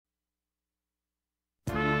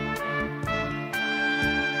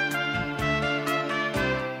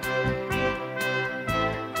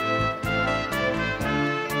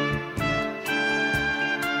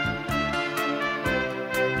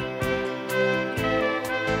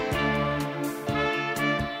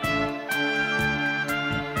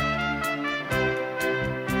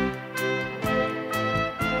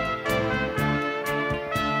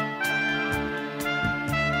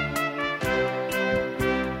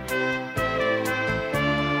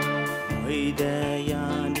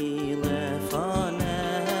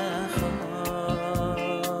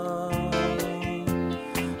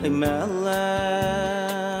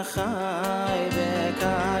melech chai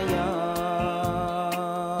v'kayam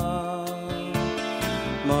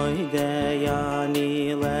moidei ani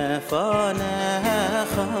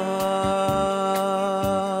lefanecha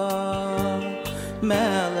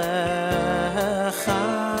melech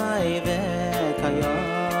chai v'kayam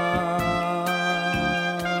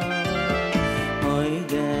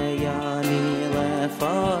moidei ani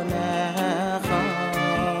lefanecha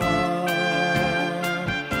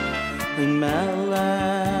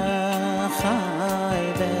melech chai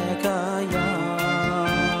v'kayam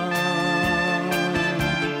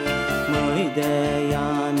moidei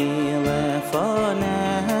ani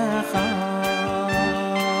lefanecha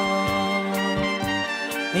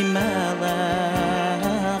melech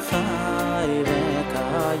chai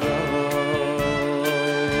v'kayam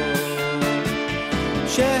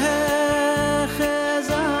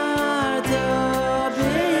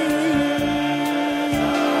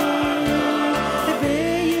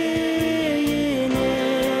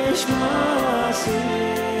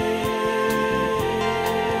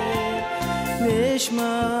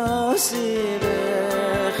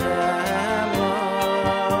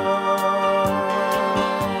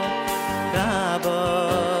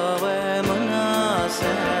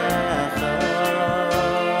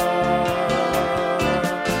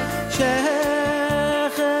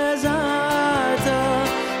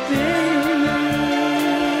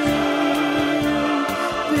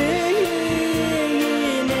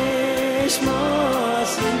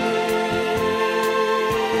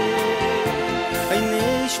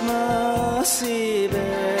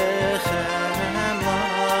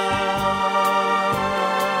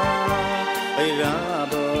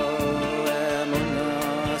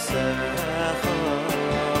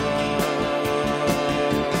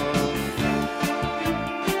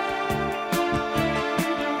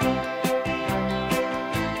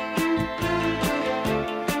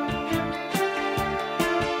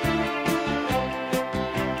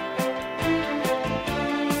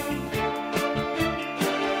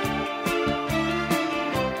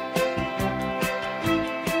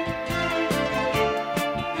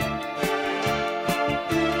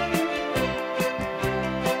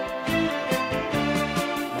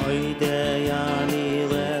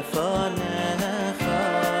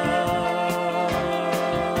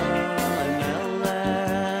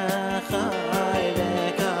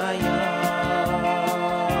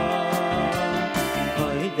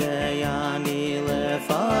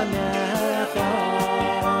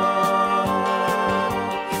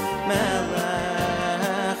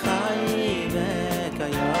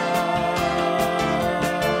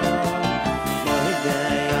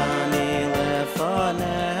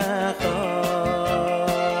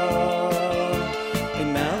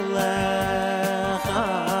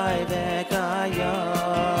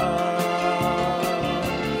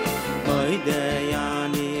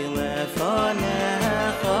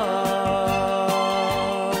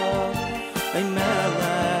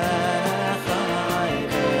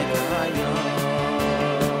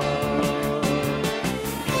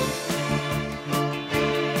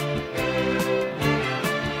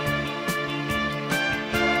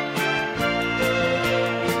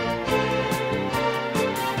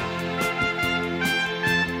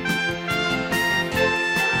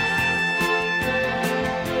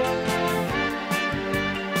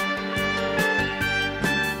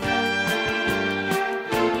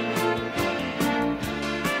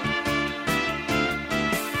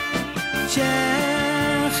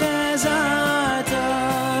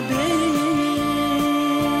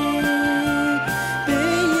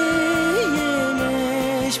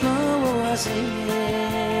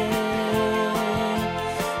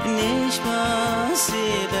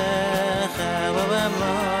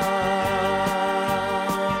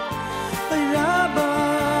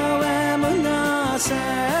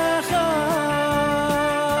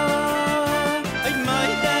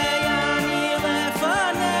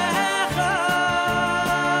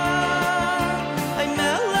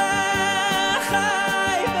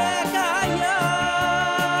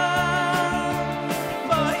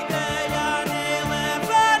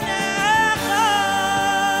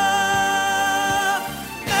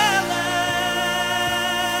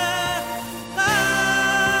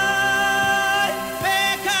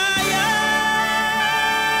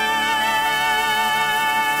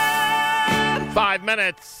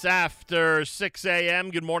Minutes after 6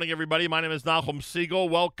 a.m. Good morning, everybody. My name is Nachum Siegel.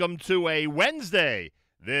 Welcome to a Wednesday.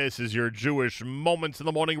 This is your Jewish Moments in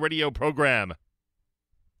the Morning radio program.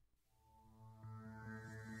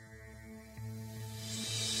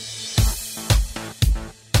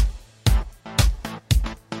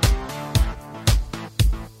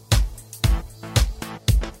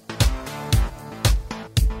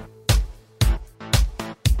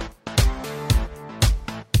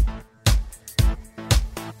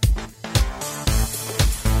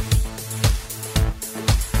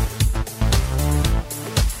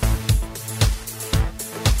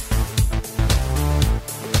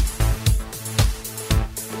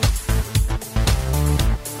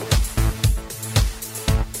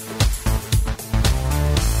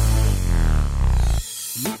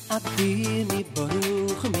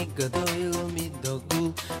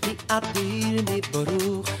 adir mi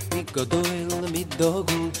baruch mi godoil mi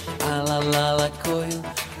dogul ala la la koil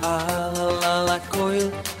ala la la koil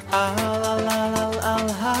ala la la al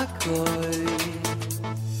hakoil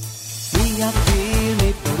mi adir mi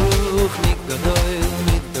baruch mi godoil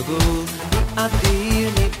mi dogul mi adir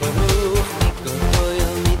mi baruch mi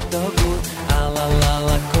godoil mi dogul ala la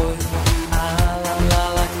la koil ala la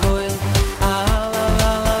la koil ala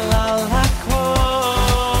la la la al hakoil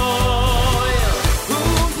hu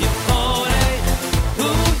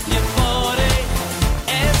ye fore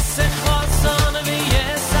esse khosson vi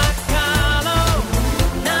esakalo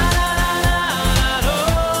na na na na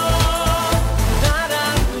na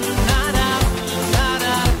na na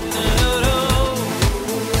na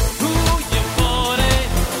hu ye fore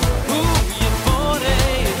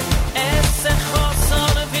esse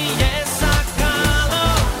khosson vi esakalo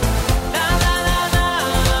na na na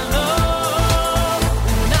na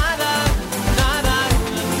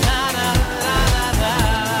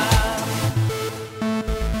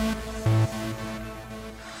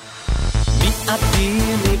mi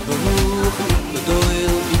atir mi baruch mi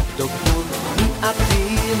godoil mi dogul mi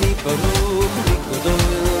atir mi baruch mi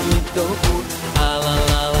godoil mi dogul ala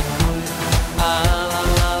la la koil ala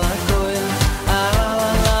la la koil ala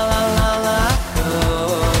la la la la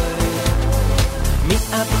koil mi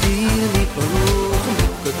atir mi baruch mi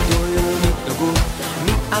godoil mi dogul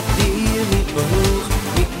mi atir mi baruch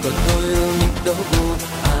mi godoil mi dogul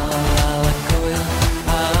ala la la koil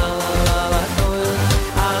ala la la koil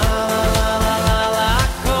ala la la la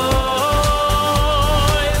koil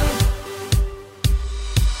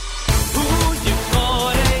hu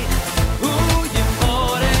ye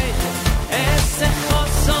fore esse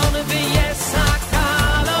khosson vi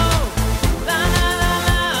esakalo la la la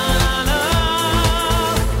la na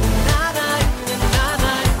na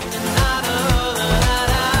na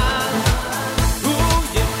na hu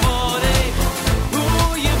ye fore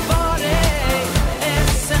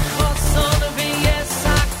esse khosson vi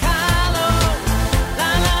esakalo la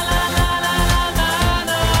la la la la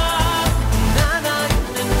na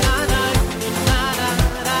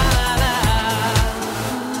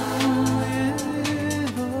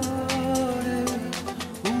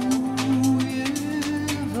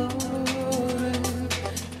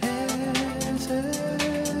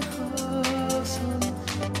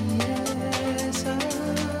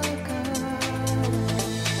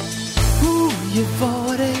you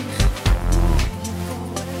for it,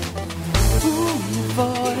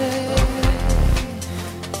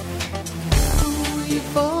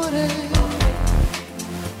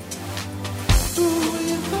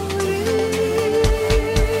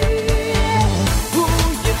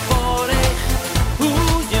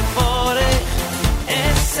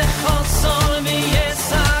 esse khosson vi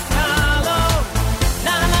esakalo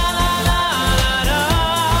na na na na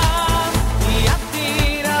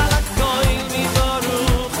yatira la koil mi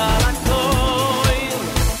baruch ala koil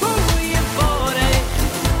hu ye fore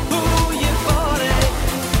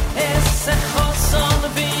esse khosson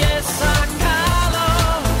vi esakalo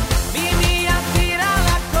vi mi yatira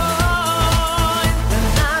la koil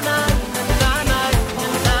na na na na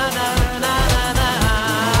na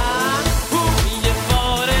hu ye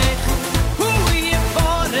fore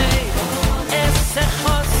esse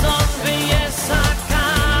khosson vi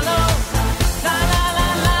esakalo la la la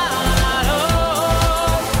la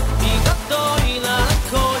di dottoi la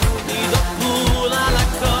koil di dottula la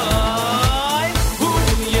koil hu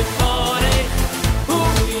ye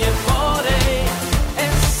fore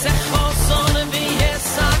esse khosson vi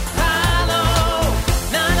esakalo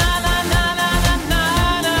na na na na na na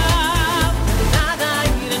na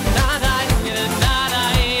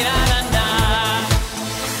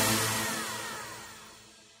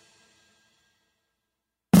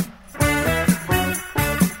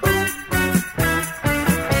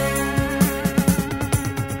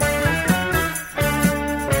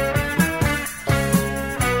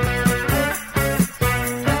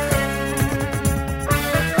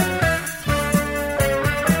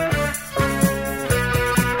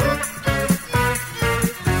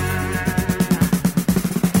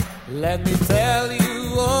Let me tell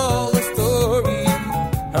you all the story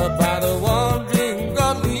about a wandering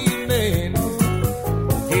godly man.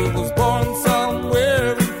 He was born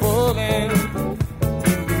somewhere in Poland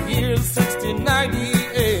in the year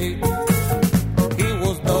 1698. He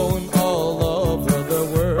was known all over the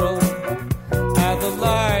world as the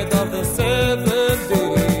light of the 7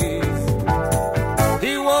 days.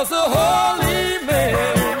 He was a holy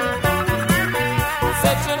man,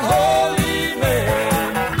 such an holy man.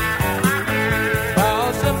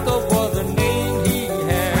 Was the name he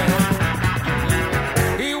had.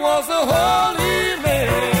 He was a holy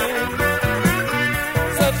man,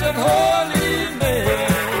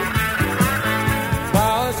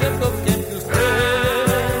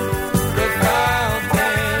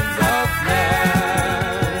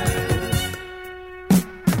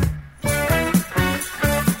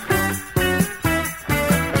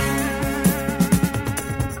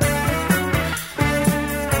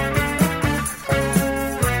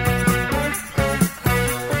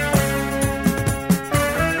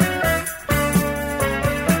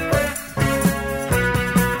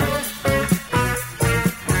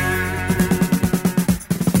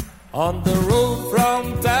 On the road from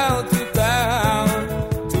town to town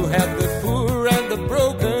to help the poor and the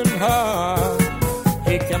broken heart.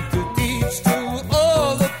 He came to teach to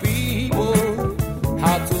all the people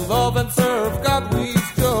how to love and serve God with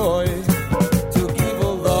joy, to give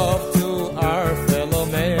a love to our fellow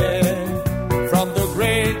man, from the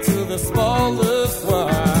great to the smallest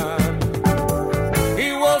one. He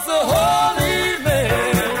was a holy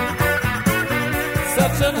man,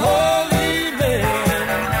 such an holy man.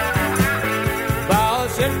 Baal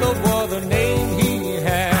Shem Tov was the name he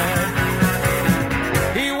had.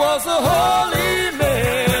 He was a holy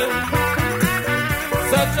man,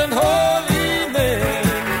 such an holy man.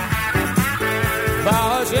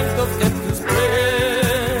 Baal Shem Tov kept his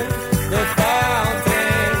prayer, the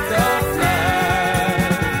fountains of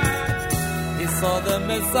life. He saw the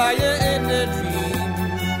Messiah in a dream.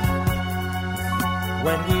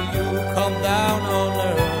 When will you come down on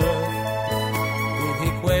earth? Did he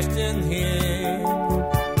question him?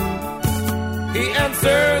 He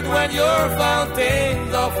answered, when your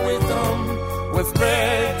fountains of wisdom will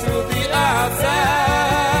spread to the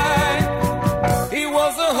outside. He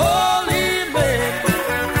was a holy man,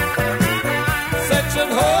 such an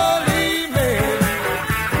holy man.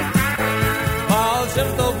 Baal Shem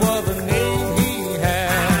Tov was the name he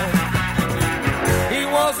had. He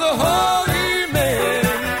was a holy man,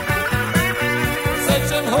 such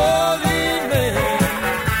an holy man.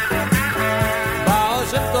 Baal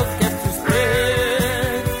Shem Tov kept to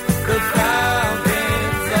spread the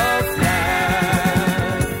fountains of life.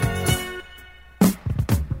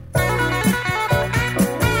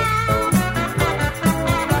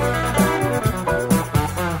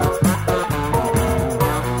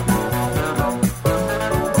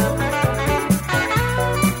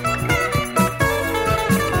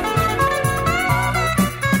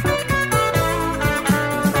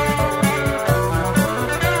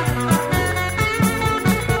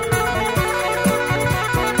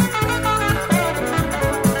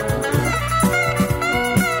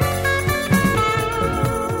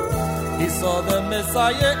 He saw the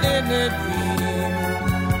Messiah in a dream.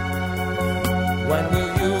 When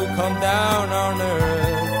will you come down on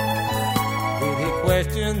earth? Did he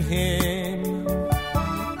question him?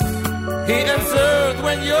 He answered,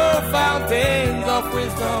 when your fountains of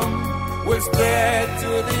wisdom will spread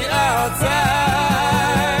to the outside.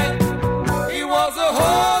 He was a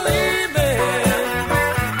holy man,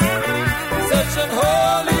 such an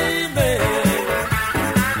holy man.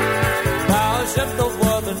 Baal Shem Tov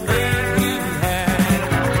was the name he had.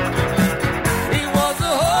 He was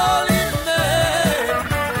a holy man,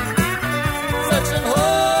 such an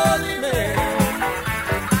holy man.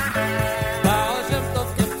 Baal Shem Tov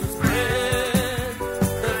kept to spread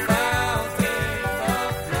the fountains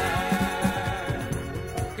of life.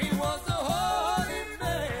 He was a holy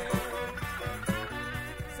man,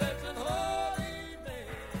 such an holy man.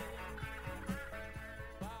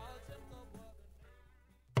 Baal Shem Tov was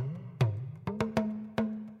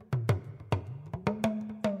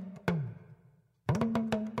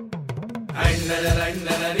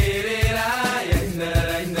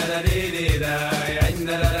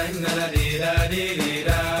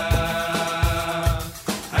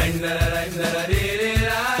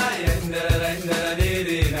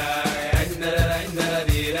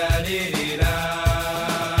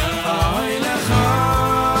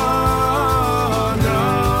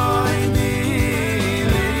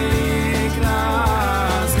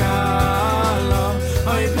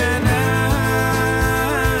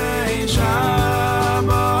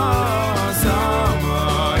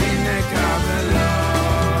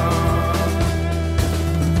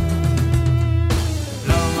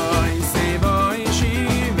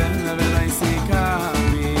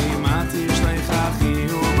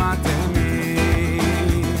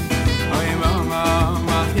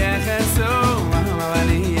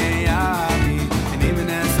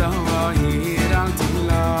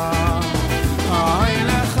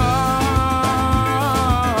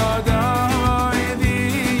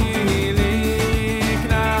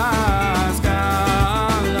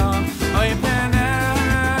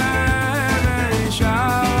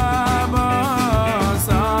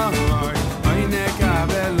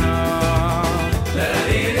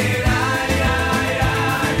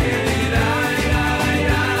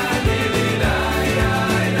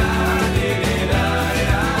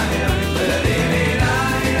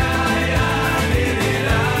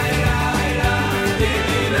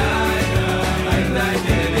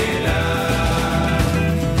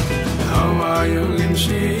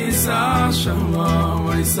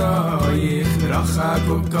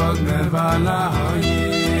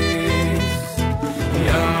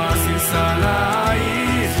Yasi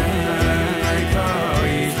Salayich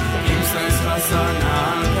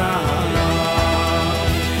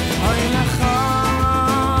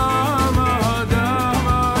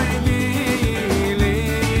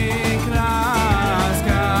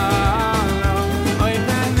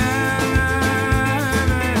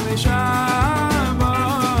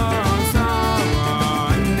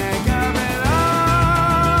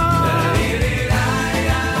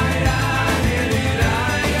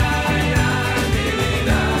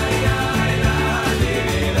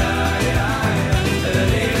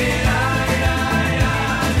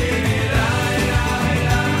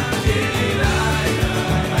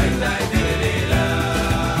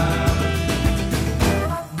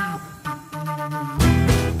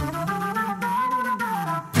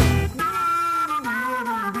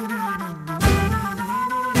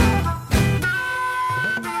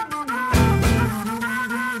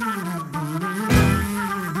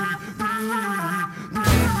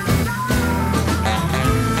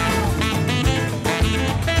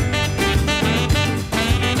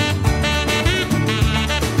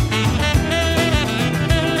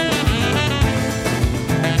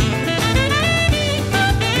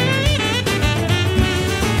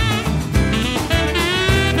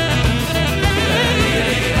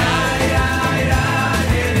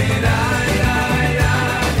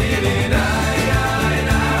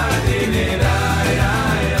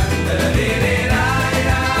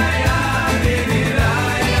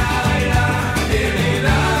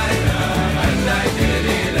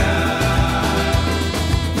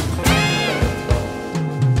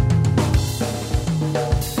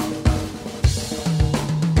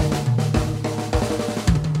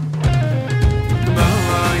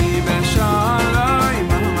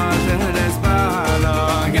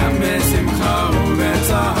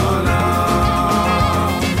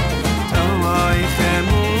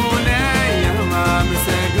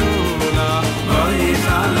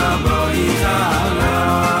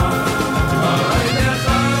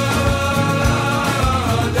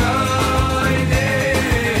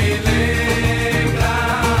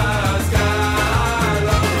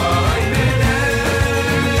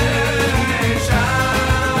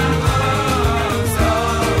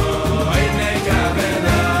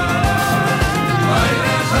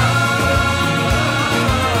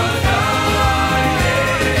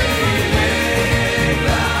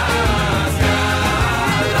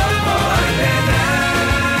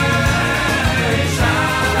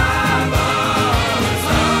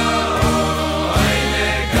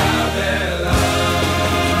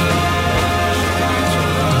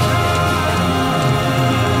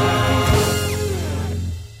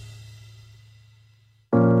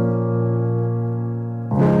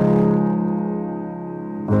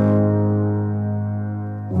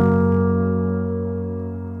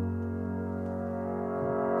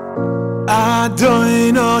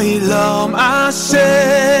Adonai Elam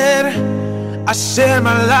Asher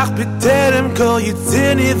malach b'terem kol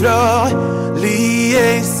yitzir nivro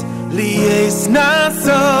Lies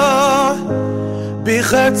naso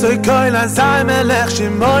B'chertzoi koil azay melech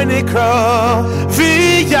shemoy nikro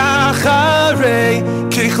V'yacharei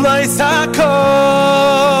kichlois hakol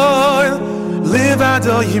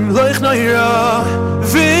Livado yimloich noiro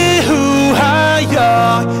V'hu haya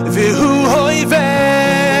V'hu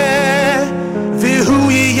hoiveh V'hu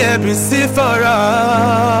yiyeh b'sifara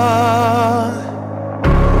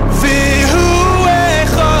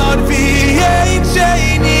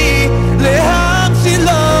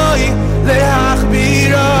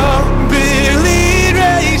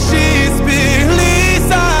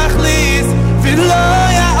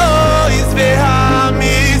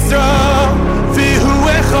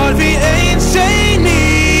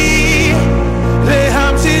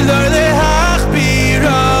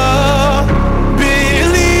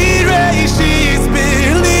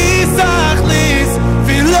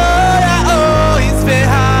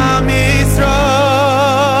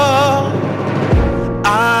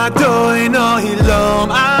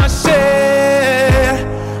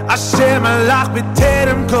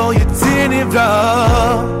B'terem kol yitzir nivra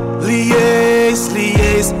Lies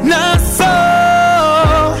naso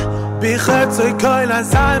B'chertzoi koil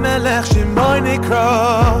azay melech shemoy nikro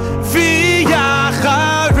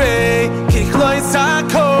V'yacharei kichlois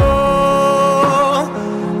hakol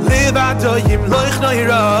Livado yimloich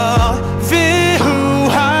noiro V'hu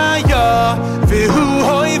haya V'hu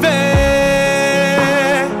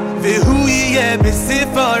hoiveh V'hu yiyeh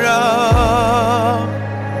b'sifara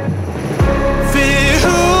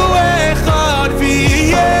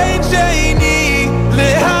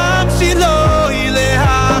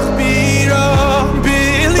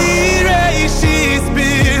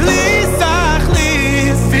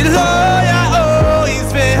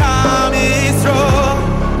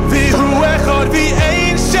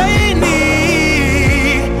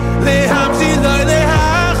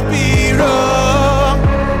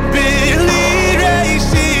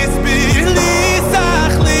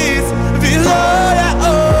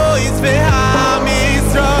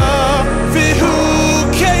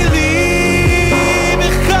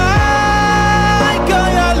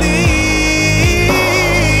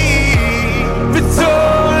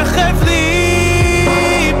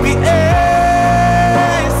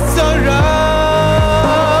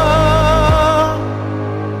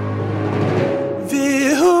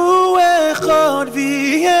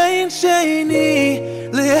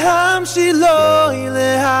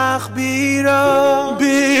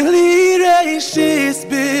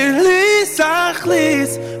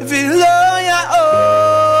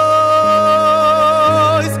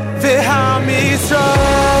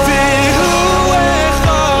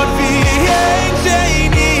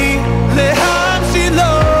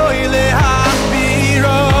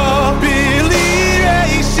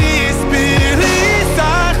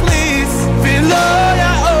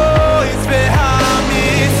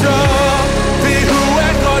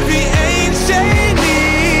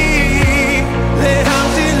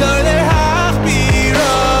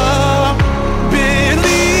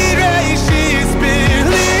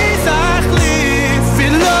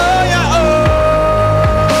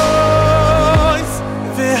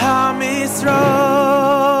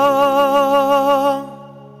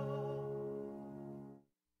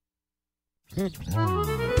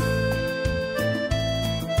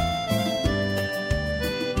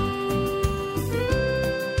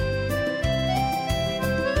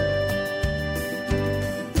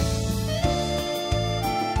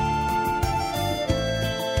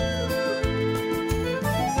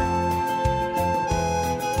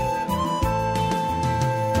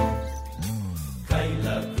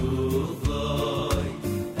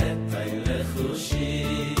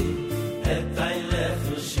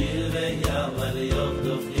Shir ve'yamal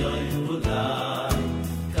yovdov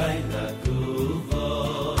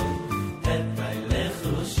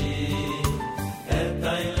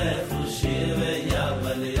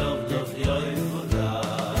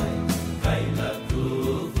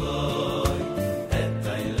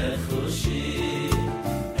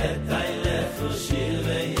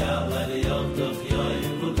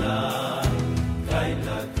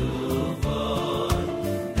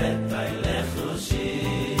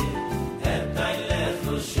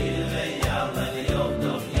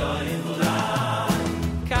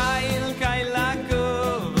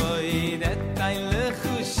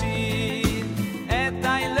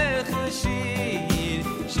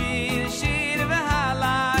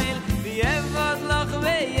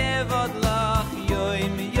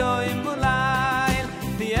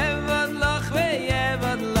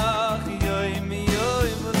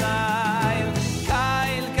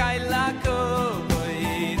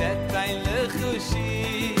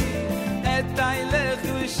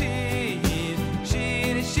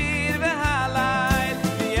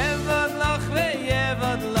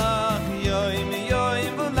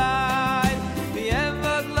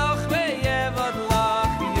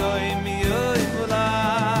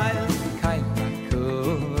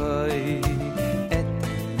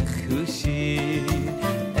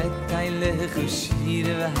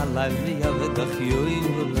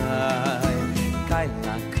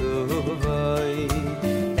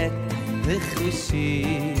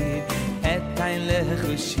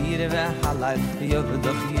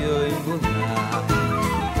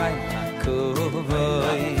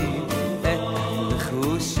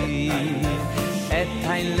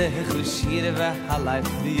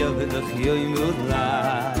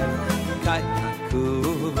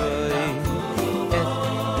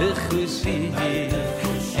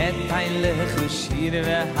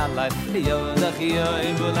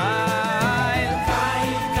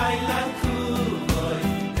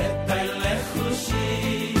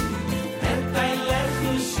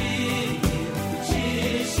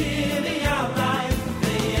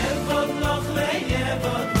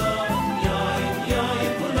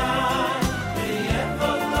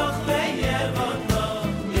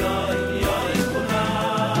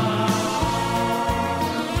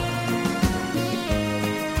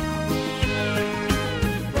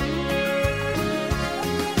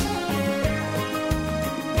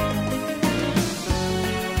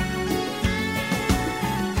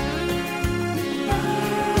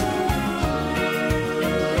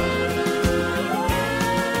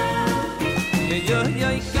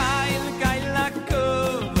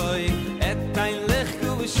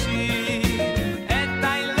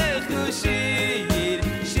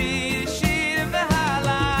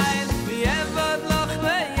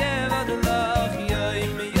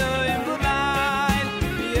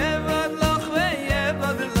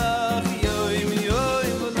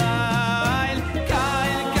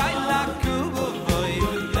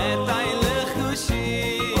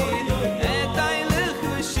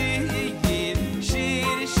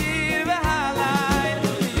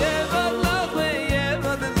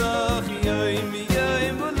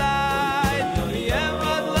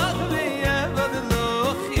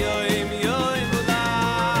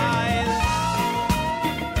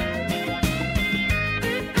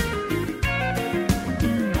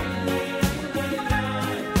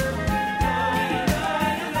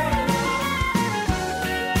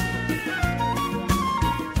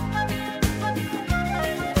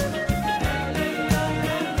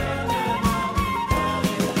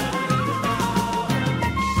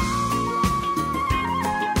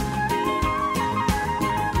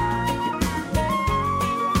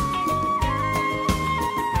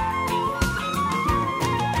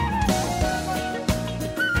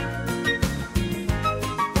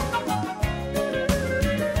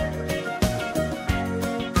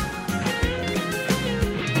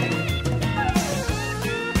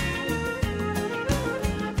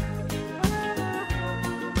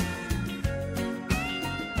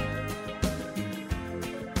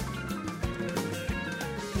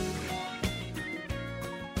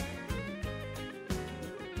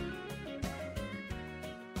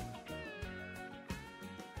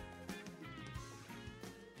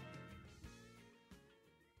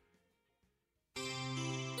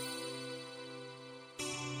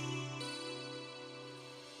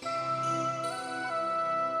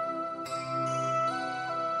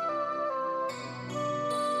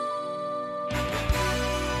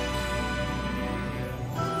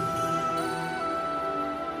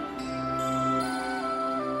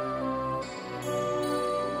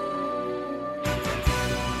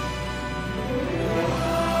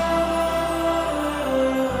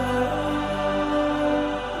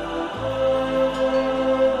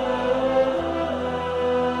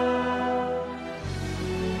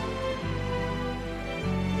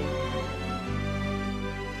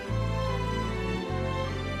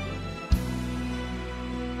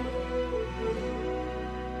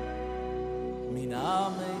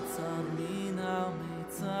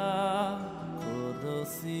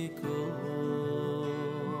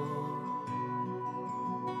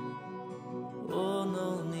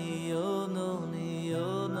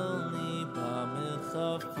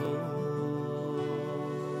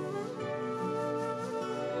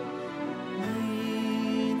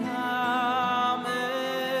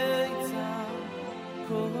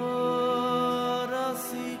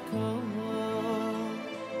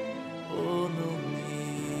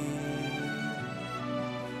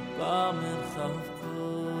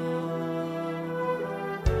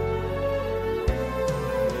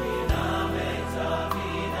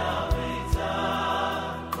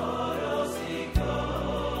Korosi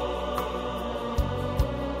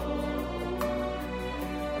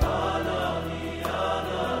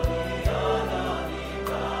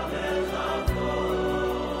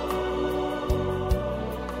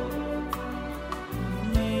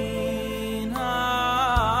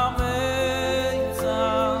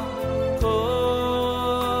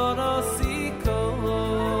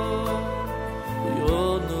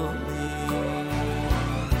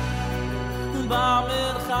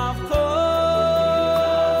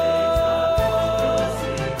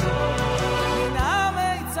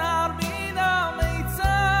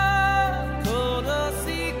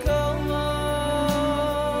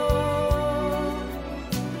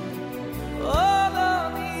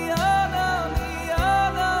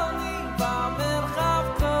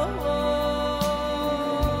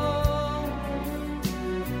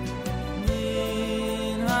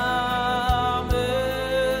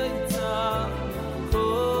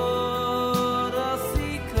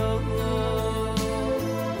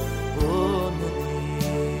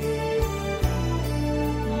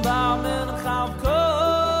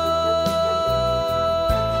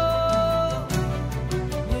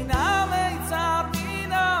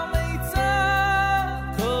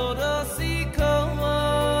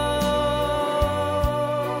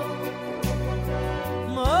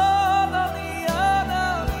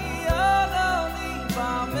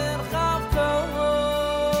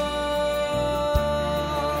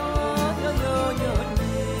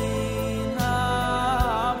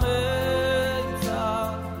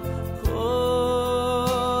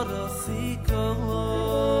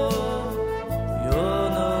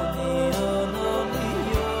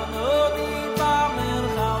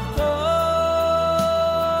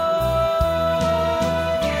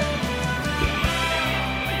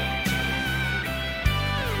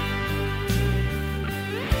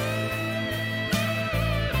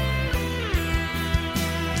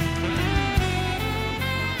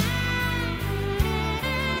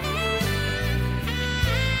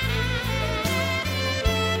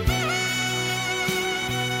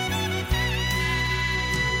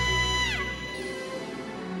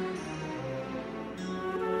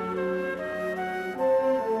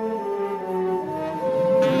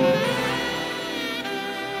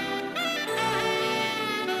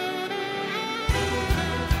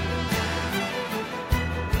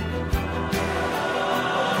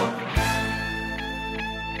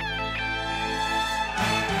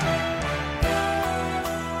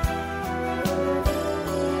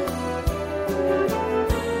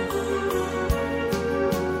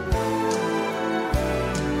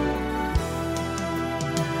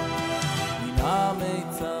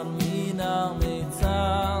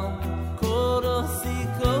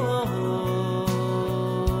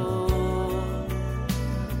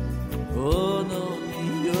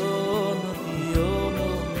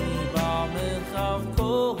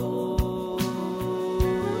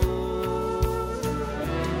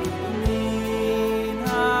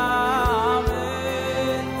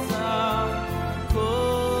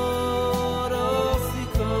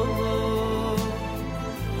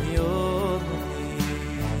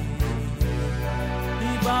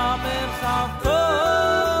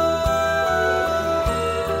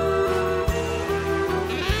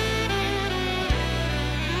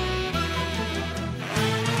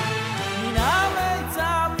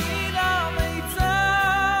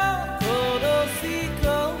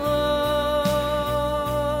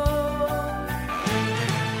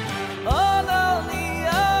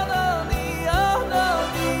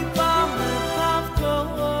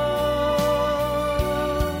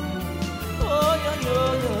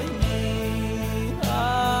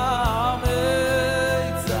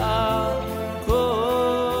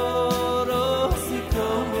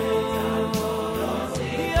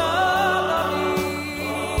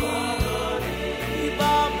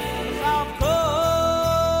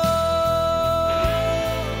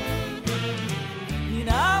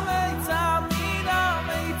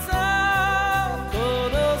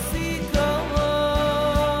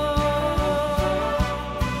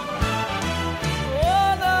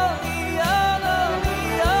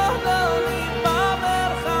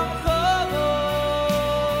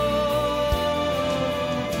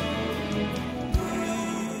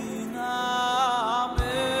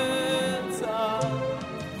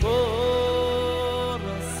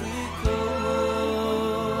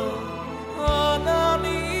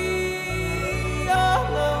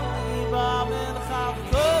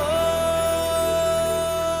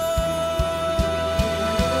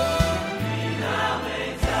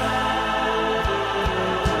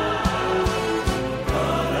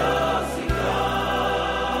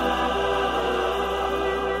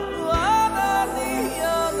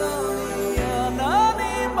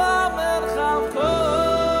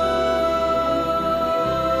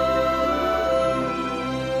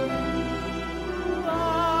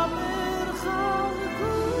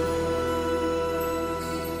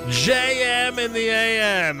JM in the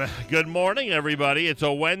AM. Good morning, everybody. It's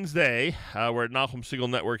a Wednesday. We're at Nachum Segal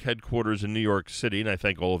Network headquarters in New York City, and I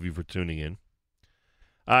thank all of you for tuning in.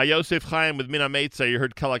 Yosef Chaim with Mina Meitza. You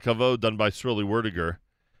heard Kala Kavod done by Srili Werdiger.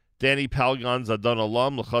 Danny Palgon, Zadon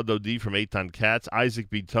Alam, L'chad Odi from Eitan Katz, Isaac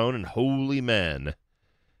Bitone, and Holy Man.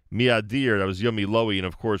 Miadir, that was Yomi Lowy, and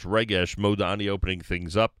of course Regesh Modani opening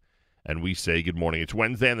things up. And we say good morning. It's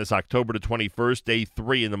Wednesday, and this October the 21st, day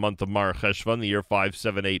 3 in the month of Mar Cheshvan, the year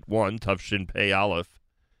 5781, Tufshin Pei Aleph.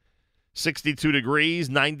 62 degrees,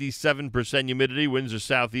 97% humidity, winds are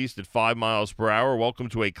southeast at 5 miles per hour. Welcome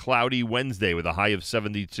to a cloudy Wednesday with a high of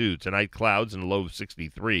 72. Tonight, clouds and a low of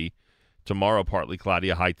 63. Tomorrow, partly cloudy,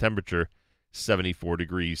 a high temperature, 74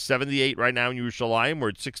 degrees. 78 right now in Yerushalayim. We're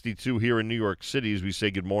at 62 here in New York City as we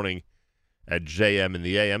say good morning at JM in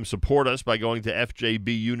the AM. Support us by going to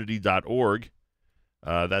fjbunity.org.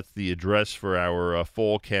 That's the address for our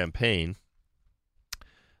fall campaign.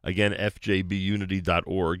 Again,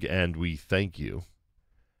 fjbunity.org, and we thank you.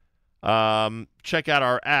 Check out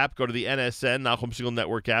our app. Go to the NSN, Nachum Segal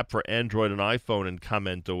Network app for Android and iPhone and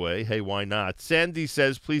comment away. Hey, why not? Sandy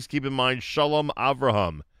says, please keep in mind Shalom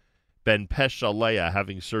Avraham Ben Pesha Leah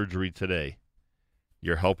having surgery today.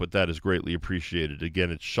 Your help with that is greatly appreciated. Again,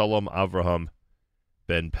 it's Shalom Avraham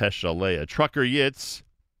Ben Pesha Leah. Trucker Yitz,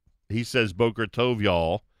 he says, Boker Tov,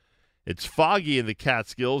 y'all. It's foggy in the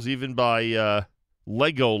Catskills, even by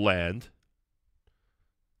Legoland.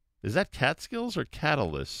 Is that Catskills or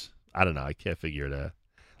Catalyst? I don't know. I can't figure it out.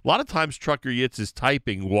 A lot of times Trucker Yitz is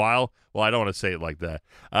typing while, well, I don't want to say it like that.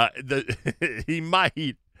 He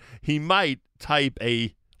might type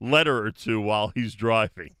a letter or two while he's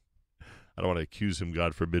driving. I don't want to accuse him,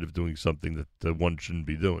 God forbid, of doing something that one shouldn't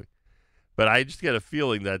be doing. But I just get a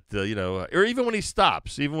feeling that, or even when he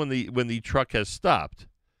stops, even when the truck has stopped,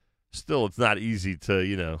 still it's not easy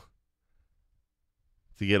to,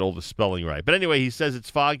 to get all the spelling right. But anyway, he says it's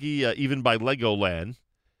foggy, even by Legoland.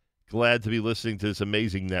 Glad to be listening to this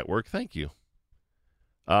amazing network. Thank you.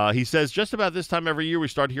 He says, just about this time every year we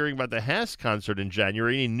start hearing about the Haas concert in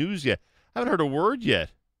January. Any news yet? I haven't heard a word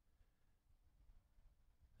yet.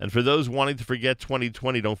 And for those wanting to forget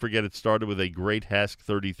 2020, don't forget it started with a great Hask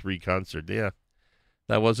 33 concert. Yeah,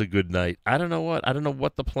 that was a good night. I don't know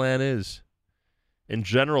what the plan is. In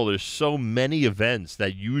general, there's so many events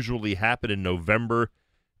that usually happen in November,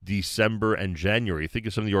 December, and January. Think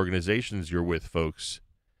of some of the organizations you're with, folks.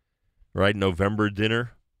 Right? November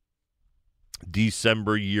dinner,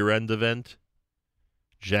 December year-end event,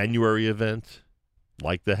 January event,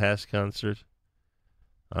 like the Haas concert.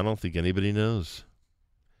 I don't think anybody knows.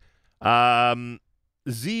 ZBIS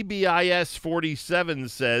 47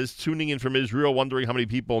 says, tuning in from Israel, wondering how many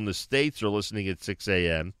people in the States are listening at 6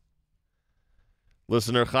 a.m.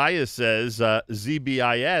 Listener Chaya says,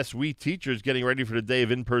 ZBIS, we teachers getting ready for the day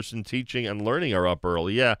of in-person teaching and learning are up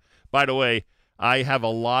early. Yeah, by the way, I have a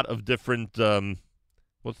lot of different,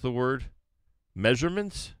 what's the word?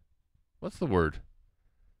 Measurements? What's the word?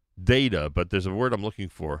 Data, but there's a word I'm looking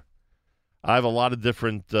for. I have a lot of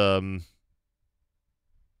different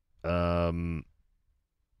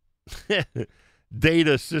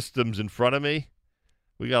data systems in front of me.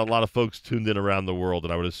 We got a lot of folks tuned in around the world,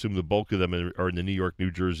 and I would assume the bulk of them are in the New York, New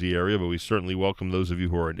Jersey area, but we certainly welcome those of you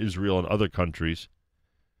who are in Israel and other countries.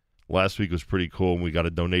 Last week was pretty cool, and we got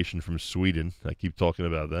a donation from Sweden. I keep talking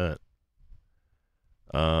about that.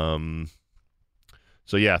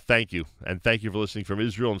 So, yeah, thank you. And thank you for listening from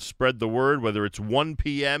Israel, and spread the word, whether it's 1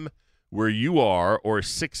 p.m. where you are or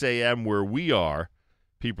 6 a.m. where we are.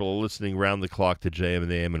 People are listening round the clock to JM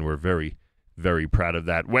and AM, and we're very, very proud of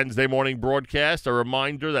that. Wednesday morning broadcast, a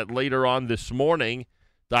reminder that later on this morning,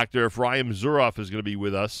 Dr. Ephraim Zuroff is going to be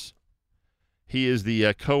with us. He is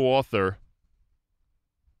the co-author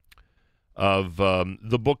of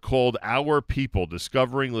the book called Our People,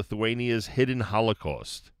 Discovering Lithuania's Hidden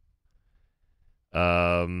Holocaust. He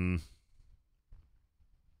lives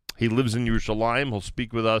in Yerushalayim. He'll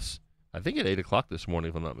speak with us, I think, at 8 o'clock this morning,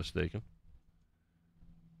 if I'm not mistaken.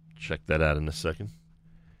 Check that out in a second.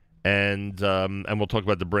 And we'll talk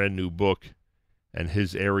about the brand new book and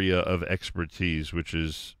his area of expertise, which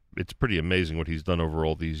is, it's pretty amazing what he's done over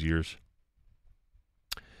all these years.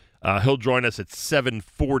 He'll join us at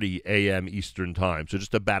 7:40 a.m. Eastern Time, so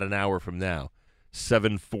just about an hour from now.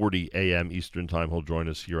 7:40 a.m. Eastern Time, he'll join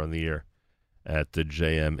us here on the air at the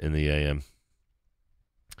JM in the AM.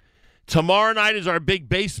 Tomorrow night is our big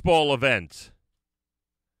baseball event.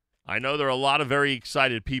 I know there are a lot of very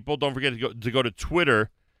excited people. Don't forget to go to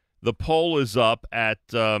Twitter. The poll is up at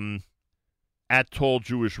Toll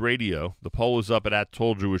Jewish Radio. The poll is up at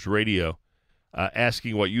Toll Jewish Radio,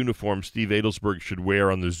 asking what uniform Steve Adelsberg should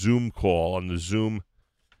wear on the Zoom call, on the Zoom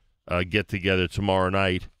get-together tomorrow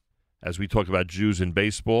night as we talk about Jews in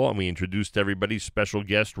baseball. And we introduced everybody, special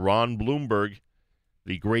guest Ron Bloomberg,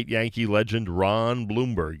 the great Yankee legend Ron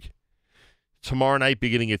Blomberg. Tomorrow night,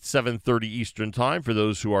 beginning at 7:30 Eastern Time, for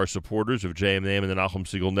those who are supporters of JM and the Nachum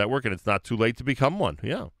Segal Network, and it's not too late to become one.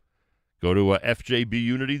 Yeah. Go to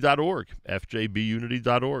fjbunity.org,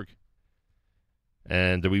 fjbunity.org.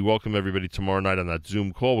 And we welcome everybody tomorrow night on that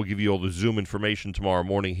Zoom call. We'll give you all the Zoom information tomorrow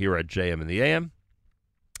morning here at JM and the AM.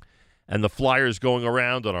 And the flyers going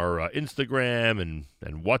around on our Instagram and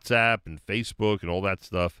WhatsApp and Facebook and all that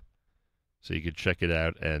stuff. So you can check it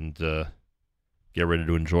out and get ready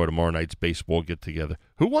to enjoy tomorrow night's baseball get-together.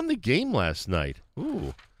 Who won the game last night?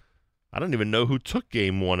 Ooh, I don't even know who took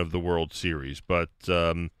Game 1 of the World Series, but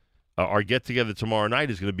our get-together tomorrow night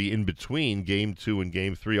is going to be in between Game 2 and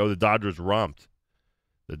Game 3. Oh, the Dodgers romped.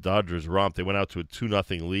 They went out to a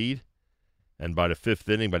 2-0 lead, and by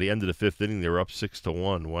the end of the fifth inning, they were up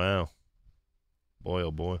 6-1. Wow. Boy, oh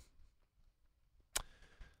boy.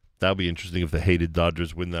 That'll be interesting if the hated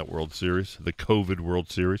Dodgers win that World Series, the COVID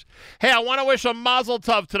World Series. Hey, I want to wish a mazel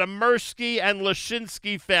tov to the Mirsky and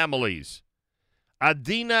Lashinsky families.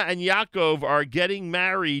 Adina and Yaakov are getting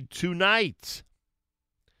married tonight.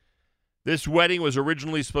 This wedding was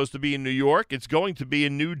originally supposed to be in New York. It's going to be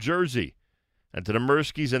in New Jersey. And to the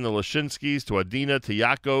Mirskys and the Lashinskys, to Adina, to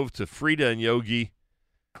Yaakov, to Frida and Yogi,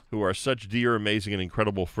 who are such dear, amazing, and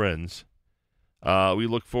incredible friends, we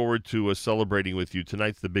look forward to celebrating with you.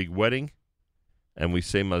 Tonight's the big wedding, and we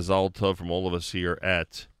say Mazal Tov from all of us here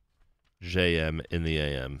at JM in the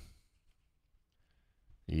AM.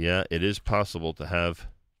 Yeah, it is possible to have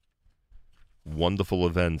wonderful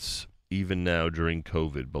events even now during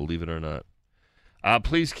COVID, believe it or not.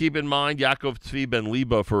 Please keep in mind Yaakov Tzvi Ben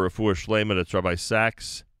Liba for Refuah Shlema. That's Rabbi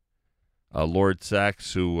Sachs, Lord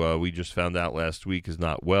Sachs, who we just found out last week is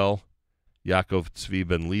not well. Yaakov Tzvi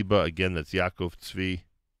Ben Liba. Again, that's Yaakov Tzvi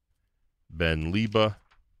Ben Liba.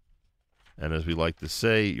 And as we like to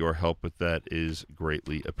say, your help with that is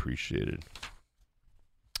greatly appreciated.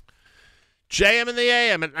 JM in the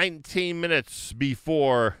AM at 19 minutes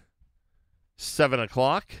before 7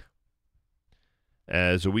 o'clock.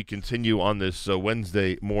 As we continue on this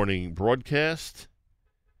Wednesday morning broadcast.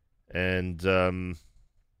 And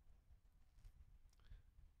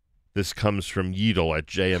this comes from Yidel at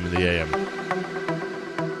JM in the AM.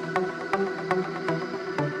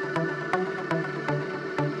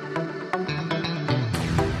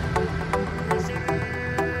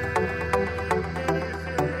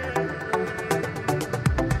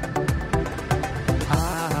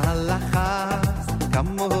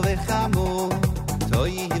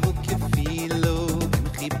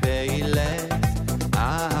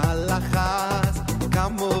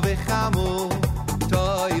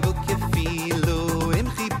 Toy book you feel, im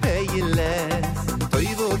khipe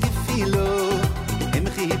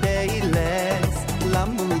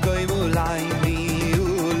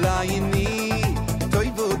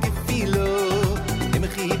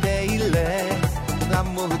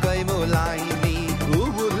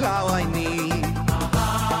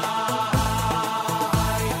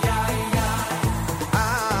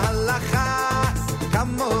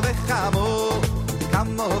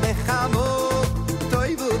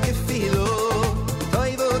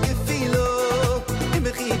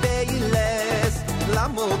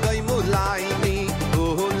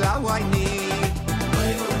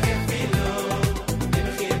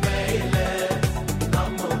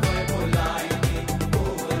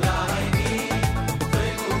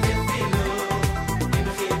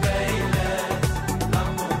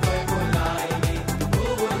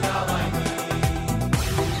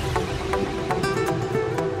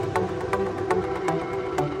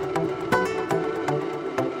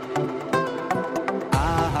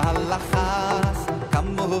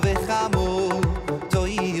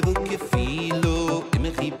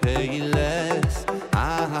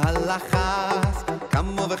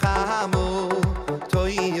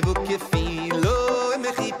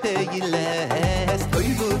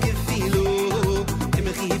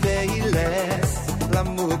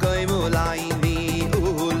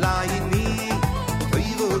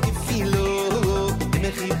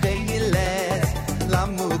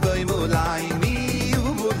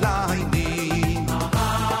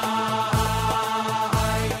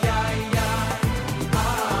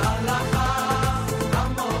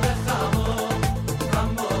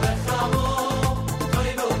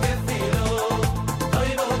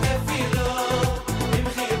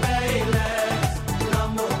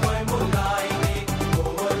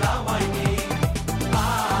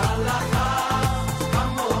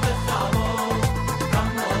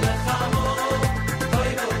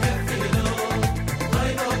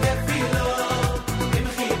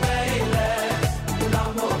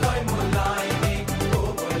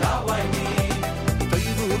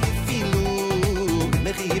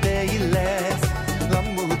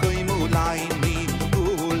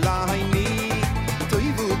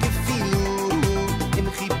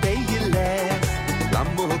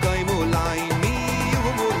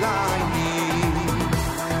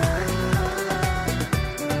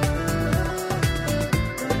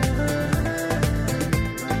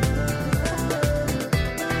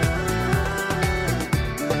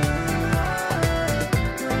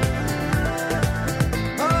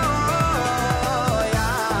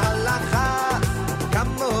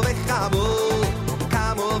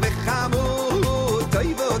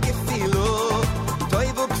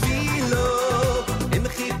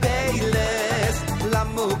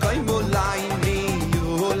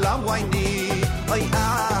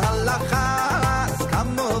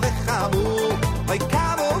v'chamu oy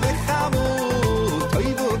kamo v'chamu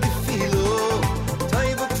toivu b'filo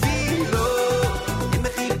toivu b'filo im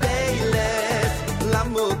chibeiles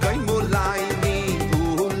lamo goymu layni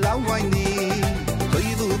ulawayni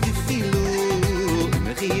toivu b'filo im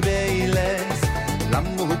chibeiles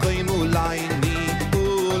lamo goymu layni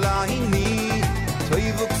ulayni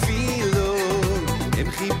toivu b'filo im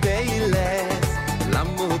chibeiles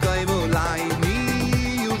lamo goymu layni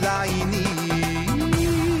ulayni.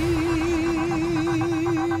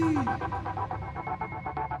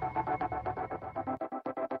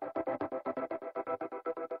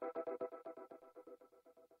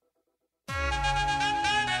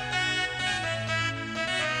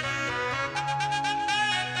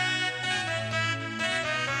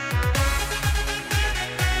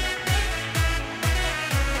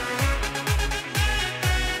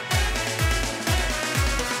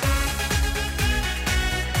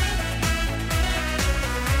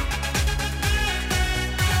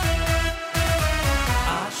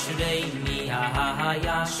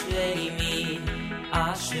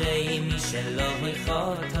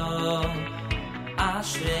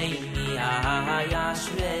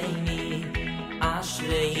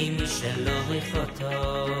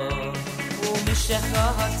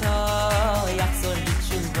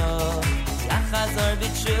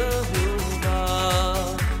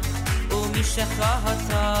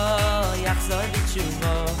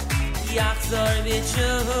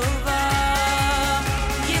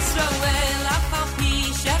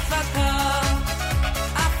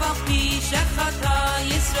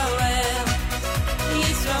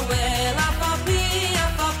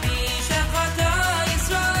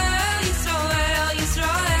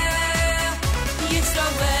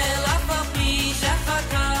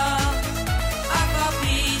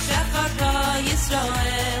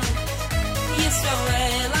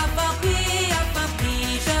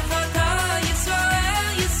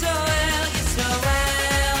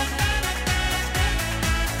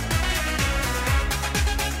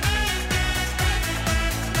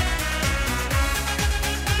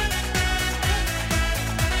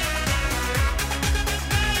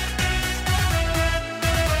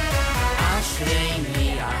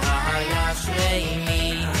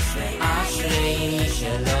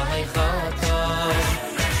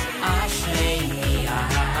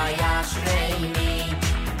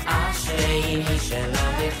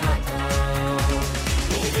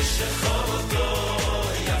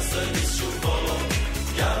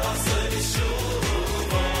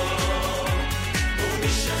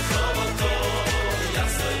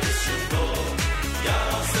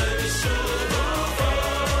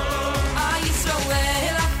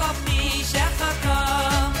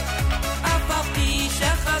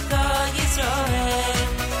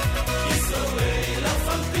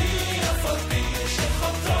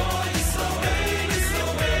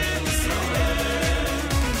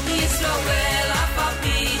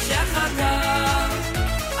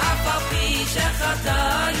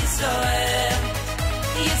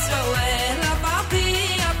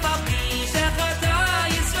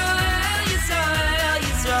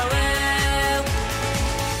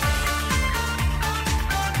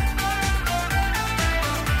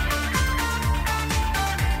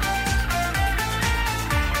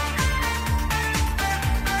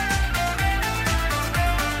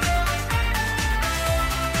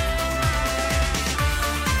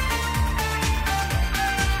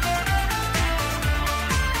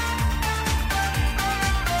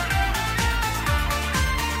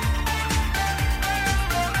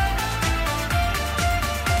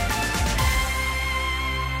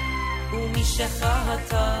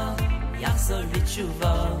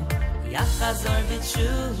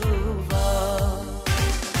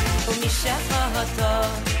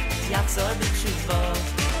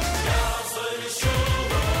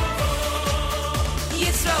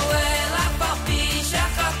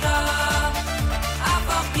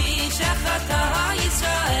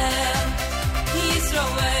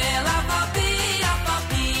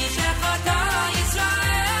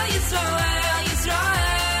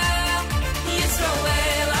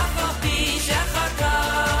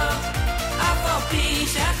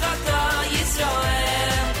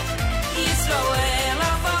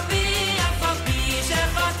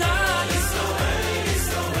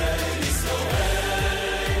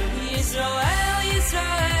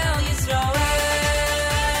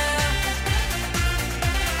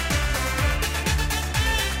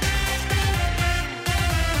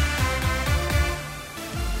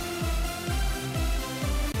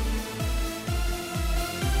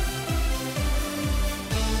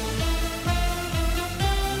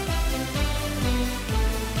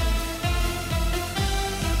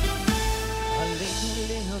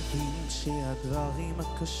 שהדברים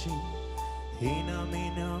הקשים הינם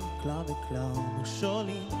אינם כלל וכלל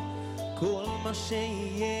מכשולים. כל מה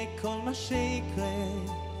שיהיה, כל מה שיקרה,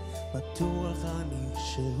 בטוח אני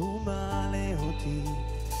שהוא מעלה אותי.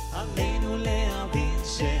 עלינו להבין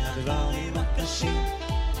שהדברים הקשים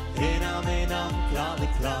אינם כלל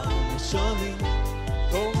וכלל מכשולים.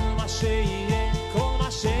 כל מה שיהיה, כל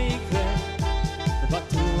מה שיקרה,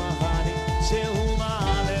 בטוח אני שהוא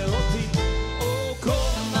מעלה אותי.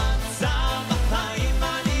 כל מצב בחיים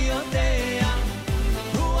אני יודע,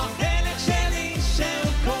 הוא החלק שלי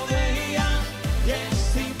שהוא קובע. יש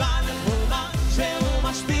סיבה לכל מה שהוא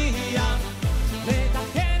משפיע,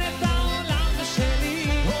 לתקן את העולם שלי.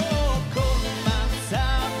 כל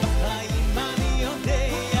מצב בחיים אני יודע,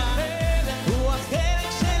 הוא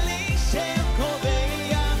החלק שלי שהוא קובע.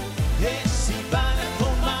 יש סיבה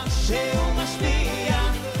לכל מה שהוא משפיע,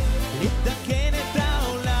 לתקן את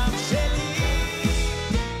העולם שלי.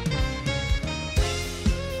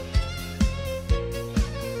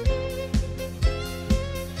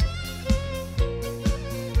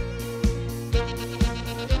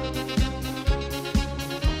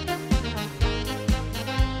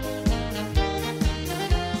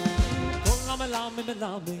 כל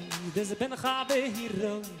המלמד איזה בינך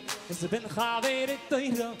בהירו, איזה בינך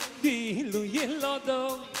ברתוירו, כאילו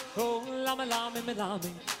ילודו. כל המלמד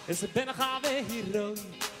איזה בינך בהירו,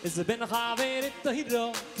 איזה בינך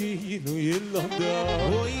ברתוירו, כאילו ילודו.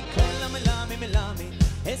 אוי כל המלמד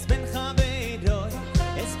איזה בינך בהירו,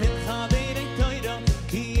 איזה בינך ברתוירו,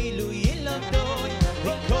 כאילו ילודו. אוי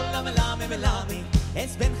כל המלמד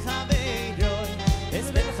איזה בינך בהירו,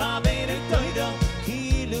 איזה בינך ברתוירו,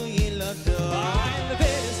 כאילו ילודו. Ein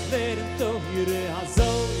Beres werden toire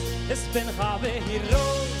azoi, es ben habe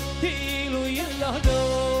hiroi, ilu yilado.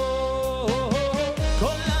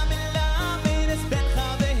 Kol amelamin es ben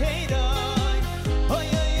habe hiroi, oy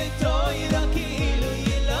oy oy toira ilu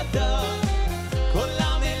yilado. Kol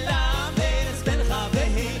amelamin es ben habe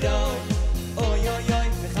hiroi, oy oy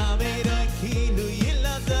oy habe hiroi ilu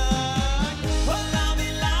yilado. Kol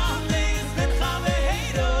amelamin es ben habe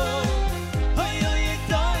hiroi, oy oy oy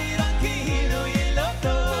toira ilu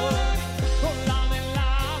yilado. Kol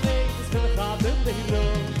amelamin es ben habe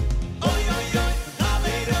hiroi, oy oy oy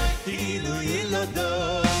habe hiroi ilu yilado.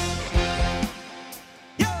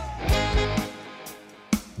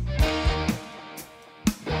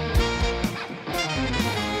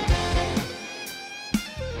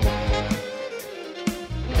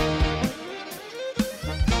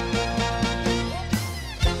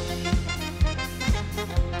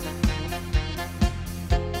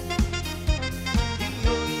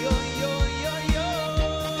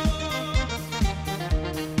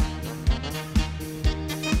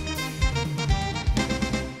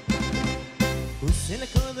 Usel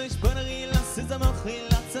kodesh barri lasse zamachri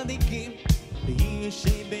latzadikim,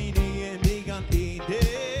 v'yishe beinayim began ide.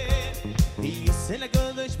 Usel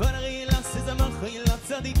kodesh barri lasse zamachri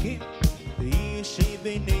latzadikim, v'yishe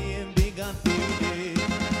beinayim began ide.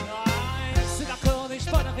 Usel kodesh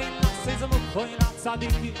barri lasse zamachri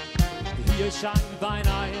latzadikim, v'yishe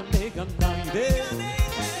beinayim began ide.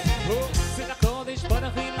 Usel kodesh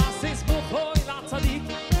barri lasse zamachri latzadikim,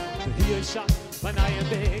 v'yishe beinayim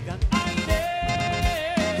began ide.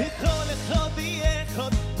 לכל אחד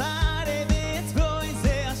ואחד בארץ בוי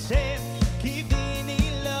זה השם כיווני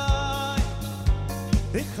אלוהי.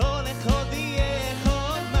 לכל אחד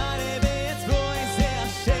ואחד בארץ בוי זה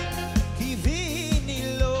השם כיווני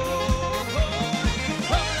אלוהי.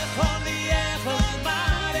 לכל אחד ואחד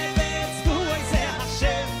בארץ בוי זה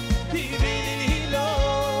השם כיווני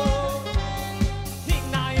אלוהי.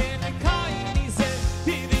 תנאי נקאי זה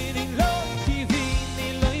כיווני אלוהי, כיווני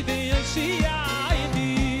אלוהי ויושיע.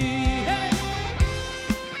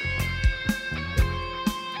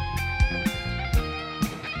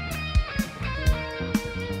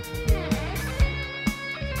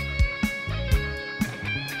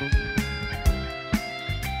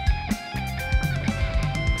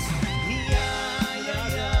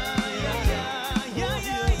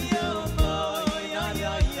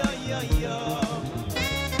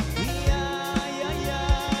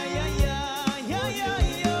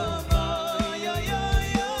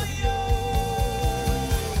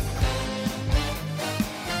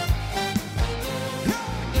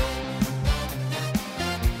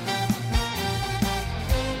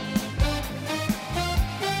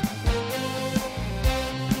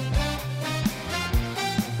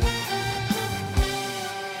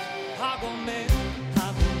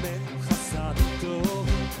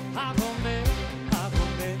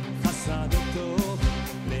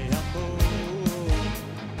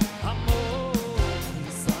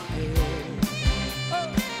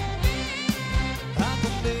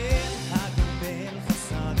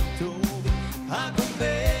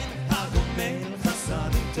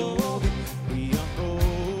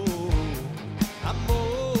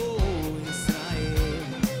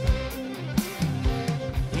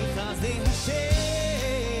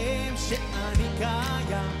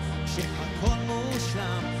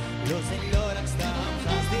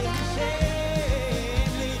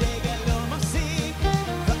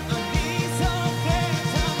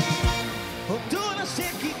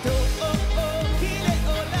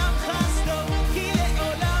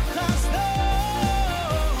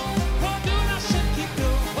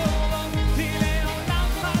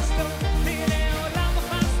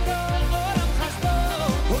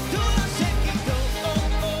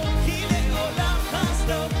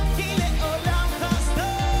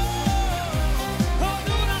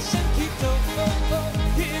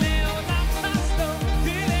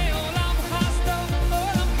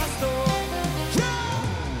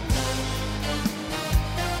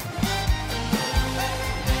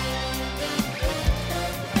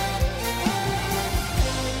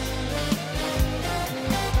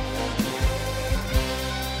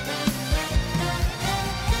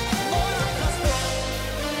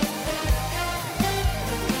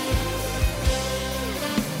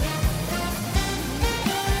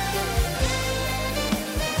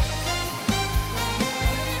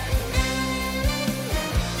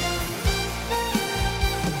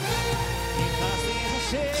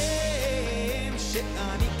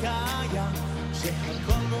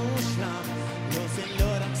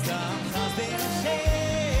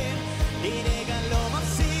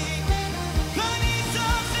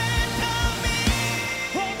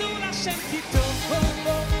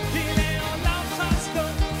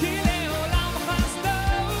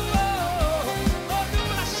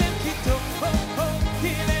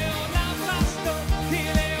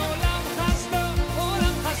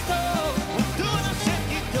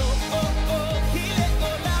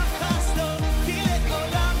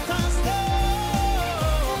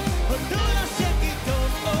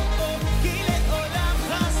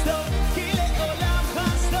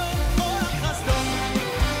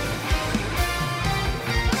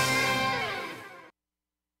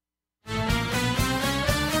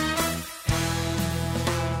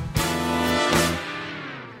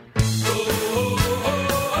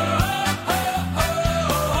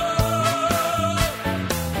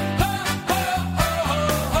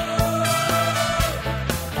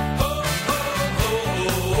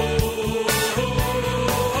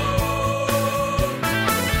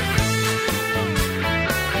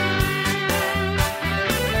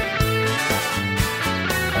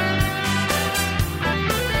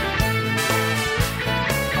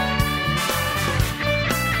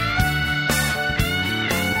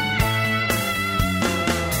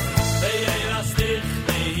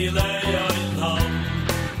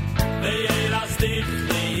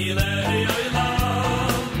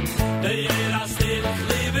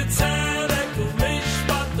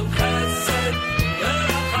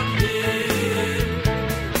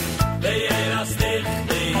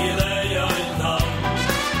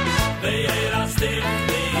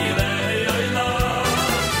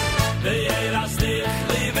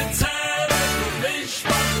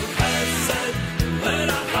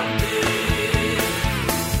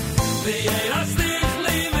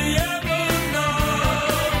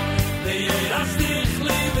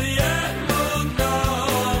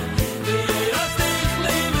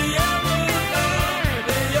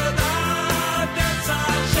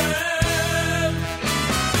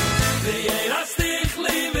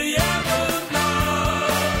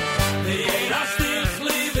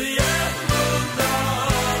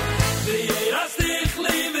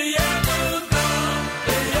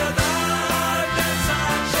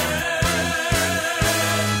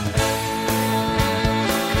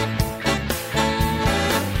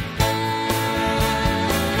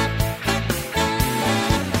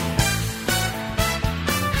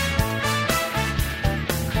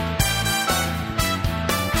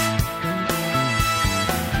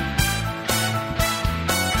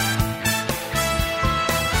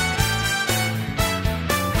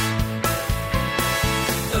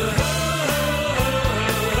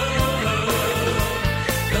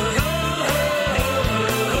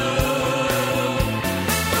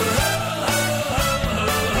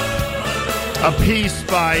 A piece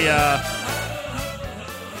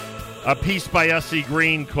by Ussie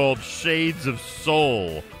Green called Shades of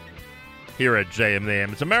Soul here at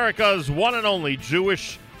JMAM. It's America's one and only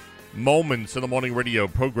Jewish Moments in the Morning radio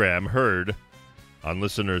program, heard on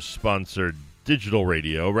listeners-sponsored digital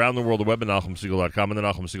radio around the world, the web at NachumSegal.com and the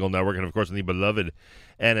Nachum Segal Network, and of course on the beloved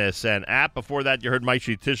NSN app. Before that, you heard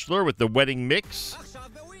Maishi Tischler with the Wedding Mix.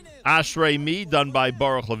 Ashrei Me, done by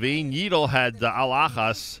Baruch Levine. Yidel had Al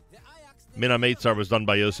Achas. Mina Meitzar was done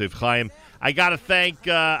by Yosef Chaim. I gotta thank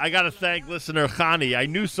listener Chani. I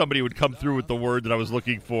knew somebody would come through with the word that I was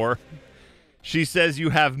looking for. She says you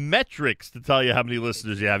have metrics to tell you how many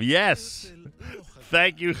listeners you have. Yes.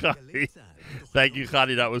 Thank you, Chani. Thank you,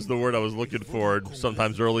 Chani. That was the word I was looking for.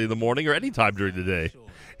 Sometimes early in the morning or any time during the day.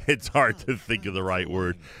 It's hard to think of the right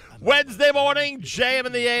word. Wednesday morning, JM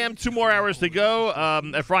in the AM. 2 more hours to go.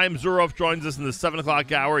 Ephraim Zuroff joins us in the 7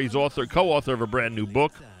 o'clock hour. He's co-author of a brand new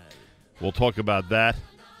book. We'll talk about that.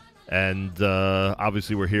 And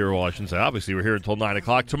obviously we're here, well, I shouldn't say obviously, we're here until 9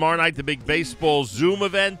 o'clock. Tomorrow night, the big baseball Zoom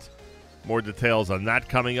event. More details on that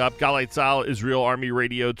coming up. Galei Tzahal, Israel Army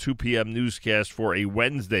Radio, 2 p.m. newscast for a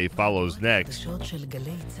Wednesday follows next.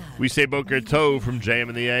 We say Boker Tov from JM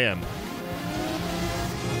in the AM.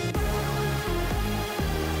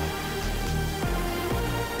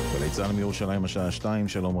 גלי צה"ל מירושלים השעה 2,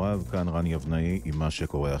 שלום רב, כאן רן יבנאי עם מה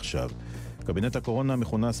שקורה עכשיו. קבינט הקורונה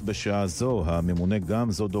מכונס בשעה זו, הממונה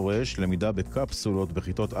גם זו דורש למידה בקפסולות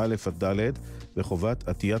בכיתות א' עד ד' וחובת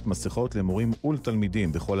עטיית מסכות למורים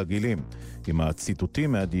ולתלמידים בכל הגילים. עם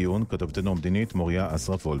הציטוטים מהדיון, כתבתנו המדינית מוריה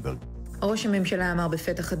אסרף וולברג. ראש הממשלה אמר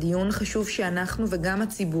בפתח הדיון, חשוב שאנחנו וגם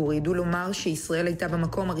הציבור ידעו לומר שישראל הייתה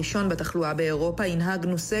במקום הראשון בתחלואה באירופה,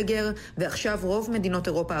 הנהגנו סגר, ועכשיו רוב מדינות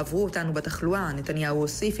אירופה עברו אותנו בתחלואה. נתניהו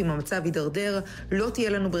הוסיף, אם המצב יידרדר, לא תהיה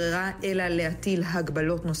לנו ברירה אלא להטיל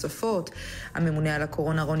הגבלות נוספות. הממונה על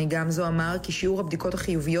הקורונה רוני גמזו אמר כי שיעור הבדיקות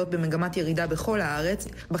החיוביות במגמת ירידה בכל הארץ.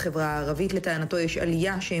 בחברה הערבית לטענתו יש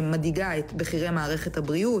עלייה שמדאיגה את בכירי מערכת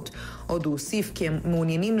הבריאות. עוד הוא הוסיף כי הם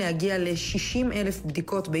מעוניינים להגיע ל-60,000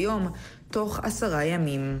 בדיקות ביום, תוך 10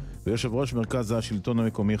 ימים. ויושב ראש מרכז השלטון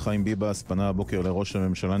המקומי חיים ביבס פנה הבוקר לראש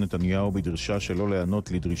הממשלה נתניהו בדרישה שלא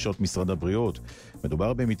להיענות לדרישות משרד הבריאות.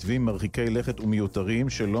 מדובר במתווים מרחיקי לכת ומיותרים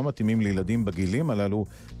שלא מתאימים לילדים בגילים הללו,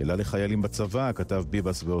 אלא לחיילים בצבא, כתב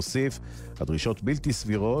ביבס והוסיף. הדרישות בלתי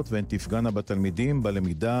סבירות והן תפגענה בתלמידים,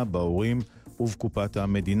 בלמידה, בהורים ובקופת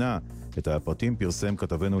המדינה. את הפרטים פרסם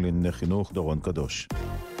כתבנו לענייני חינוך דורון קדוש.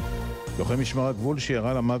 לוחם משמר הגבול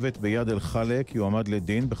שירה למוות ביד אל חלק יועמד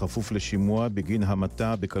לדין בכפוף לשימוע בגין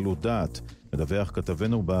המתה בקלות דעת. מדווח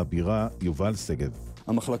כתבנו בבירה יובל סגב.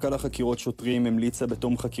 המחלקה לחקירות שוטרים המליצה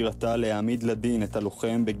בתום חקירתה להעמיד לדין את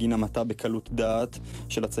הלוחם בגין המתה בקלות דעת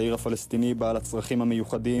של הצעיר הפלסטיני בעל הצרכים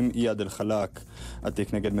המיוחדים איאד אל-חלק.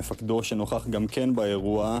 התיק נגד מפקדו שנוכח גם כן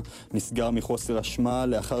באירוע נסגר מחוסר אשמה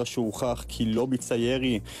לאחר שהוכח כי לא ביצע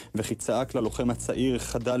ירי וכי צעק ללוחם הצעיר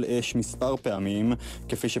חדל אש מספר פעמים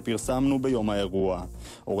כפי שפרסמנו ביום האירוע.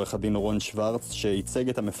 עורך הדין אורון שוורץ שייצג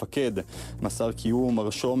את המפקד מסר כי הוא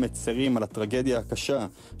ומרשו מצרים על הטרגדיה הקשה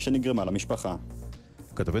שנגרמה למשפחה.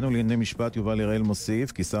 כתבנו לענייני משפט יובל הראל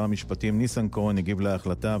מוסיף כי שר המשפטים ניסנקורן הגיב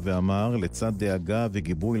להחלטה ואמר לצד דאגה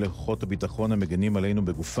וגיבוי לכוחות הביטחון המגנים עלינו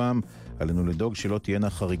בגופם, עלינו לדאוג שלא תהיינה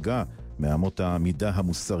חריגה מאמות המידה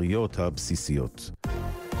המוסריות הבסיסיות.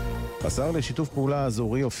 השר לשיתוף פעולה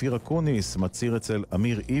האזורי אופיר אקוניס מצהיר אצל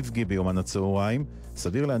אמיר איבגי ביומן הצהריים,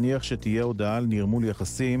 סביר להניח שתהיה הודעה על נרמול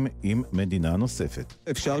יחסים עם מדינה נוספת.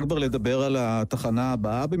 אפשר כבר לדבר על התחנה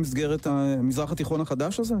הבאה במסגרת המזרח התיכון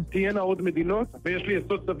החדש הזה? תהיינה עוד מדינות, ויש לי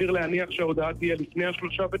יסוד סביר להניח שההודעה תהיה לפני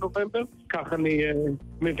 3 בנובמבר, כך אני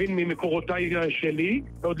מבין ממקורותיי שלי,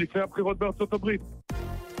 ועוד לפני הבחירות בארצות הברית.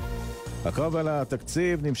 הקרב על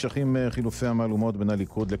התקציב, נמשכים חילופי המעלומות בין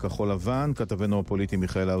הליכוד לכחול לבן, כתבנו הפוליטי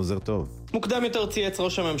מיכאל האוזר טוב. מוקדם יותר צייץ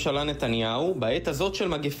ראש הממשלה נתניהו, בעת הזאת של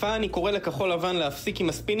מגפה אני קורא לכחול לבן להפסיק עם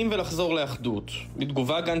הספינים ולחזור לאחדות.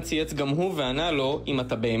 בתגובה גן צייץ גם הוא וענה לו, אם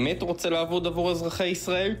אתה באמת רוצה לעבוד עבור אזרחי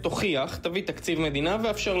ישראל, תוכיח, תביא תקציב מדינה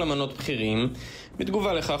ואפשר למנות בכירים.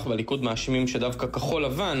 בתגובה לכך בליכוד מאשימים שדווקא כחול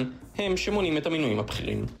לבן הם שמונים את המינויים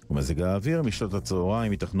הבכירים. ומזג האוויר משעות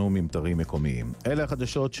הצהריים ייתכנו ממטרים מקומיים. אלה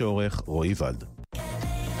החדשות שעורך רועי ולד.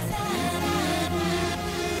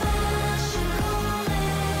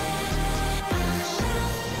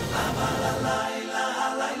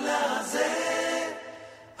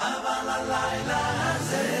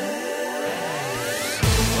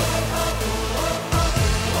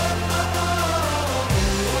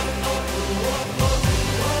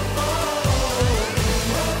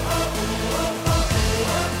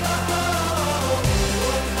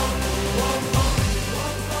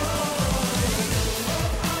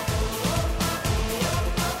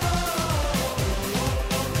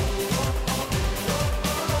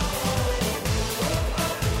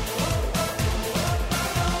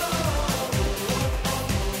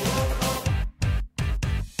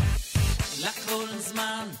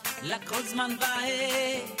 לכל זמן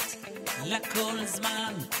ועת, לכל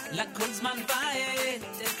זמן, לכל זמן ועת,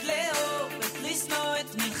 את לאהוב, את לשנוא,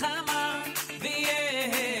 את מלחמה,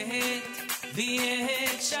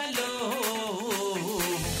 ויית שלום.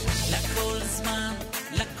 לכל זמן,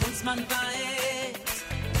 לכל זמן ועת,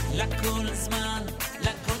 לכל זמן,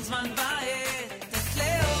 לכל זמן ועת, את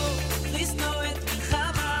לאהוב, את לשנוא, את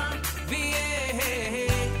מלחמה,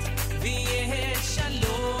 ויית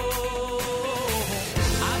שלום.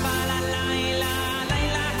 אבל הלילה,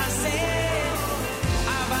 הלילה הזה,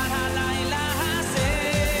 אבל הלילה הזה,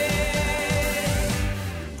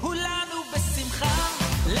 כולנו בשמחה,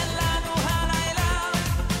 לנו הלילה,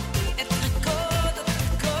 את ריקוד, את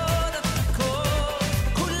ריקוד, את ריקוד,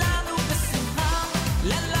 כולנו בשמחה,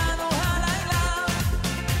 לנו הלילה,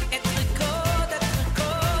 את ריקוד, את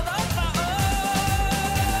ריקוד, עוד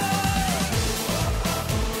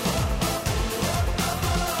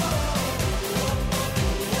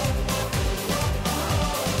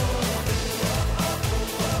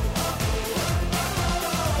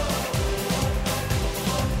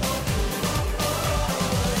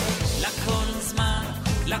לכל זמן,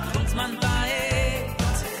 לכל זמן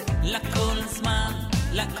ועת, לכל זמן,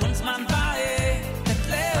 לכל זמן ועת, את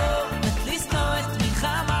לאהוב, את לשנוא, את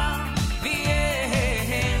מלחמה,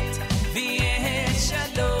 ויית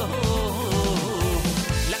שלום.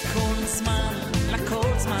 לכל זמן,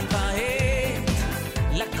 לכל זמן ועת,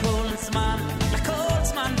 לכל זמן, לכל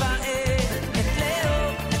זמן ועת, את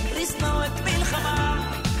לאהוב, את לשנוא, את מלחמה,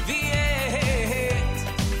 ויית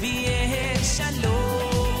שלום.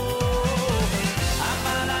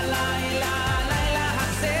 אבל הלילה, הלילה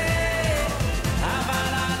הזה,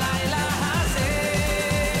 אבל הלילה הזה,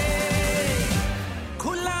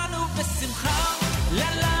 כולנו בשמחה,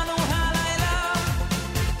 לנו הלילה,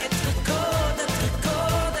 את ריקוד, את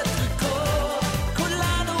ריקוד, את ריקוד,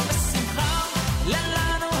 כולנו בשמחה,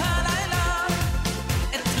 לנו הלילה,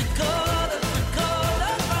 את ריקוד, את ריקוד,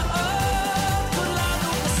 עוד ועוד,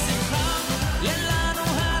 כולנו בשמחה, לנו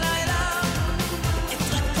הלילה, את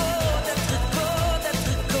ריקוד, את ריקוד, את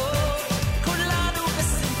ריקוד, כולנו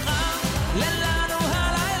בשמחה, לנו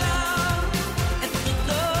הלילה, את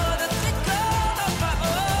ריקוד, את ריקוד, עוד ועוד.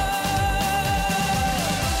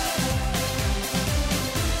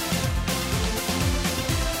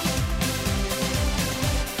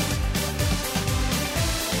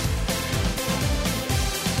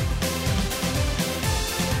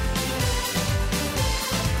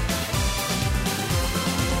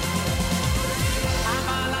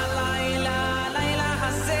 אבל הלילה, הלילה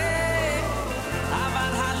הזה,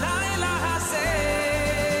 אבל הלילה הזה,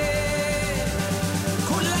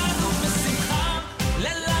 כולנו בשמחה,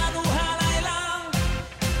 לנו הלילה,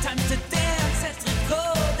 time to dance, את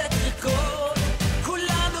ריקוד, את ריקוד,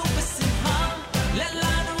 כולנו בשמחה,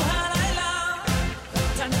 לנו הלילה,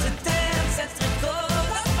 time to dance, את ריקוד,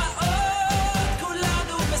 עוד ועוד,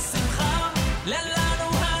 כולנו בשמחה, לנו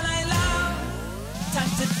הלילה,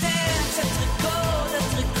 time to dance, את ריקוד, את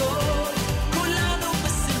ריקוד, כולנו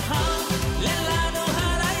בשמחה, לנו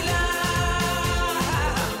הלילה, את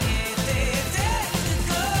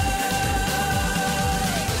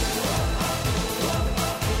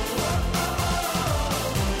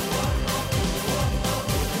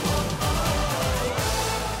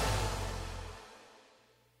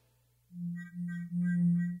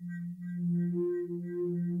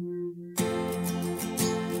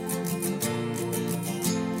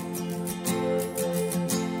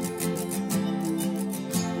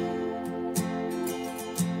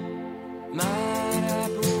מה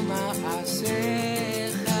רבו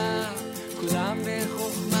מעשיך, כולם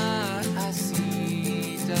בחוכמה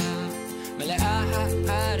עשית, מלאה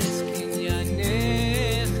הארץ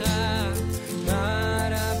קנייניך, מה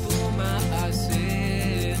רבו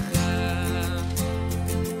מעשיך.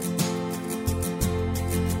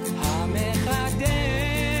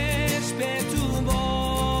 המחדש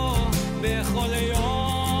בטובו בכל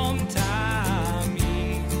יום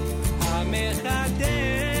תמיד, המחדש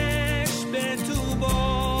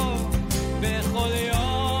בטובו בכל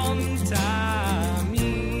יום תמיד.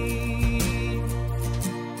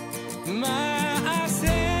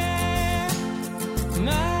 מעשה,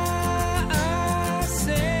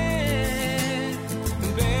 מעשה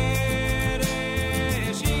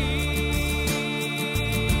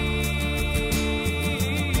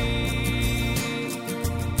בראשית,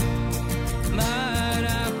 מעשה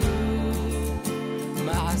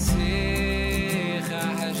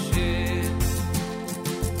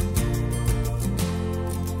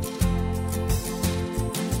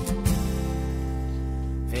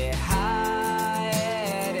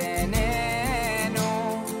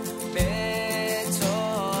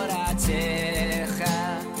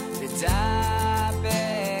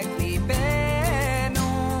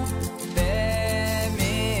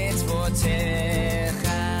אבותיך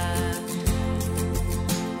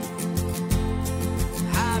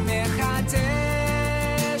המחדש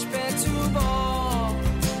בטובו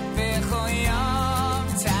בכל יום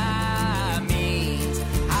תמיד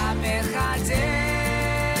המחדש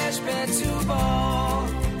בטובו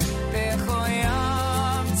בכל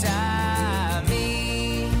יום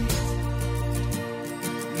תמיד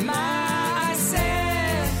מעשה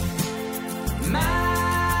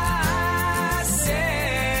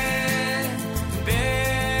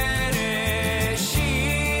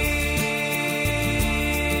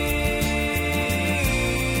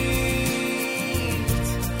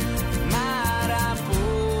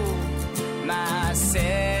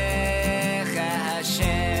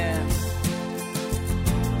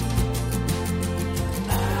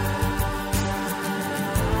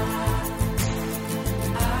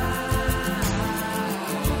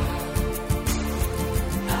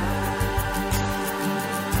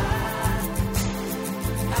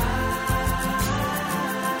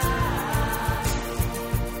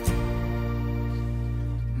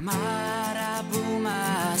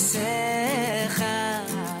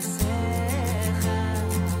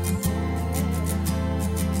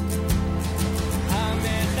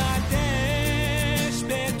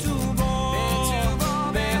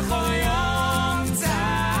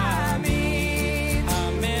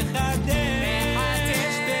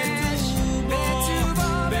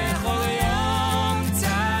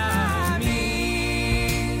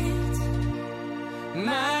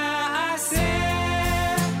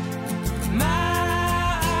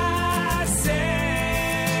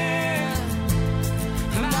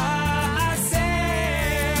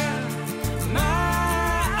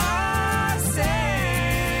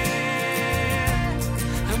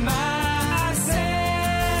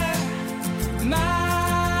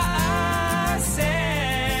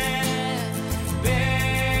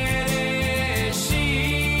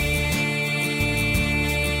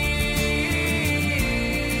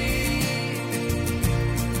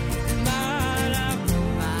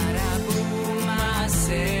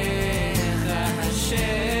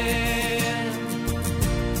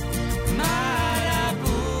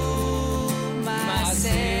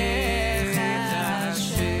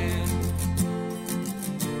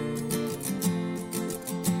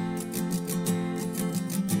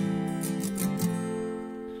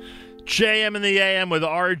JM in the AM with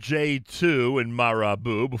RJ2 and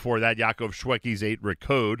Marabu. Before that, Yaakov Shwekey's 8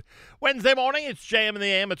 Recode. Wednesday morning, it's JM in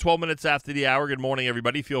the AM at 12 minutes after the hour. Good morning,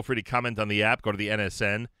 everybody. Feel free to comment on the app. Go to the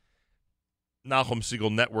NSN, Nachum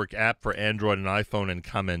Segal Network app for Android and iPhone and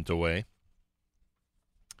comment away.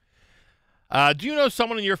 Do you know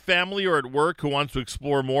someone in your family or at work who wants to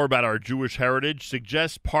explore more about our Jewish heritage?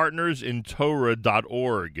 Suggest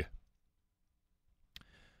partnersintorah.org.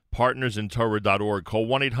 Partnersintorah.org. Call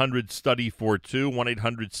 1-800-STUDY-42,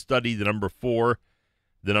 1-800-STUDY, the number 4,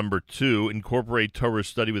 the number 2. Incorporate Torah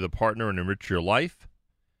study with a partner and enrich your life.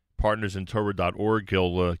 Partnersintorah.org.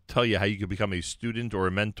 He'll tell you how you can become a student or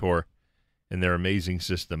a mentor in their amazing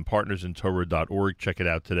system. Partnersintorah.org. Check it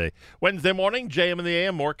out today. Wednesday morning, JM in the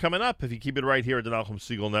AM. More coming up if you keep it right here at the Nachum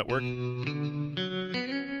Segal Network.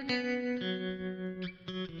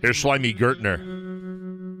 Here's Shlomi Gertner.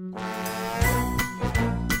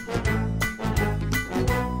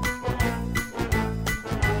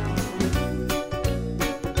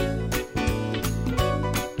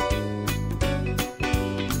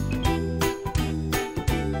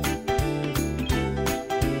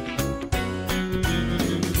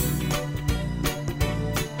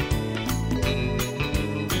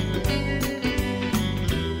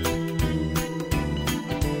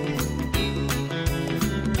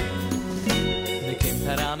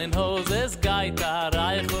 In Hoses geht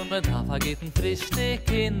reich und mit Hafer geht frisch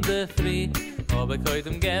in der Früh. Aber heute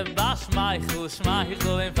gewasch Schmeichel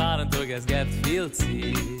im Fahren durch es geht viel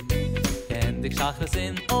Ziel. Denn die Schachre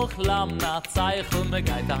sind auch lamm nach Zeichel. Mir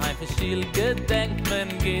geht daheim für Schiel gedenkt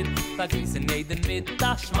man geht. Vergießen jeden mit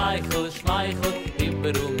das Schmeichel.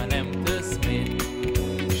 Überall man nimmt es mit.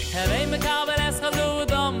 Herr me kaber es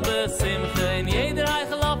gelut am besimche. In jeder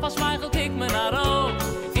Eichel auf a Schmeichel kick man nach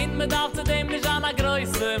in me darf zu dem nicht an a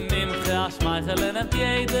Größe. Mimche a Schmeichel nimmt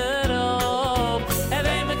jeder auf.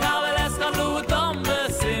 Herr me kaber es gelut am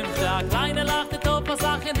besimche. A kleine lachte Top a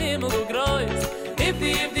Sach in Himmel und Kreuz. If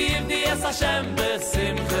die es Hashem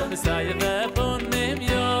besimche. Messiah webun im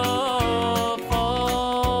Jof.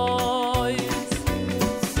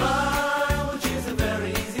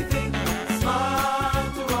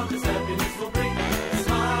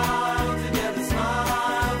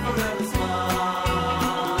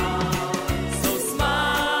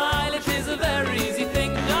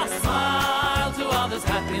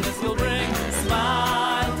 Happiness will bring.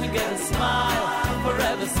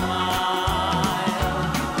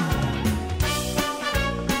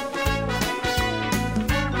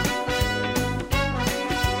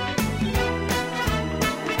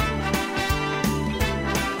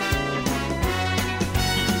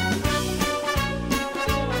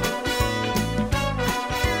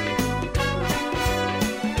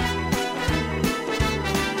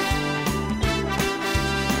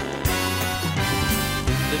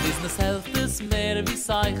 mehr wie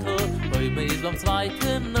Seichel, oi me is beim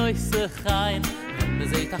zweiten neuse Gein. Wenn me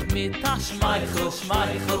seht ach mit a Schmeichel,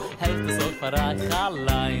 Schmeichel, helft es auch für euch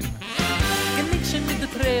allein. Genickchen mit de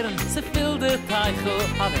Tränen, se fill de Teichel,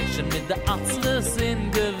 a Wäschen mit de Atzles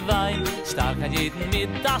in Gewein. Stark an jeden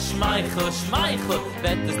mit a Schmeichel, Schmeichel,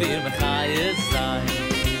 wird es dir mit Chaie sein.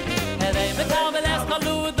 Hey, me kabel es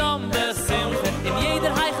kalu dam besimche, in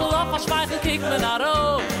jeder Heichel auf a Schmeichel kick me nach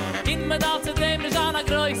oben. In me da zu dem is an a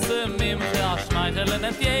größe Mimche, a Schmeichel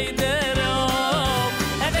nennt jeder auf.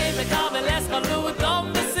 Hey, me kabel es kalu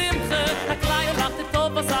dam besimche, a kleine Lacht die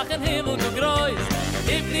Topa Sachen Himmel gegrößt.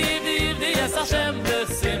 Ibni, es Hashem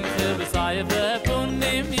besimche, besayef lepun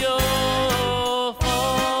im Yof.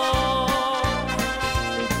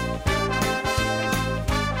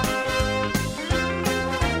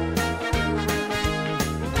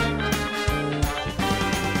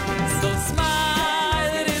 So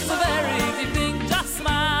smile, it is a very easy thing, just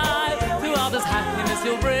smile. To others happiness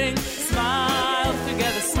you'll bring. Smile,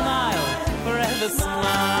 together smile, forever smile.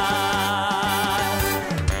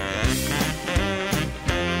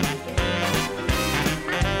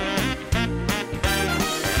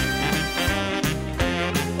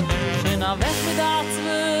 Weg mit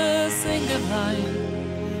Atzles in Gewein,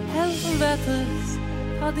 helfen Wetters,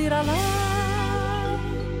 hat dir allein.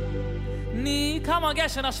 Nie kann man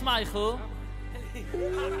geschen a Schmeichel.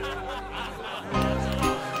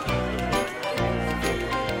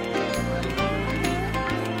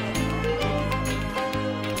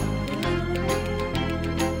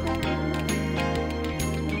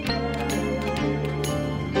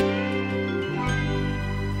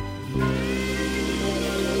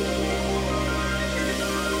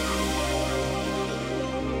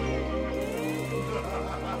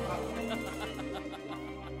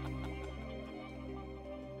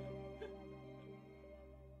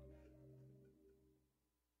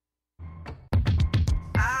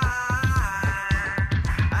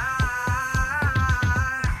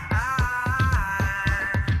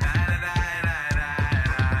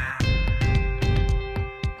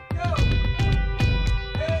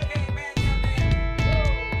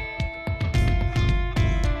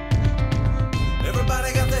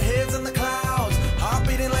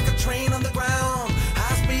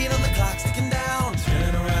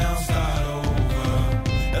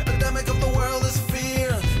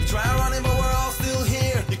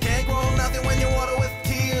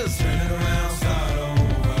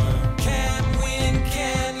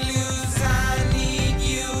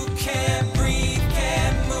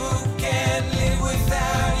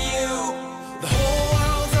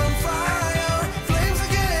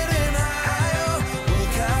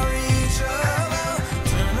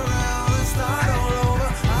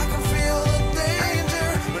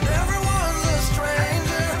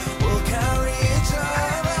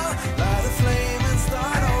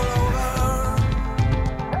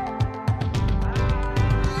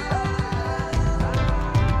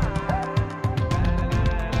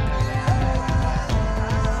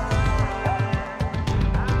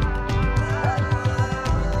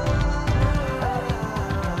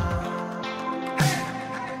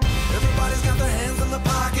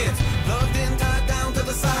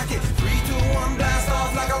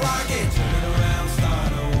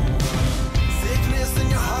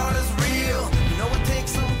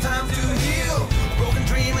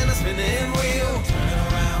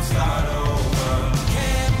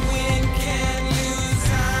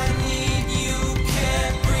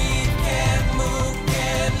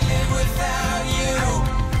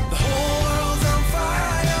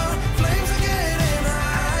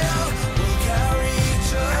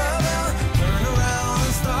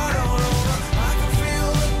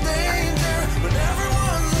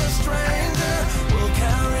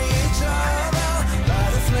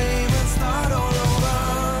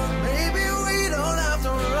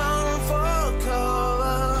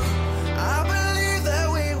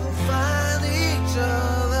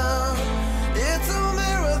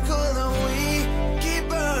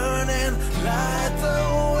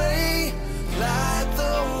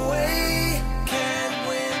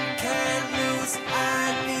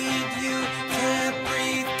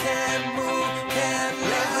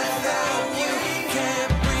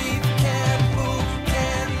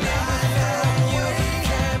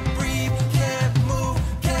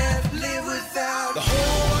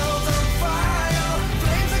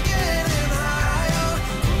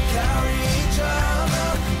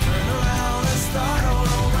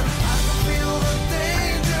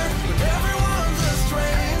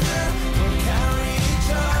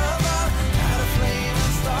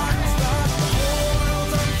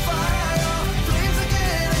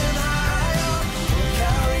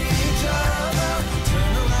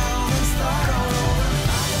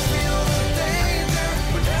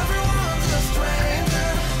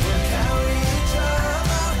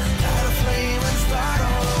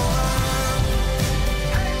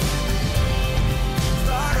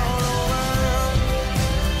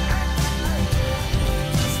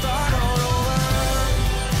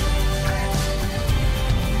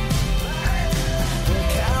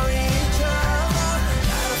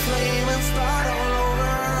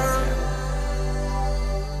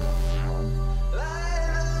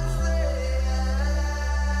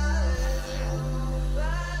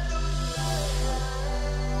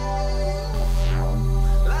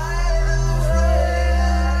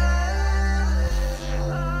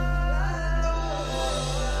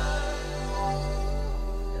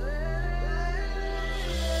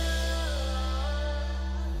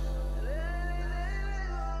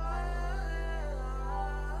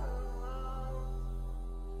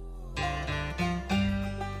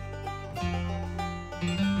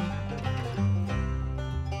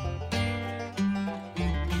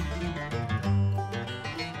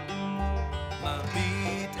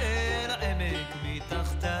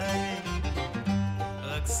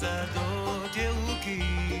 שדות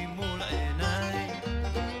ירוקים מול עיניי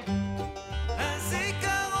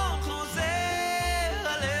הזיכרון חוזר,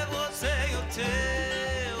 הלב רוצה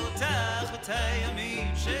יותר אותך, את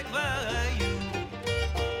הימים שכבר היו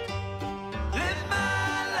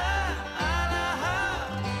למעלה על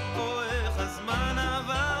ההר, או איך הזמן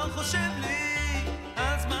עבר, חושב לי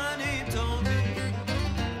על זמנים טובים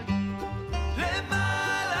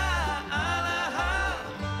למעלה על ההר,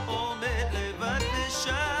 עומד לבד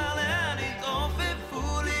ושר, לאן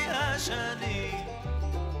התעופפו לי השנים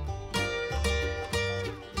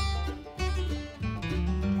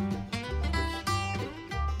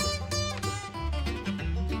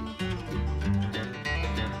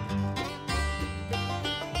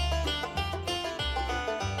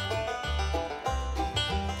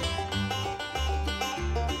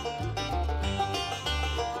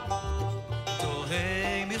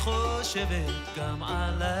תוהה מי חושבת גם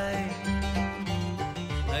עליי,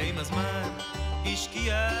 האם הזמן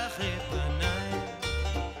השכיח את פניי,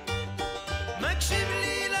 מקשיב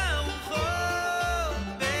לי לרוחות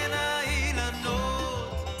בין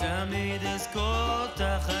האילנות, תמיד אזכור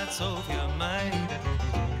תחת סוף ימיי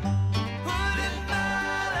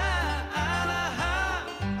ולמעלה על ההר,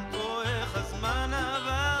 או איך הזמן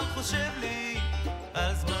עבר, חושב לי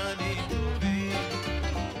על זמנים טובים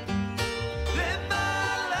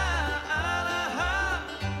למעלה על ההר,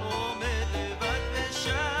 עומד לבד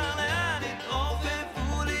ושר, לאן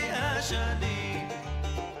התעופפו לי השנים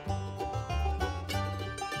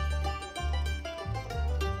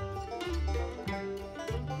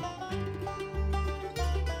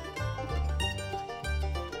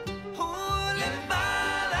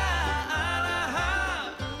ולמעלה על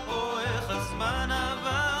ההר, או איך הזמן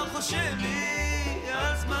עבר, חושב לי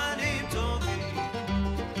על זמנים טובים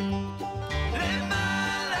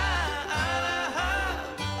למעלה על ההר,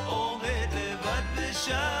 עומד לבד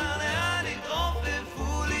ושר, לאן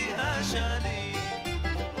התעופפו לי השנים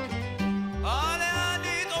לאן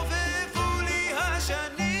התעופפו לי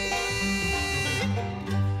השנים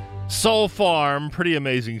Soul Farm, pretty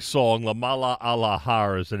amazing song. Lamala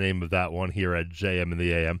Alahar is the name of that one here at JM in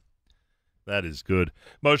the AM. That is good.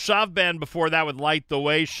 Moshav Band before that would Light the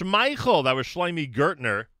Way. Schmeichel, that was Shlomi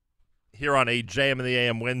Gertner here on a JM in the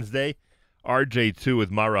AM Wednesday. RJ2 with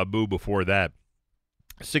Marabu before that.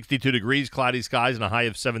 62 degrees, cloudy skies, and a high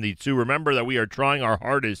of 72. Remember that we are trying our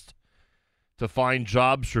hardest to find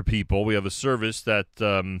jobs for people. We have a service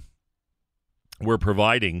that we're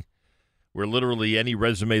providing where literally any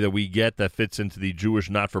resume that we get that fits into the Jewish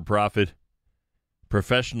not-for-profit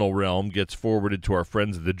professional realm gets forwarded to our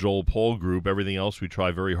friends at the Joel Poll Group. Everything else, we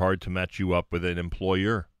try very hard to match you up with an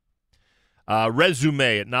employer.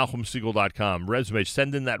 Resume at NachumSiegel.com. Resume,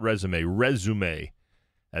 send in that resume. Resume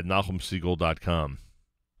at NachumSiegel.com.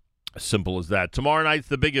 Simple as that. Tomorrow night's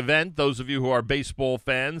the big event. Those of you who are baseball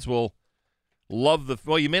fans will love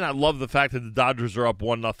well, you may not love the fact that the Dodgers are up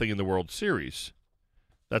 1-0 in the World Series.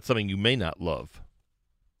 That's something you may not love.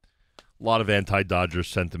 A lot of anti-Dodgers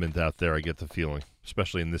sentiment out there, I get the feeling,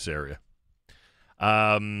 especially in this area.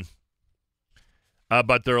 But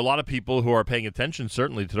there are a lot of people who are paying attention,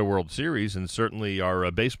 certainly, to the World Series, and certainly are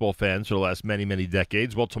baseball fans for the last many, many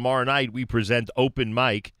decades. Well, tomorrow night we present Open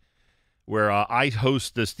Mic, where I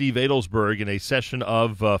host Steve Adelsberg in a session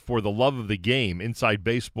of For the Love of the Game, Inside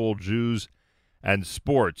Baseball, Jews, and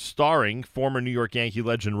Sports, starring former New York Yankee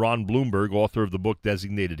legend Ron Blumberg, author of the book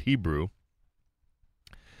Designated Hebrew,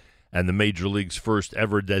 and the Major League's first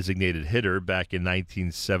ever designated hitter back in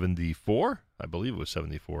 1974. I believe it was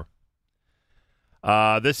 74.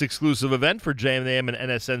 This exclusive event for JMAM and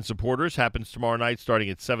NSN supporters happens tomorrow night starting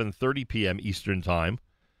at 7:30 p.m. Eastern Time.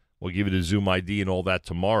 We'll give you the Zoom ID and all that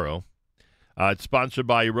tomorrow. It's sponsored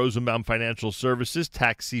by Rosenbaum Financial Services,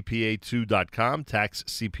 TaxCPA2.com,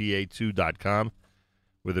 TaxCPA2.com,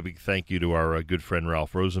 with a big thank you to our good friend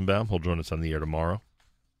Ralph Rosenbaum. He'll join us on the air tomorrow.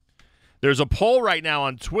 There's a poll right now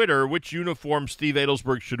on Twitter, which uniform Steve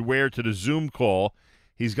Adelsberg should wear to the Zoom call.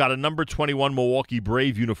 He's got a number 21 Milwaukee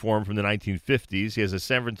Brave uniform from the 1950s. He has a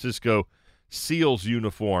San Francisco Seals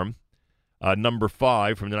uniform, number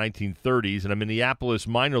 5 from the 1930s, and a Minneapolis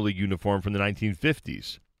minor league uniform from the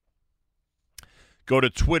 1950s. Go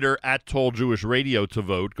to Twitter at Tall Jewish Radio to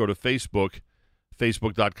vote. Go to Facebook,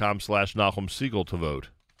 facebook.com/Nachum Siegel to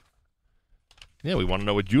vote. Yeah, we want to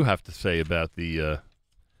know what you have to say about the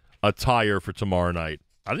attire for tomorrow night.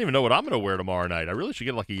 I don't even know what I'm going to wear tomorrow night. I really should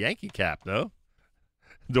get like a Yankee cap, no?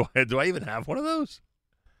 Do I even have one of those?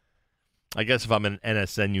 I guess if I'm in an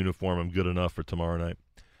NSN uniform, I'm good enough for tomorrow night.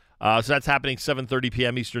 So that's happening 7:30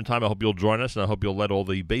 p.m. Eastern Time. I hope you'll join us, and I hope you'll let all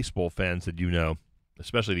the baseball fans that you know,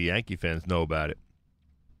 especially the Yankee fans, know about it.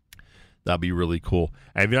 That'd be really cool.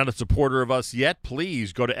 And if you're not a supporter of us yet,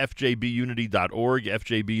 please go to fjbunity.org,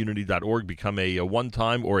 fjbunity.org. Become a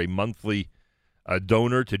one-time or a monthly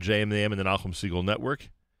donor to JMAM and the Nachum Segal Network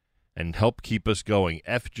and help keep us going.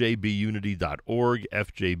 fjbunity.org,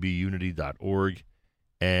 fjbunity.org,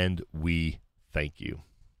 and we thank you.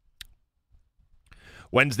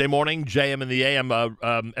 Wednesday morning, JM and the AM.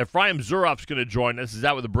 Ephraim Zuroff's going to join us. He's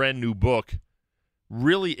out with a brand new book.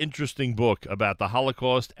 Really interesting book about the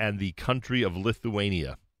Holocaust and the country of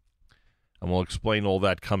Lithuania. And we'll explain all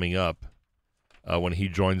that coming up when he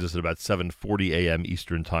joins us at about 7:40 a.m.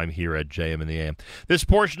 Eastern Time here at JM and the AM. This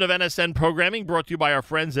portion of NSN programming brought to you by our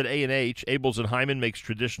friends at A&H. Abels and Hyman makes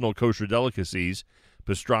traditional kosher delicacies,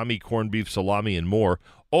 pastrami, corned beef, salami, and more.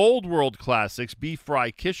 Old world classics, beef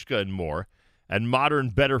fry, kishka, and more. And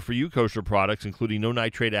modern, better-for-you kosher products, including no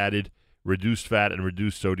nitrate added, reduced fat, and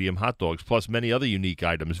reduced sodium hot dogs, plus many other unique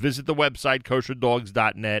items. Visit the website,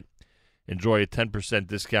 kosherdogs.net. Enjoy a 10%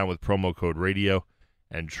 discount with promo code radio,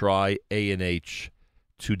 and try A&H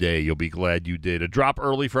today. You'll be glad you did. A drop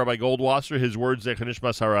early for Rabbi Goldwasser. His words, Zecher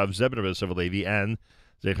Nishmas Harav Zebner B'Yosef Halevi, and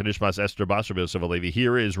Zecher Nishmas Esther Basar B'Yosef Halevi.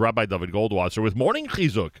 Here is Rabbi David Goldwasser with Morning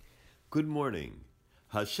Chizuk. Good morning.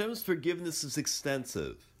 Hashem's forgiveness is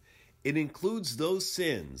extensive. It includes those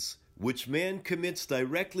sins which man commits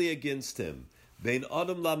directly against him, bein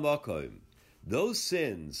adam lamakom. Those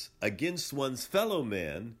sins against one's fellow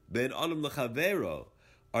man, bein adam lachavero,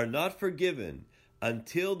 are not forgiven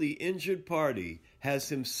until the injured party has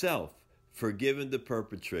himself forgiven the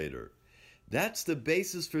perpetrator. That's the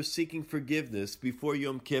basis for seeking forgiveness before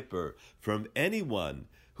Yom Kippur from anyone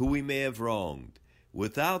who we may have wronged.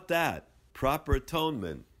 Without that, proper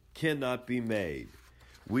atonement cannot be made.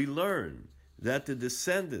 We learn that the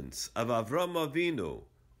descendants of Avram Avinu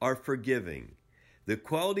are forgiving. The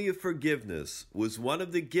quality of forgiveness was one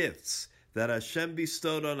of the gifts that Hashem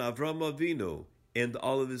bestowed on Avram Avinu and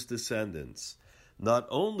all of his descendants. Not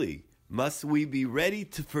only must we be ready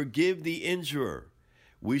to forgive the injurer,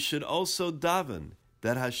 we should also daven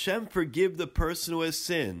that Hashem forgive the person who has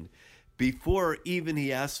sinned before even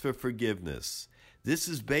he asks for forgiveness. This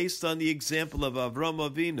is based on the example of Avram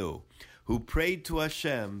Avinu, who prayed to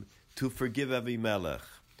Hashem to forgive Avimelech.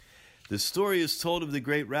 The story is told of the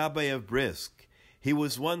great Rabbi of Brisk. He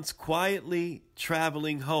was once quietly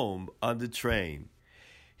traveling home on the train.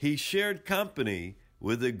 He shared company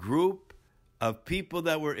with a group of people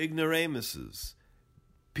that were ignoramuses,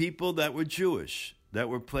 people that were Jewish, that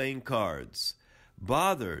were playing cards.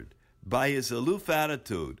 Bothered by his aloof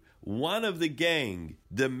attitude, one of the gang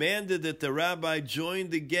demanded that the rabbi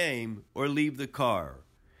join the game or leave the car.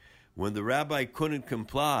 When the rabbi couldn't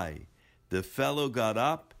comply, the fellow got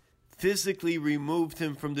up, physically removed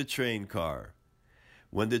him from the train car.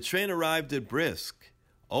 When the train arrived at Brisk,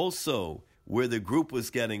 also where the group was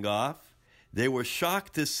getting off, they were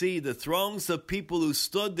shocked to see the throngs of people who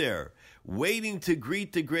stood there, waiting to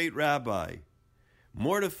greet the great rabbi.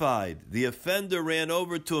 Mortified, the offender ran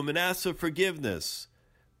over to him and asked for forgiveness,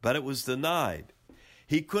 but it was denied.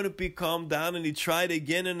 He couldn't be calmed down, and he tried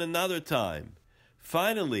again and another time.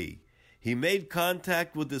 Finally, he made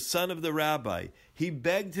contact with the son of the rabbi. He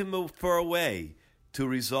begged him for a way to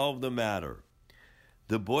resolve the matter.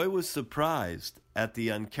 The boy was surprised at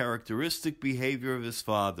the uncharacteristic behavior of his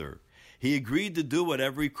father. He agreed to do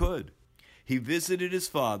whatever he could. He visited his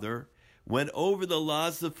father, went over the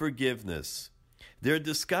laws of forgiveness. Their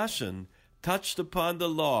discussion touched upon the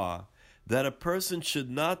law that a person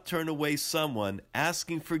should not turn away someone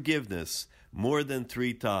asking forgiveness more than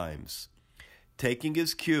 3 times. Taking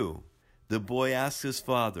his cue, the boy asked his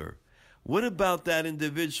father, "What about that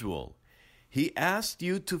individual? He asked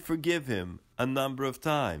you to forgive him a number of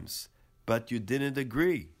times, but you didn't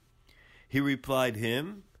agree." He replied,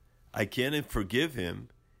 "Him? I can't forgive him.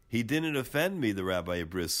 He didn't offend me," the Rabbi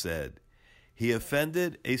of Brisk said. "He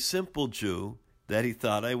offended a simple Jew that he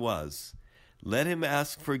thought I was. Let him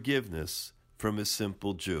ask forgiveness from a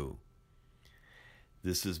simple Jew."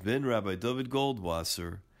 This has been Rabbi David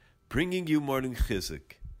Goldwasser, bringing you Morning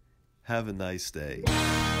Chizuk. Have a nice day.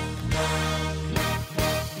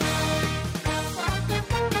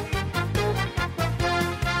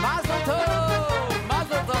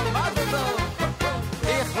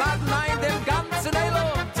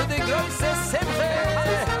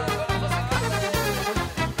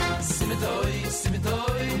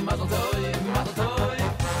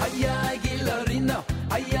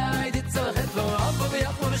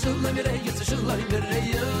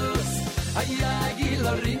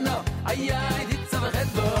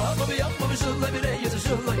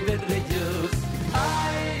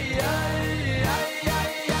 Ay,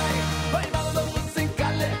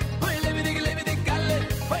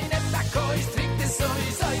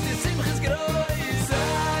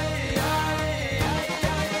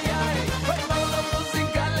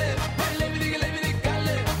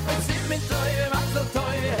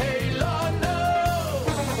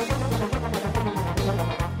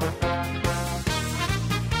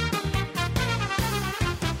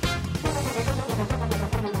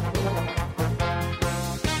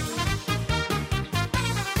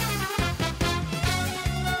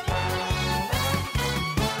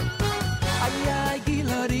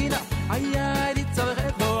 gilarina ay ay dit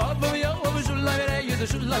zalget vo abo yo abo shulay verayos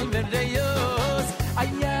shulay verayos ay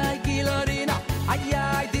ay gilarina ay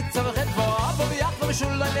ay dit zalget vo abo yo abo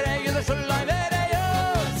shulay verayos shulay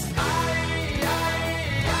verayos ay ay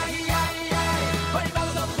ay ay ay hoy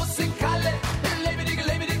baldo khusin kalle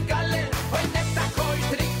lebedig kalle hoy netta koy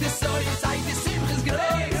trik de soy sai de simches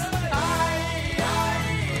greis ay ay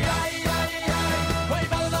ay ay ay hoy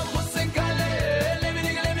baldo khusin kalle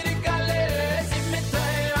lebedig kalle simmete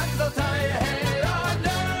ando tay hello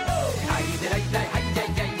no ay de ay ay ay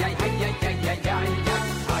ay ay ay ay ay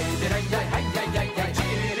ay de ay ay ay ay ay ay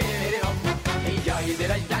chirere hop ay de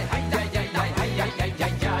ay ay ay ay ay ay ay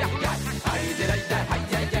ay ay ay de ay ay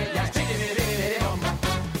ay ay ay chirere hop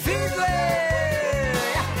figle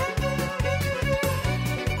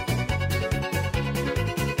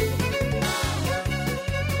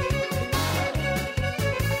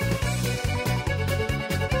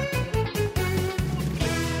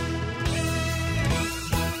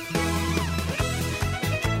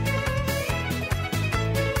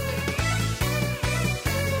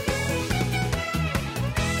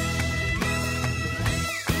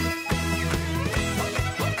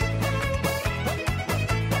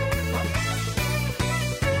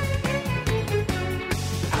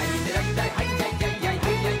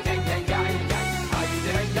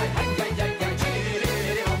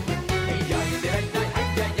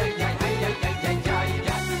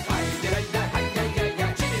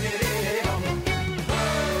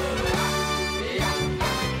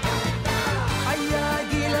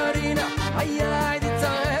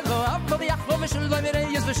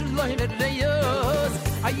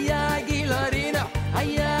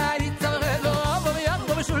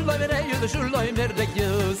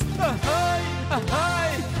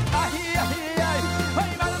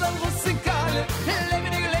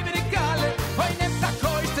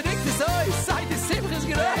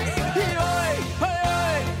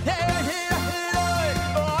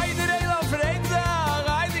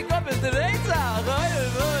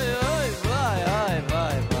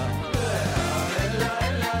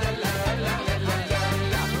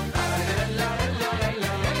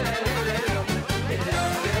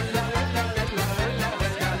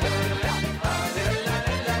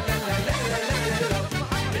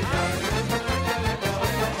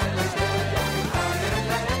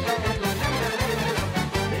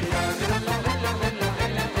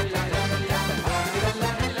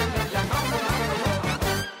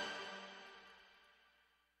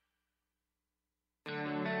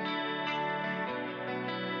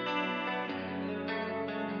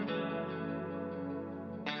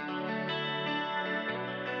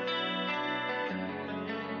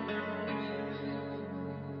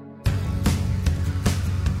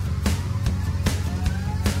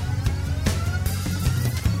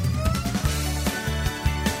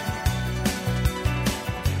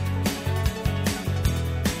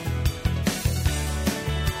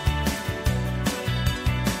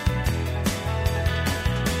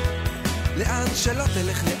שלא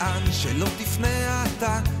תלך לאן, שלא תפנה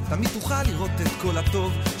אתה, תמיד תוכל לראות את כל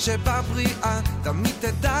הטוב שבבריאה, תמיד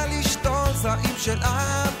תדע לשתול זרעים של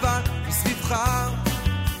אהבה מסביבך.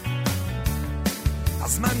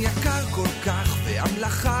 הזמן יקר כל כך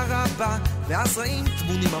והמלאכה רבה, והזרעים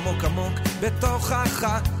תמונים עמוק עמוק בתוכך,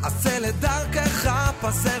 עשה לדרכך,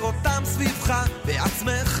 פזר אותם סביבך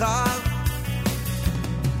בעצמך.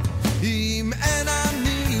 אם אין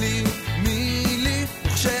אני לי, מי לי,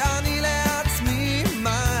 וכשאני לעצמי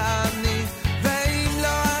מה אני, ואם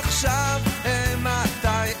לא עכשיו,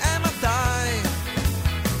 מתי.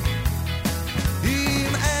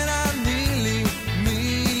 אם אין אני לי,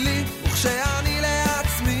 מי לי, וכשאני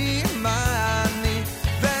לעצמי מה אני,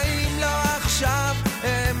 ואם לא עכשיו,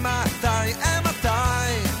 מתי.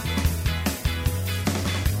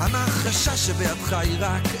 המחרשה שבידך היא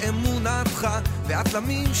רק אמונתך,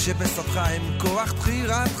 והתלמים שבסדך הם כוח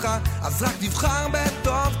בחירתך, אז רק תבחר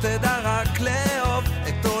בטוב, תדע רק לאהוב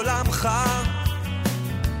את עולמך.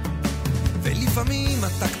 ולפעמים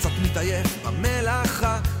אתה קצת מתעייף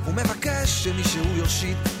במלאכה, ומבקש שמישהו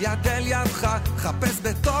יושיט יד אל ידך, חפש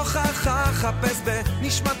בתוכך, חפש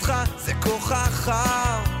בנשמתך, זה כוחך.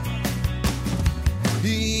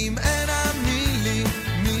 אם אין אני לי,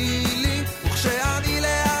 מי לי, וכשאני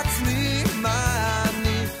לעצמי מה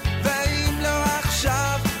אני, ואם לא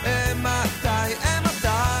עכשיו, מתי.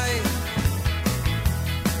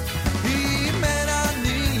 אם אין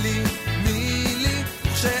אני לי, מי לי,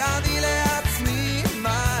 וכשאני לעצמי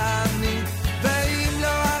מה אני, ואם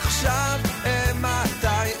לא עכשיו,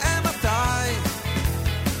 מתי.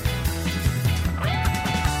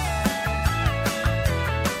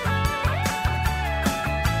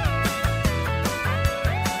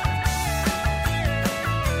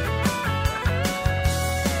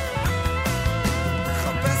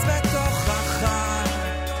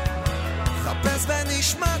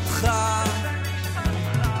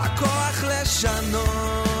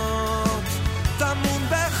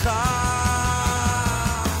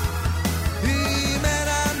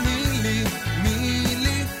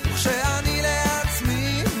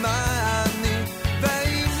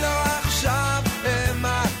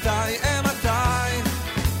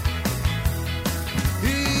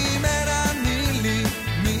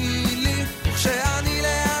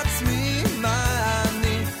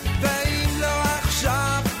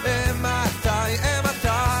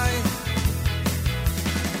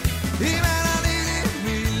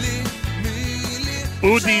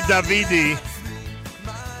 Udi Davidi.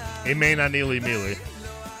 Imein Anili Mili.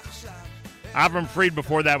 Avram Fried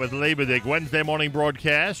before that with Lebedik. Wednesday morning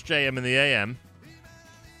broadcast, JM in the AM.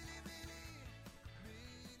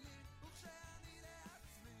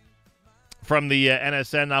 From the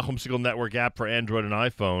NSN Nachum Segal Network app for Android and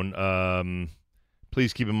iPhone.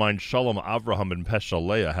 Please keep in mind Shalom Avraham ben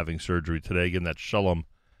Peshalea having surgery today. Again, that's Shalom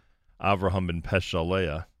Avraham ben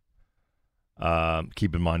Peshalea.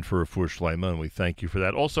 Keep in mind for Refuah Shleima, and we thank you for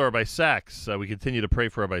that. Also, Rabbi Sachs, we continue to pray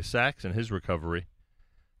for Rabbi Sachs and his recovery.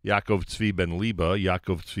 Yaakov Tzvi ben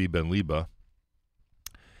Liba.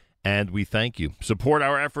 And we thank you. Support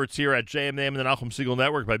our efforts here at JMM and the Nachum Segal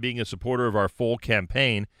Network by being a supporter of our fall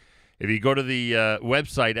campaign. If you go to the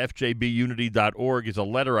website, fjbunity.org, is a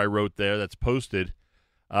letter I wrote there that's posted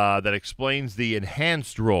that explains the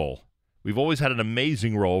enhanced role. We've always had an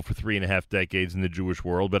amazing role for 3.5 decades in the Jewish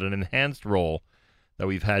world, but an enhanced role that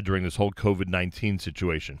we've had during this whole COVID-19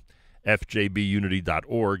 situation.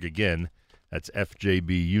 fjbunity.org. Again, that's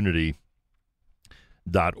fjbunity.org.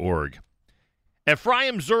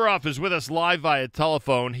 Ephraim Zuroff is with us live via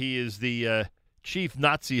telephone. He is the chief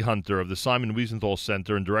Nazi hunter of the Simon Wiesenthal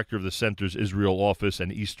Center and director of the center's Israel office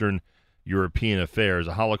and Eastern European affairs,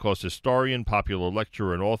 a Holocaust historian, popular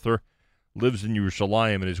lecturer, and author, lives in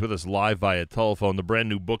Yerushalayim and is with us live via telephone. The brand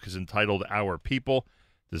new book is entitled Our People,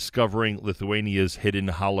 Discovering Lithuania's Hidden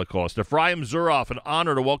Holocaust. Ephraim Zuroff, an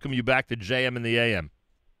honor to welcome you back to JM in the AM.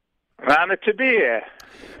 Honored to be here.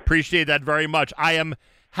 Appreciate that very much. I am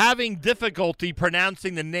having difficulty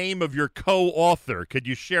pronouncing the name of your co-author. Could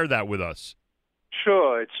you share that with us?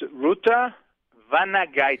 Sure. It's Ruta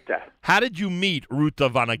Vanagaita. How did you meet Ruta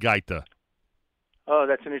Vanagaita? Oh,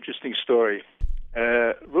 that's an interesting story.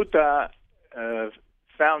 Ruta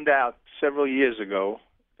found out several years ago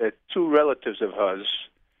that two relatives of hers,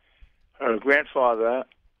 her grandfather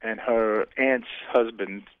and her aunt's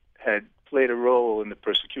husband, had played a role in the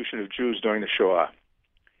persecution of Jews during the Shoah.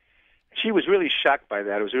 She was really shocked by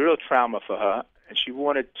that. It was a real trauma for her, and she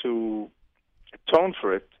wanted to atone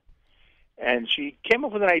for it. And she came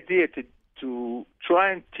up with an idea to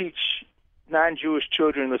try and teach non-Jewish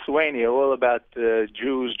children in Lithuania all about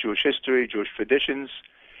Jews, Jewish history, Jewish traditions.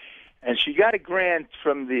 And she got a grant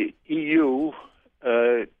from the EU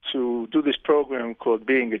to do this program called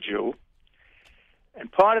Being a Jew. And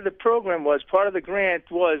part of the grant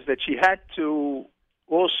was that she had to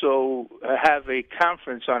also have a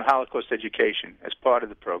conference on Holocaust education as part of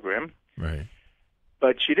the program. Right.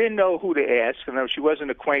 But she didn't know who to ask, and she wasn't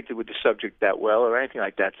acquainted with the subject that well or anything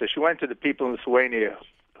like that. So she went to the people in Lithuania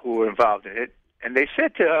who were involved in it, and they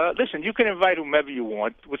said to her, listen, you can invite whomever you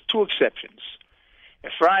want, with two exceptions,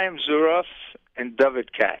 Ephraim Zuroff and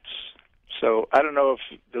David Katz. So I don't know if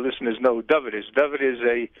the listeners know who David is. David is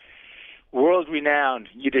a world-renowned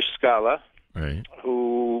Yiddish scholar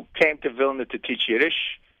who came to Vilna to teach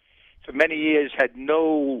Yiddish. For many years had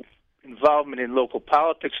no involvement in local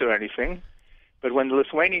politics or anything. But when the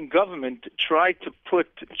Lithuanian government tried to put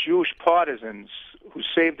Jewish partisans who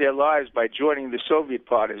saved their lives by joining the Soviet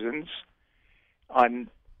partisans on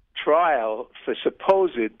trial for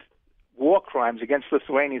supposed war crimes against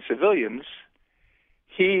Lithuanian civilians,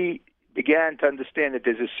 he began to understand that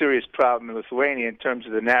there's a serious problem in Lithuania in terms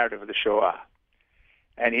of the narrative of the Shoah.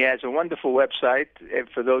 And he has a wonderful website,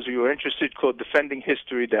 for those of you who are interested, called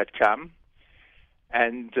defendinghistory.com.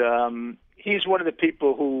 And he's one of the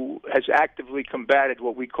people who has actively combated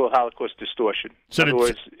what we call Holocaust distortion. So in other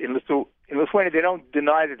words, in Lithuania, they don't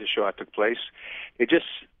deny that the Shoah took place. They just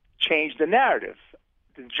changed the narrative.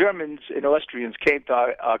 The Germans and Austrians came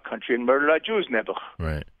to our country and murdered our Jews, Nebuch.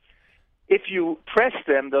 Right. If you press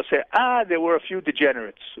them, they'll say, there were a few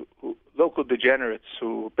degenerates, local degenerates,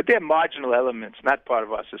 but they're marginal elements, not part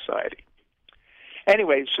of our society.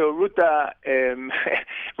 Anyway, so Ruta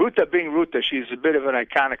being Ruta, she's a bit of an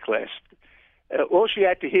iconoclast. All she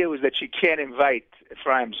had to hear was that she can't invite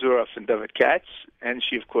Ephraim Zuroff and David Katz, and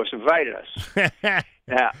she, of course, invited us.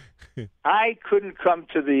 Now, I couldn't come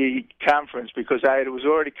to the conference because I was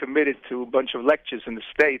already committed to a bunch of lectures in the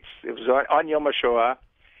States. It was on Yom HaShoah.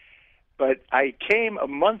 But I came a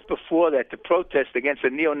month before that to protest against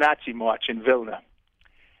a neo-Nazi march in Vilna.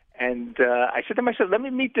 And I said to myself, let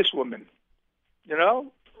me meet this woman. You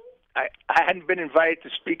know, I hadn't been invited to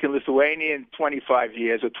speak in Lithuania in 25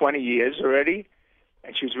 years or 20 years already.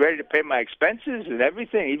 And she was ready to pay my expenses and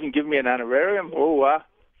everything, even give me an honorarium.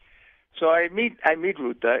 So I meet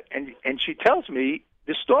Ruta, and she tells me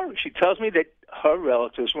the story. She tells me that her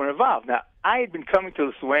relatives were involved. Now, I had been coming to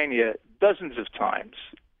Lithuania dozens of times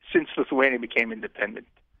since Lithuania became independent.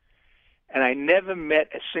 And I never met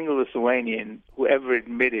a single Lithuanian who ever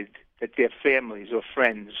admitted that their families or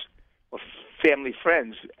friends or family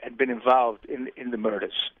friends had been involved in the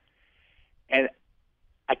murders. And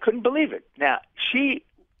I couldn't believe it. Now, she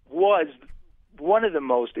was one of the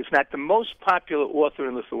most, if not the most popular author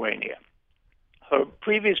in Lithuania. Her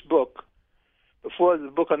previous book, before the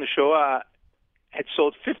book on the Shoah, had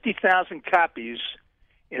sold 50,000 copies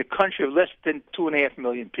in a country of less than 2.5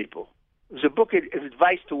 million people. It was a book of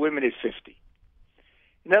advice to women at 50.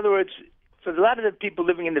 In other words, for a lot of the people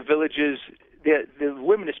living in the villages, the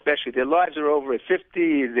women especially, their lives are over at 50,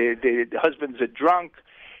 the husbands are drunk,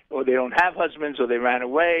 or they don't have husbands, or they ran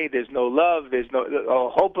away, there's no love, there's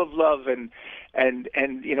no hope of love, and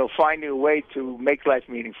finding a way to make life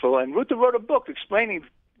meaningful. And Ruta wrote a book explaining,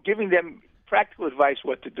 giving them practical advice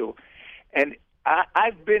what to do. And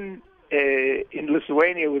I've been in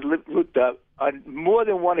Lithuania with Ruta on more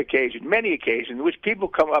than one occasion, many occasions, in which people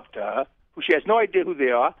come up to her, who she has no idea who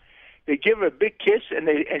they are. They give her a big kiss, and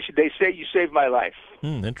they say, "You saved my life."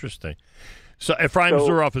 Interesting. So Ephraim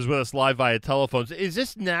Zuroff is with us live via telephones. Is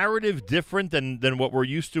this narrative different than what we're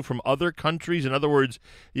used to from other countries? In other words,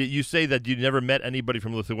 you say that you never met anybody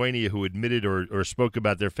from Lithuania who admitted or spoke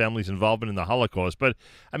about their family's involvement in the Holocaust. But,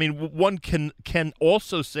 I mean, one can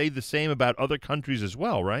also say the same about other countries as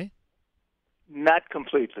well, right? Not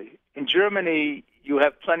completely. In Germany, you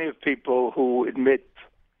have plenty of people who admit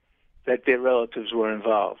that their relatives were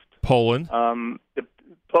involved. Poland?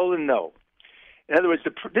 Poland, no. In other words,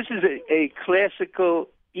 this is a classical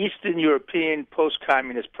Eastern European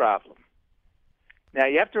post-communist problem. Now,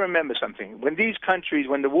 you have to remember something. When these countries,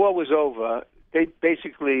 when the war was over, they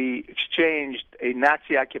basically exchanged a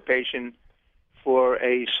Nazi occupation for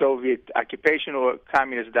a Soviet occupation or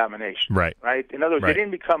communist domination. Right. In other words, they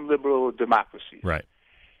didn't become liberal democracies. Right.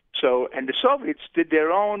 So, and the Soviets did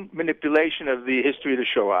their own manipulation of the history of the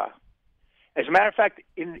Shoah. As a matter of fact,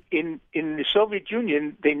 in the Soviet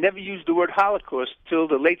Union, they never used the word Holocaust till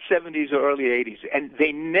the late 70s or early 80s, and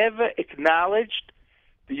they never acknowledged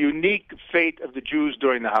the unique fate of the Jews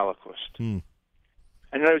during the Holocaust. In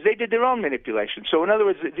other words, they did their own manipulation. So, in other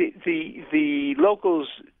words, the locals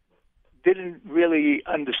didn't really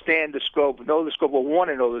understand the scope, know the scope, or want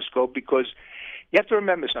to know the scope, because you have to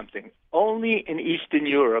remember something. Only in Eastern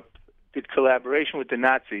Europe did collaboration with the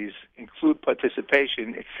Nazis include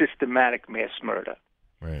participation in systematic mass murder.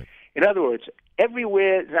 Right. In other words,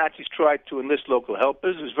 everywhere the Nazis tried to enlist local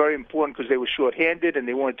helpers, it was very important because they were short-handed and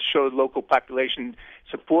they wanted to show the local population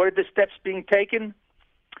supported the steps being taken.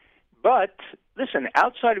 But, listen,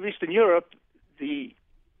 outside of Eastern Europe, the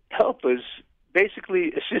helpers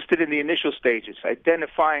basically assisted in the initial stages,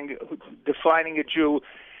 defining a Jew,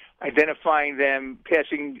 identifying them,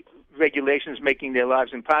 passing regulations making their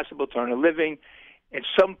lives impossible to earn a living, in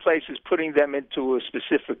some places putting them into a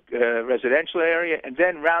specific residential area, and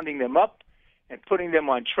then rounding them up and putting them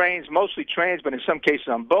on trains, mostly trains, but in some cases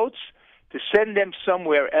on boats, to send them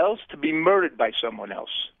somewhere else to be murdered by someone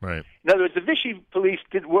else. Right. In other words, the Vichy police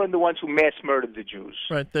weren't the ones who mass murdered the Jews.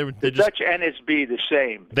 Right. The Dutch NSB, the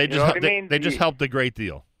same. They just helped a great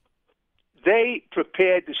deal. They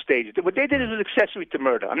prepared the stage. What they did is accessory to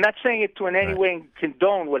murder. I'm not saying it to in any way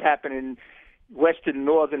condone what happened in Western,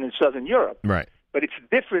 Northern, and Southern Europe. Right. But it's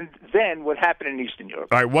different than what happened in Eastern Europe.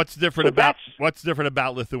 All right. What's different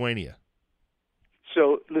about Lithuania?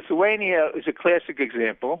 So Lithuania is a classic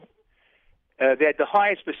example. They had the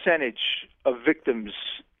highest percentage of victims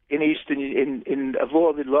in Eastern of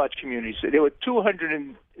all the large communities. There were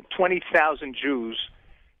 220,000 Jews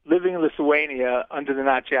living in Lithuania under the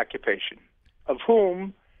Nazi occupation, of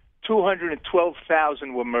whom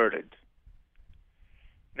 212,000 were murdered.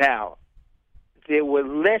 Now, there were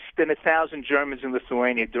less than 1,000 Germans in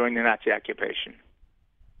Lithuania during the Nazi occupation.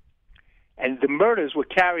 And the murders were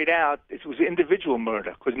carried out, it was individual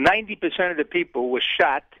murder, because 90% of the people were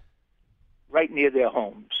shot right near their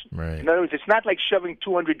homes. Right. In other words, it's not like shoving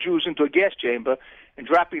 200 Jews into a gas chamber and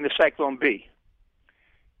dropping the Cyclone B.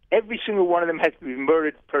 Every single one of them had to be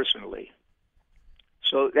murdered personally.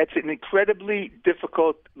 So that's an incredibly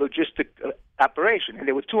difficult logistic operation. And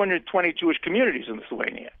there were 220 Jewish communities in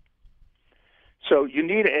Lithuania. So you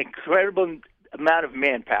need an incredible amount of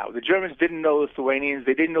manpower. The Germans didn't know Lithuanians.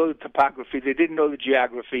 They didn't know the topography. They didn't know the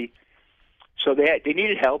geography. So they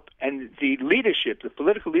needed help. And the leadership, the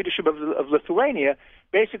political leadership of Lithuania,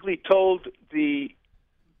 basically told the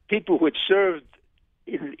people who had served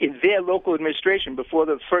in their local administration before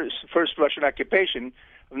the first Russian occupation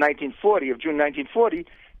of June 1940,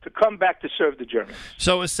 to come back to serve the Germans.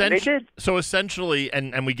 So And they did. So essentially,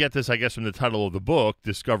 and we get this, I guess, from the title of the book,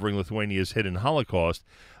 Discovering Lithuania's Hidden Holocaust.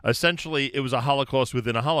 Essentially, it was a Holocaust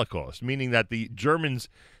within a Holocaust, meaning that the Germans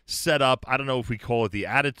set up, I don't know if we call it the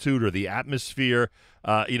attitude or the atmosphere,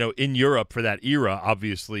 in Europe for that era,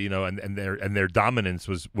 obviously, and their dominance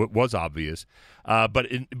was obvious.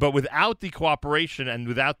 But without the cooperation and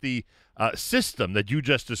without the system that you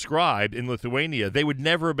just described in Lithuania, they would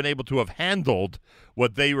never have been able to have handled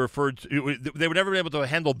what they referred to. They would never have been able to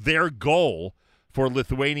handle their goal for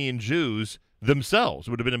Lithuanian Jews themselves.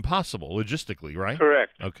 It would have been impossible logistically, right?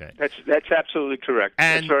 Correct. Okay. That's absolutely correct.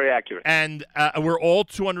 That's very accurate. And we're all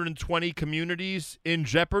 220 communities in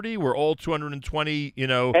jeopardy. We're all 220,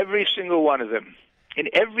 Every single one of them. In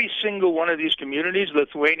every single one of these communities,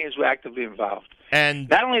 Lithuanians were actively involved. And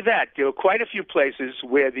not only that, there were quite a few places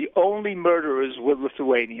where the only murderers were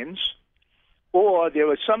Lithuanians, or there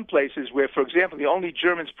were some places where, for example, the only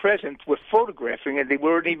Germans present were photographing, and they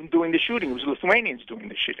weren't even doing the shooting. It was Lithuanians doing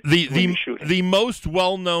the shooting. The most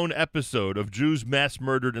well-known episode of Jews mass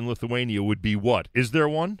murdered in Lithuania would be what? Is there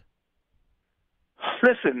one?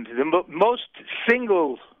 Listen, the most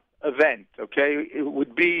single event, okay, it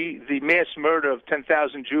would be the mass murder of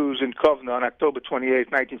 10,000 Jews in Kovno on October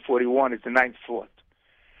 28, 1941 at the Ninth Fort.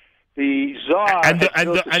 The Tsar had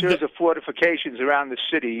built a series of fortifications around the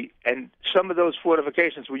city, and some of those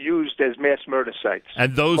fortifications were used as mass murder sites.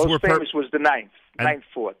 And those most famous was the Ninth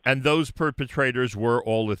Fort. And those perpetrators were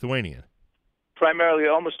all Lithuanian? Primarily,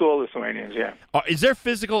 almost all Lithuanians, yeah. Is there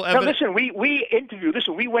physical evidence? Now,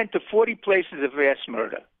 listen, we went to 40 places of mass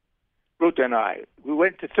murder. Ruta and I. We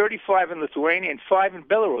went to 35 in Lithuania and 5 in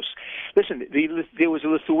Belarus. Listen, there was a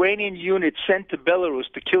Lithuanian unit sent to Belarus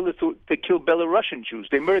to kill Belarusian Jews.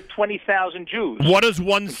 They murdered 20,000 Jews. What does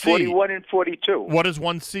one see? 41 and 42. What does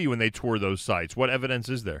one see when they tour those sites? What evidence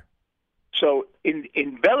is there? So in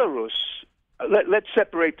Belarus, let's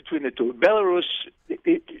separate between the two. Belarus,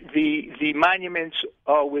 the monuments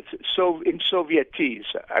are in Sovietese,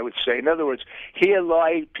 I would say. In other words, here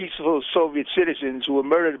lie peaceful Soviet citizens who were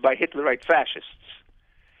murdered by Hitlerite fascists.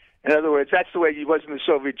 In other words, that's the way it was in the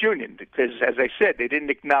Soviet Union, because, as I said, they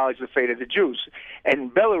didn't acknowledge the fate of the Jews.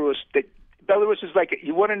 And Belarus is like,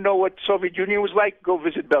 you want to know what Soviet Union was like? Go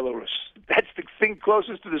visit Belarus. That's the thing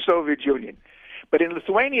closest to the Soviet Union. But in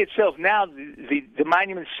Lithuania itself, now the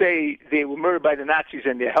monuments say they were murdered by the Nazis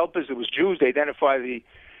and their helpers. It was Jews. They identify the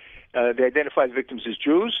victims as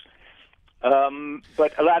Jews.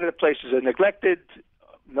 But a lot of the places are neglected.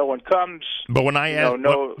 No one comes. But when I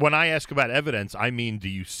when I ask about evidence, I mean, do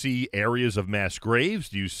you see areas of mass graves?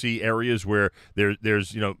 Do you see areas where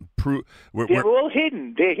there's proof? They're all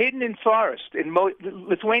hidden. They're hidden in forest.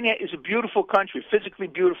 Lithuania is a beautiful country, physically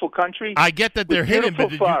beautiful country. I get that they're hidden,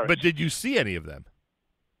 but did you see any of them?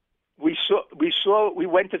 We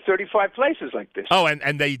went to 35 places like this. Oh,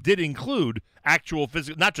 and they did include actual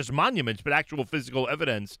physical, not just monuments, but actual physical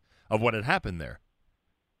evidence of what had happened there.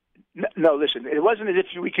 No, listen, it wasn't as if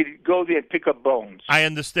we could go there and pick up bones. I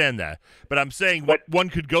understand that. But I'm saying one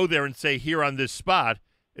could go there and say, here on this spot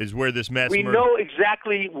is where this mass murder... We know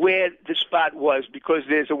exactly where the spot was because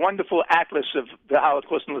there's a wonderful atlas of the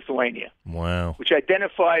Holocaust in Lithuania. Wow. Which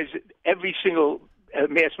identifies every single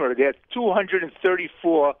mass murder. There are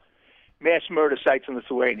 234 mass murder sites in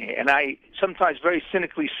Lithuania. And I sometimes very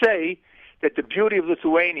cynically say that the beauty of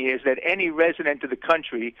Lithuania is that any resident of the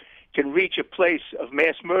country can reach a place of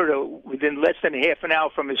mass murder within less than half an hour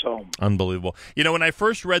from his home. Unbelievable. When I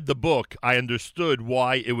first read the book, I understood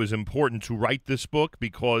why it was important to write this book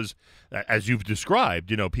because, as you've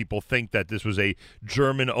described, people think that this was a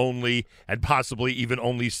German-only and possibly even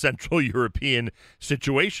only Central European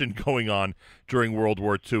situation going on during World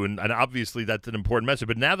War II, and obviously that's an important message.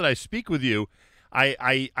 But now that I speak with you,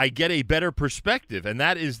 I get a better perspective, and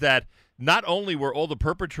that is that not only were all the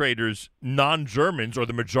perpetrators non-Germans, or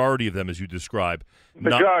the majority of them, as you describe,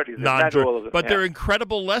 majority of them, not all of them, but there are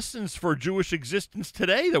incredible lessons for Jewish existence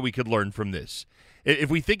today that we could learn from this.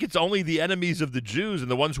 If we think it's only the enemies of the Jews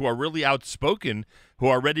and the ones who are really outspoken, who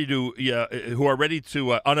are ready to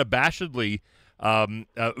unabashedly,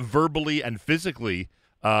 verbally and physically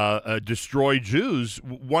destroy Jews,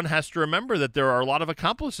 one has to remember that there are a lot of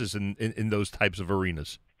accomplices in those types of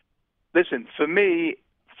arenas. Listen, for me,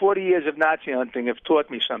 40 years of Nazi hunting have taught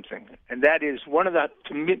me something, and that is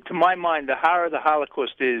to my mind, the horror of the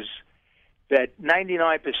Holocaust is that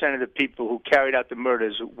 99% of the people who carried out the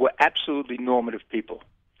murders were absolutely normative people.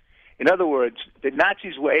 In other words, the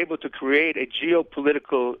Nazis were able to create a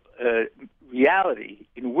geopolitical reality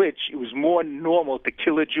in which it was more normal to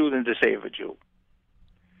kill a Jew than to save a Jew.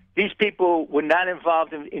 These people were not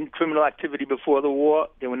involved in criminal activity before the war.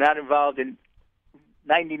 They were not involved in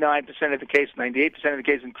 99% of the case, 98% of the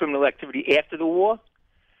case in criminal activity after the war.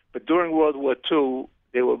 But during World War II,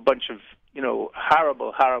 there were a bunch of,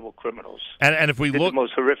 horrible, horrible criminals. And if we did look, the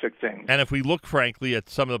most horrific things. And if we look, frankly, at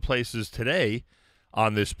some of the places today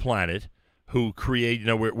on this planet who create,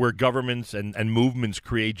 where governments and movements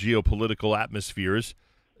create geopolitical atmospheres,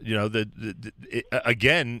 there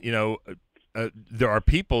are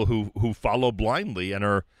people who follow blindly and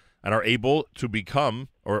are able to become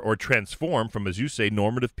or transform from, as you say,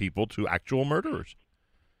 normative people to actual murderers.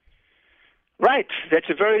 Right. That's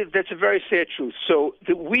a very sad truth. So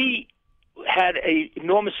we had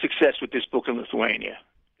enormous success with this book in Lithuania.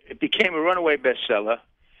 It became a runaway bestseller,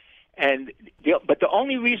 but the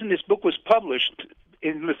only reason this book was published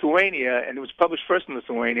in Lithuania, and it was published first in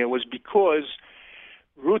Lithuania, was because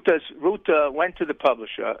Ruta went to the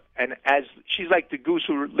publisher, and as she's like the goose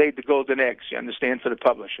who laid the golden eggs, you understand, for the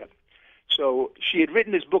publisher. So she had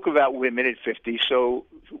written this book about women at 50, so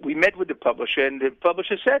we met with the publisher, and the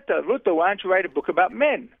publisher said to her, Ruta, why don't you write a book about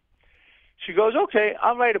men? She goes, okay,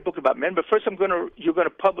 I'll write a book about men, but first you're going to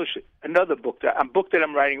publish another book, a book that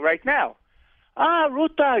I'm writing right now. Ah,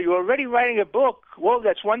 Ruta, you're already writing a book. Whoa,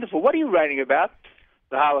 that's wonderful. What are you writing about?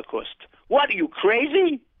 The Holocaust. What, are you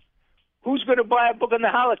crazy? Who's going to buy a book on the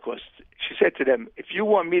Holocaust? She said to them, if you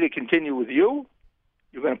want me to continue with you,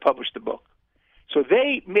 you're going to publish the book. So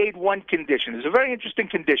they made one condition. It's a very interesting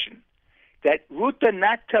condition, that Ruta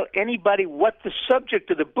not tell anybody what the subject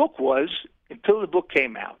of the book was until the book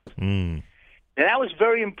came out. Mm. And that was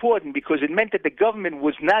very important because it meant that the government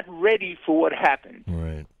was not ready for what happened.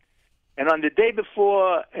 Right. And on the day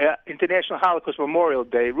before International Holocaust Memorial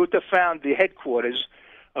Day, Ruta found the headquarters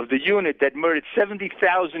of the unit that murdered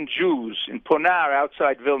 70,000 Jews in Ponar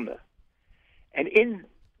outside Vilna. And in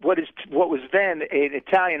what was then an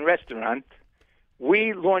Italian restaurant,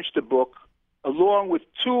 we launched a book along with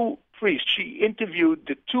two priests. She interviewed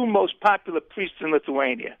the two most popular priests in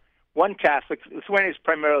Lithuania, one Catholic, Lithuania is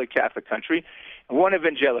primarily a Catholic country, and one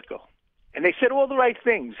evangelical. And they said all the right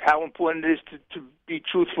things, how important it is to be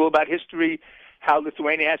truthful about history, how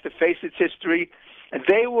Lithuania has to face its history. And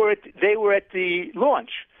they were at the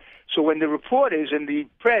launch. So when the reporters and the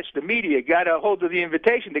press, the media, got a hold of the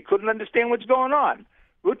invitation, they couldn't understand what's going on.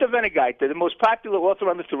 Ruta Venegaita, the most popular author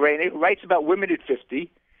on Lithuania, who writes about women at 50,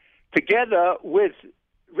 together with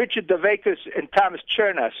Richard Daveikas and Thomas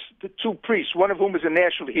Chernas, the two priests, one of whom is a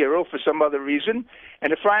national hero for some other reason,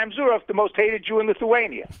 and Ephraim Zurov, the most hated Jew in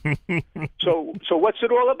Lithuania. So what's it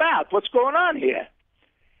all about? What's going on here?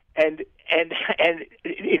 And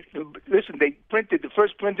listen, they printed, the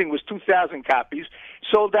first printing was 2,000 copies,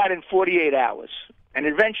 sold out in 48 hours, and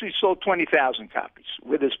eventually sold 20,000 copies,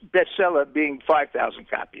 with its bestseller being 5,000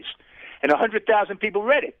 copies. And 100,000 people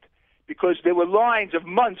read it, because there were lines of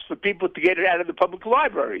months for people to get it out of the public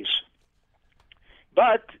libraries.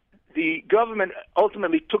 But the government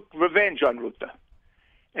ultimately took revenge on Ruta.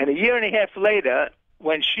 And a year and a half later,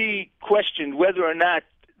 when she questioned whether or not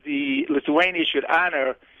the Lithuania should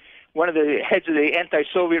honor one of the heads of the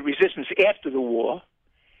anti-Soviet resistance after the war,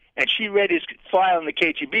 and she read his file in the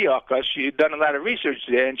KGB archives, she had done a lot of research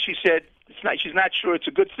there, and she said she's not sure it's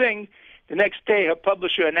a good thing. The next day, her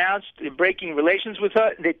publisher announced they're breaking relations with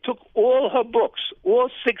her, and they took all her books, all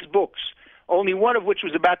 6 books, only one of which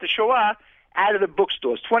was about the Shoah, out of the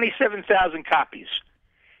bookstores, 27,000 copies.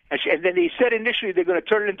 And then they said initially they're going to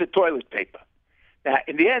turn it into toilet paper. Now,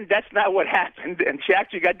 in the end, that's not what happened, and she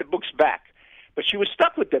actually got the books back. But she was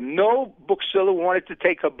stuck with them. No bookseller wanted to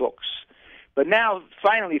take her books. But now,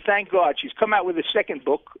 finally, thank God, she's come out with a second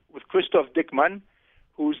book with Christoph Dickmann,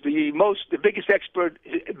 who's the biggest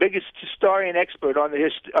historian expert on the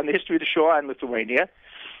history of the Shoah in Lithuania,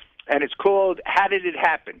 and it's called "How Did It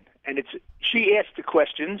Happen?" And she asked the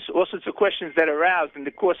questions, all sorts of questions that aroused in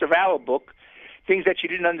the course of our book, things that she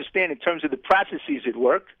didn't understand in terms of the processes at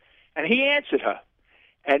work, and he answered her.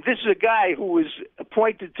 And this is a guy who was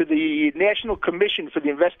appointed to the National Commission for the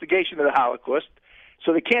Investigation of the Holocaust.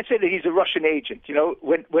 So they can't say that he's a Russian agent. You know,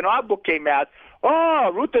 when our book came out,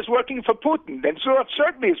 Ruta's working for Putin. Then Zurov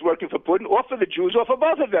certainly is working for Putin, or for the Jews, or for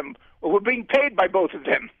both of them, or we're being paid by both of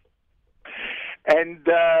them. And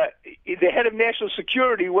the head of national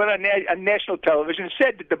security went on national television and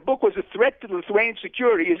said that the book was a threat to Lithuanian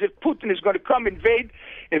security, as if Putin is going to come invade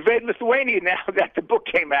Lithuania now that the book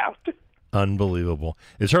came out. Unbelievable.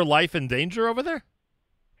 Is her life in danger over there?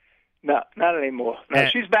 No, not anymore. No,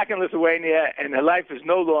 she's back in Lithuania, and her life is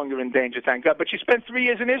no longer in danger, thank God. But she spent 3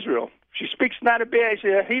 years in Israel. She speaks not a bad.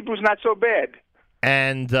 Hebrew's not so bad.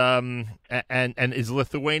 And is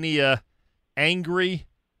Lithuania angry,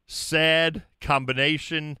 sad,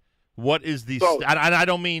 combination? What is the? Both. I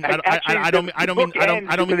don't mean. I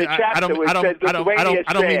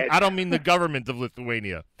don't mean the government of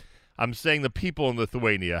Lithuania. I'm saying the people in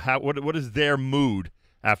Lithuania. What is their mood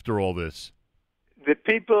after all this? The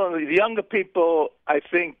people, the younger people, I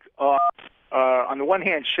think, are on the one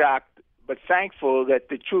hand shocked, but thankful that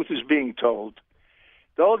the truth is being told.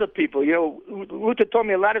 The older people, Ruta told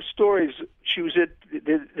me a lot of stories. She was at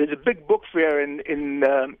there's a big book fair in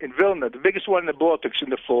Vilna, the biggest one in the Baltics in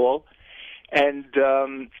the fall, and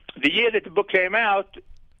the year that the book came out,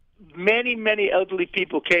 many elderly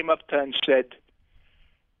people came up to her and said,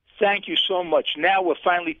 "Thank you so much. Now we're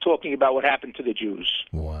finally talking about what happened to the Jews."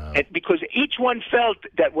 Wow! And because each one felt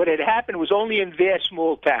that what had happened was only in their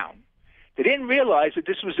small town, they didn't realize that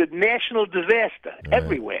this was a national disaster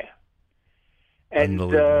everywhere. And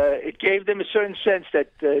it gave them a certain sense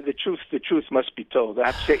that the truth must be told. I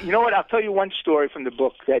have to say, you know what? I'll tell you one story from the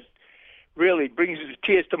book that really brings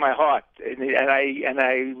tears to my heart. And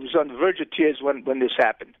I was on the verge of tears when this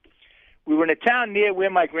happened. We were in a town near where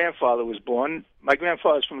my grandfather was born. My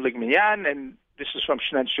grandfather is from Ligminyan, and this is from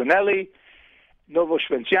Shnenshoneli, Novo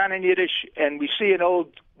Shvenzian in Yiddish. And we see an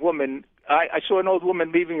old woman. I saw an old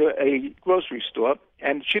woman leaving a grocery store,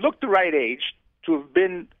 and she looked the right age to have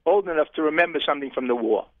been old enough to remember something from the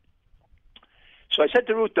war. So I said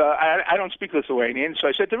to Ruta, I don't speak Lithuanian, so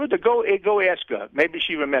I said to Ruta, go ask her. Maybe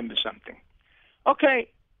she remembers something. Okay.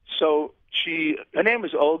 So her name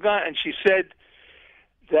was Olga, and she said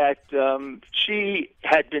that she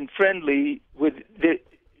had been friendly with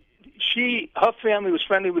her family was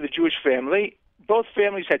friendly with the Jewish family. Both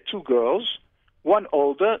families had two girls, one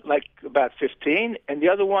older, like about 15, and the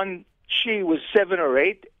other one, she was 7 or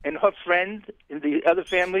 8, and her friend in the other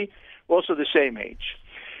family, also the same age.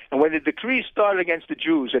 And when the decree started against the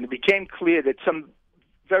Jews, and it became clear that some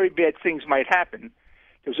very bad things might happen,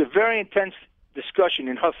 there was a very intense discussion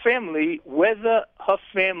in her family whether her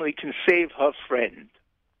family can save her friend.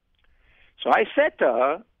 So I said to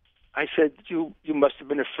her, you must have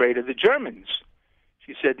been afraid of the Germans.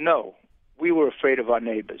 She said, no, we were afraid of our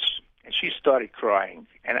neighbors. And she started crying.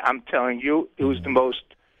 And I'm telling you, it was the most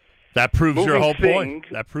That proves your whole thing. point.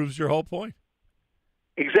 That proves your whole point.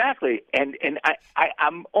 Exactly. And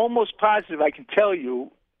I'm almost positive I can tell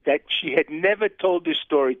you that she had never told this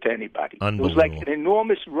story to anybody. It was like an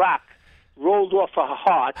enormous rock rolled off her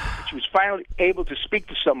heart. And she was finally able to speak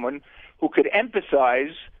to someone who could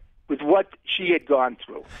empathize with what she had gone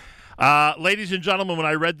through. Ladies and gentlemen, when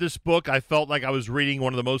I read this book, I felt like I was reading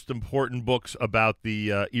one of the most important books about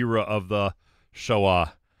the era of the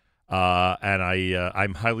Shoah. And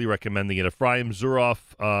I'm highly recommending it. Ephraim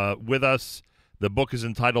Zuroff with us. The book is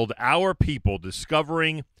entitled Our People,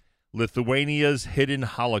 Discovering Lithuania's Hidden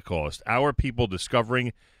Holocaust. Our People,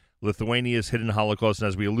 Discovering Lithuania's Hidden Holocaust. And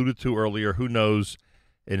as we alluded to earlier, who knows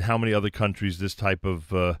in how many other countries this type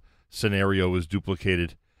of scenario is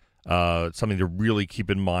duplicated. It's something to really keep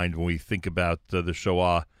in mind when we think about the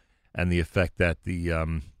Shoah and the effect that the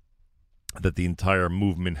entire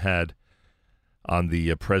movement had on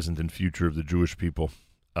the present and future of the Jewish people.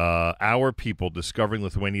 Our People, Discovering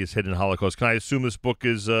Lithuania's Hidden Holocaust. Can I assume this book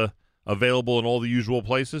is available in all the usual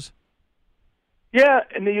places? Yeah,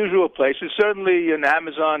 in the usual places. Certainly in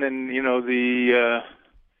Amazon and, the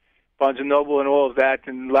Barnes & Noble and all of that.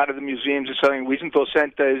 And a lot of the museums are selling it. Wiesenthal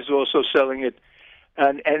Center is also selling it.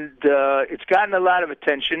 And it's gotten a lot of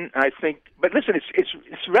attention, I think. But listen,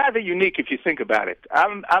 it's rather unique if you think about it.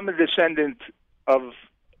 I'm a descendant of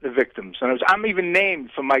the victims. And I'm even named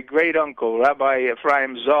for my great-uncle, Rabbi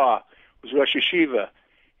Ephraim Zar, who was Rosh Yeshiva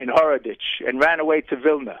in Horodich and ran away to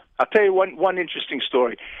Vilna. I'll tell you one interesting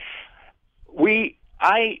story.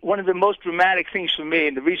 One of the most dramatic things for me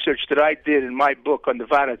in the research that I did in my book on the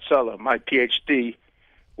Vadat Tzala, my PhD,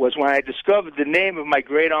 was when I discovered the name of my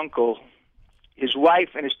great-uncle, his wife,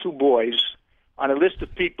 and his 2 boys on a list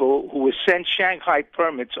of people who were sent Shanghai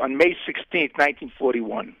permits on May 16th,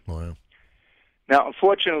 1941. Wow. Now,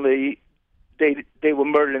 unfortunately, they were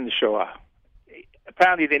murdered in the Shoah.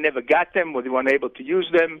 Apparently, they never got them, or they weren't able to use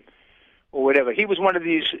them, or whatever. He was one of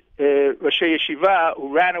these Rosh Yeshiva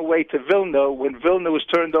who ran away to Vilna when Vilna was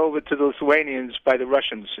turned over to the Lithuanians by the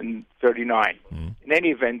Russians in 1939. In any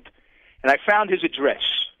event, and I found his address.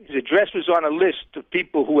 His address was on a list of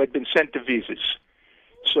people who had been sent to visas.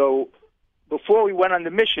 So before we went on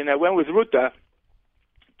the mission, I went with Ruta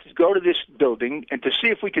to go to this building and to see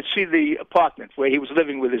if we could see the apartment where he was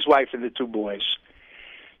living with his wife and the 2 boys.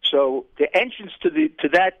 So the entrance to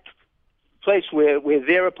that place where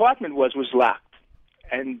their apartment was locked.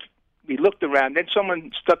 And we looked around. Then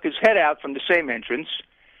someone stuck his head out from the same entrance.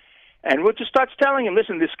 And Ruta starts telling him,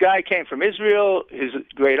 listen, this guy came from Israel. His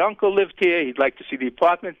great-uncle lived here. He'd like to see the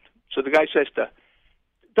apartment. So the guy says to her,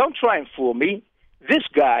 don't try and fool me. This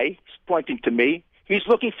guy, pointing to me, he's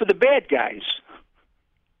looking for the bad guys.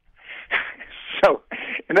 So,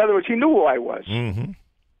 in other words, he knew who I was. Mm-hmm.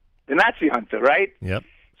 The Nazi hunter, right? Yep.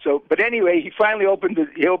 So, but anyway, he finally opened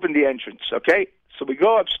the entrance, okay? So we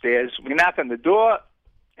go upstairs, we knock on the door,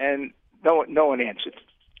 and no one answered.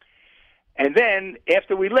 And then,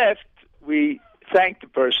 after we left, we thanked the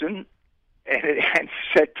person and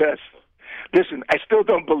said to us, listen, I still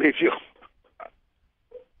don't believe you.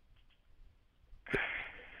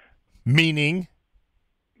 Meaning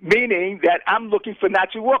that I'm looking for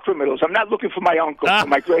Nazi war criminals. I'm not looking for my uncle, for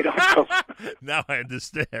my great uncle. Now I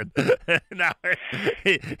understand. Now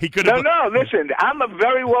he could have. No, listen. I'm a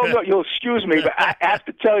very well known. You'll excuse me, but I have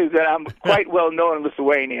to tell you that I'm quite well known in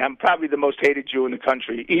Lithuania. I'm probably the most hated Jew in the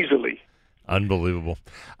country, easily. Unbelievable.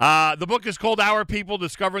 The book is called Our People,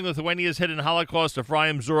 Discovering Lithuania's Hidden Holocaust.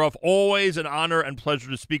 Ephraim Zuroff, always an honor and pleasure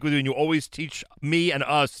to speak with you, and you always teach me and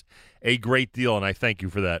us a great deal, and I thank you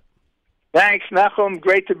for that. Thanks, Nachum.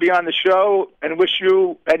 Great to be on the show, and wish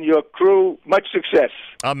you and your crew much success.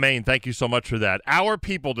 Amen. Thank you so much for that. Our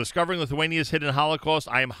People, Discovering Lithuania's Hidden Holocaust.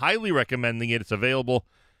 I am highly recommending it. It's available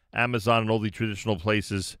Amazon and all the traditional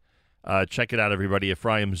places. Check it out, everybody.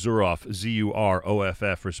 Ephraim Zuroff,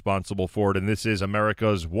 Zuroff, responsible for it. And this is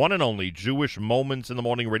America's one and only Jewish Moments in the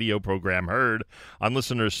Morning radio program, heard on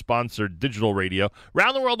listeners-sponsored digital radio.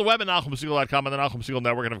 Around the world, the web at NachumSegal.com and the Nachum Segal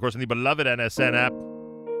Network, and, of course, on the beloved NSN app.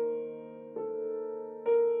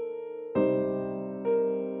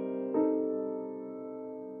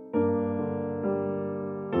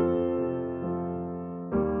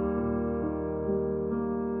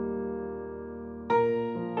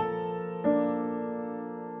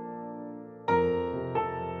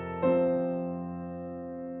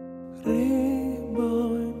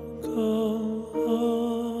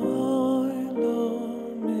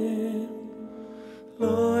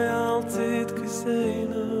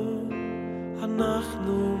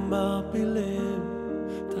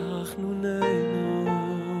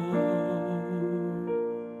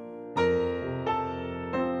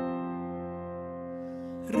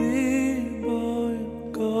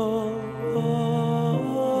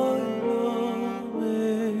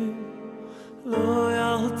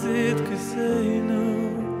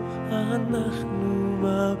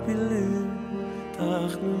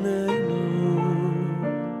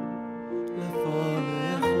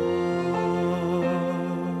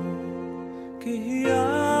 כי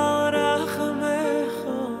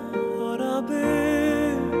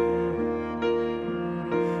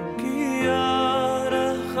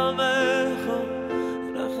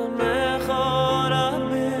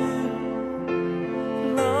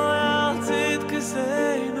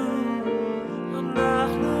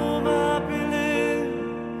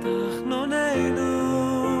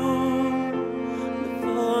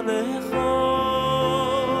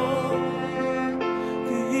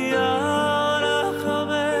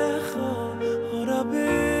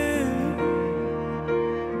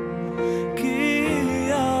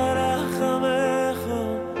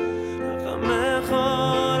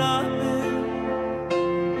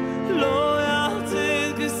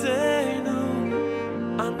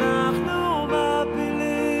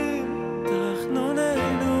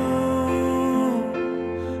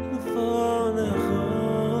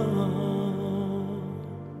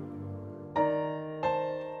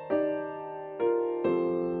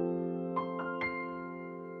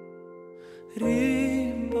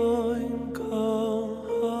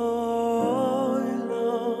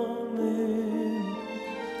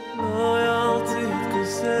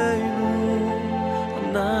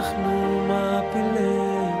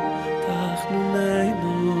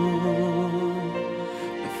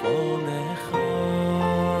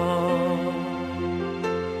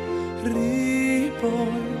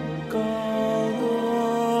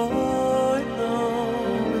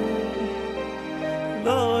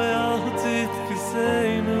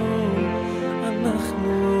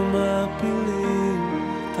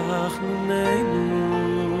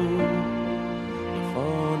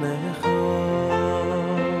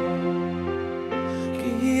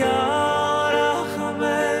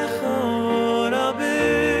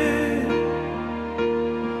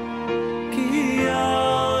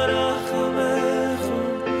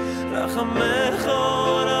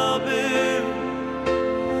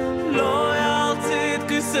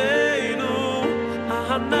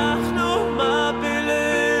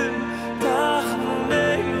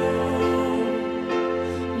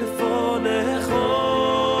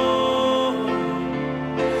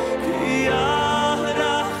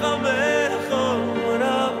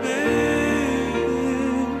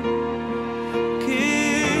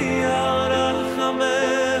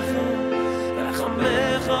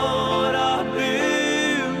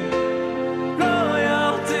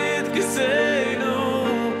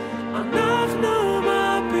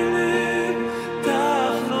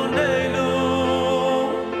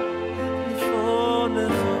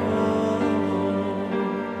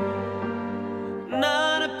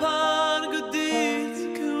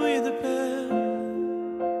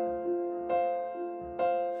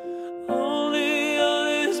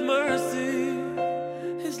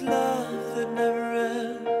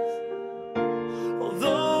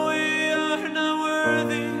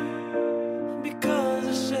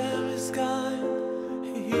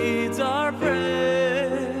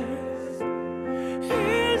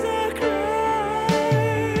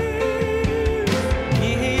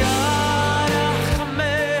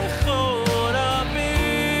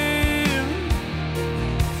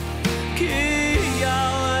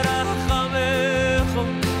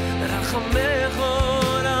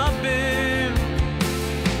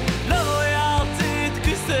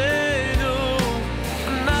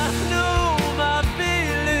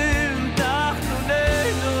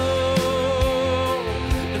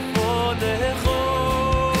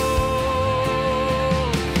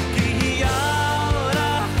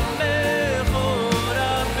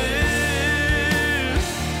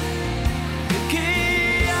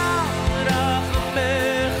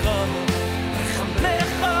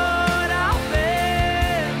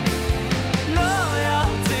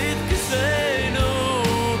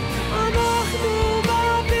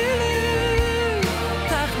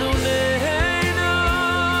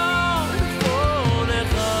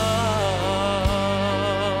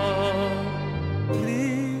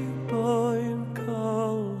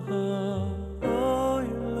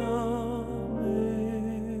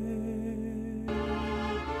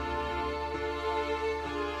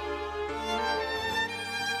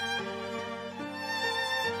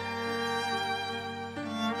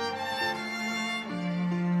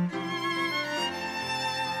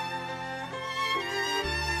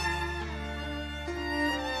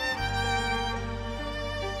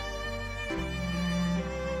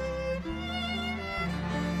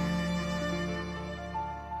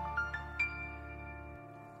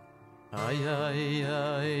Ay ay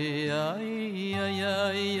ay ay ay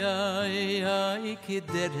ay ay ay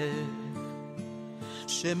kedere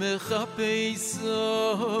שמחפש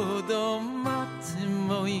סודו mat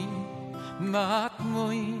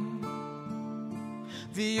moi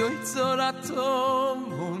ויוצר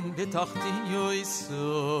אטום בתחתי יויסורץ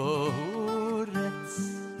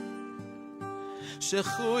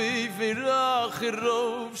שחוי ורח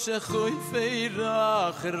רוב שחוי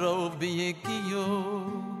ורח רוב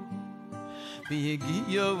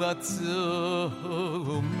ביגיו עצומו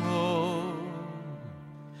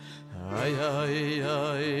ay ay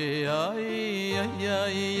ay ay ay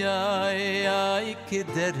ay ay ay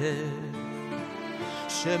kedere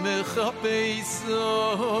שמחפש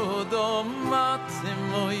סודו mat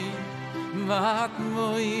moi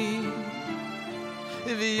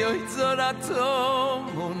ויוצר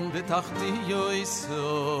אטום בתחתי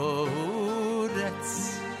יויסורץ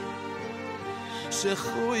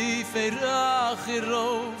שחוי פרח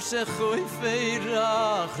רוב שחוי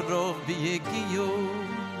פרח רוב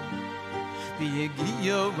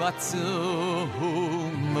ביגיו עצומו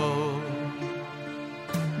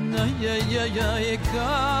נאי איי איי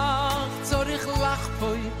כך צריך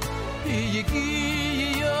לחפוי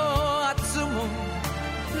ביגיו עצומו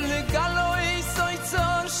לגלוי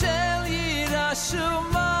סויצור של ירא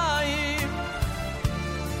שמיים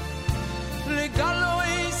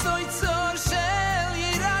לגלוי סויצור של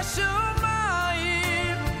ירא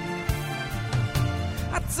שמיים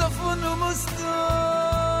הצופון ומוסתור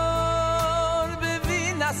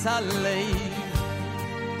בבינס הלב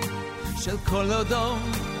של כל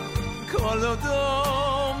אדום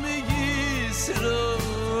ישראל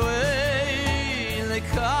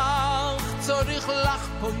לכך צריך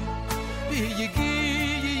לחפוי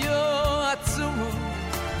ביגיו עצומו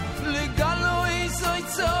לגלוי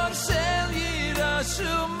סויצור של ירא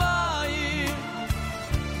שמיים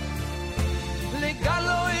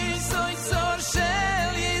לגלוי סויצור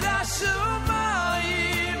של ירא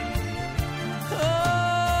שמיים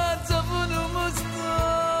צפון ומוסתור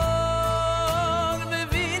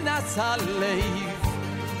בבינס הלב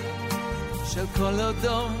של כל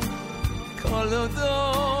אדום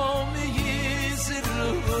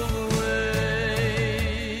ישראל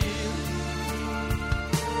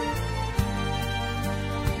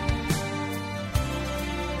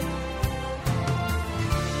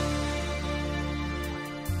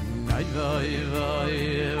ay vay vay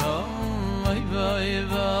ay vay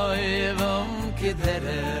vay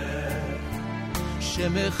kedere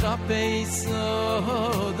שמחפש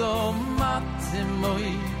סודו mat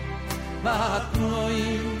moi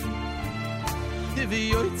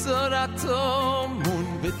ויוצר אטום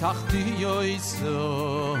בתחתי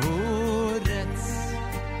יויסורץ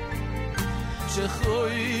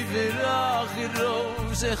שחוי ורח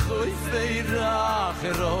רוב שחוי ורח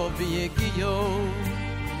רוב ביגיו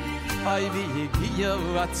ay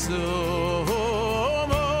ביגיו עצומו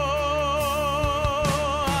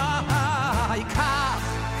ay כך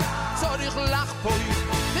צריך לחפוי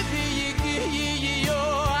ביגיו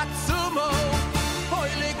עצומו אוי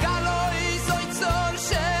לגלוי זויצור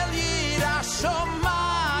של ירא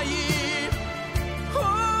שמיים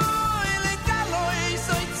אוי לגלוי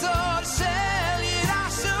זויצור של ירא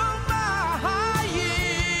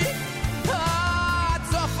שמיים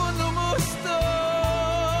הצופון ומוסתור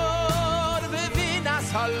בבינס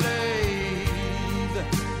הלב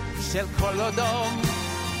של כל אדום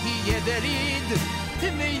ידריד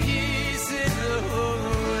מישראל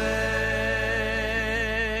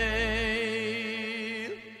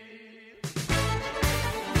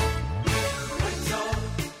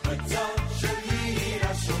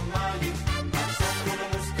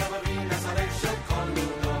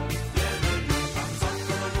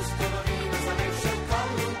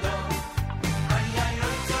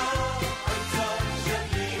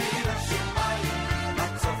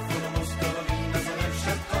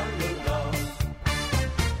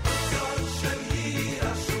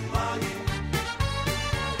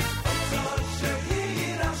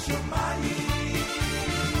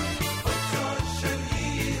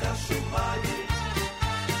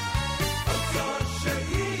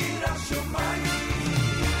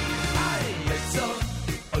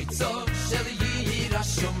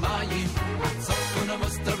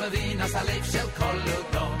as a leif shel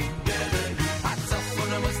kolodom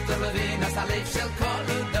הצופון המוסתר בבינס הלב של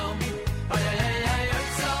kolodom ay ay ay ay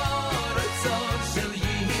צור של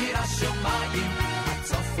ירא שמיים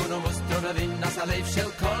הצופון המוסתר בבינס הלב של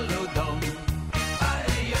kolodom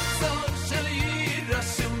ay צור של ירא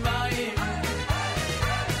שמיים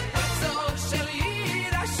צור של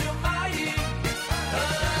ירא שמיים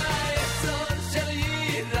ay צור של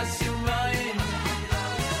ירא שמיים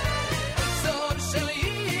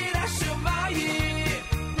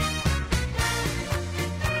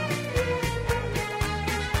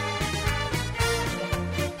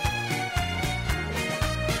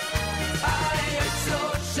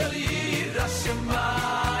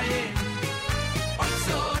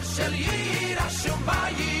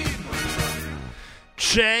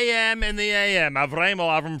JM in the AM.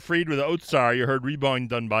 Avram Fried with Otsar. You heard Reborn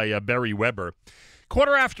done by Barry Weber.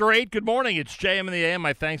 8:15. Good morning. It's JM in the AM.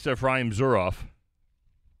 My thanks to Ephraim Zuroff.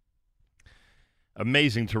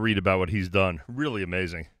 Amazing to read about what he's done. Really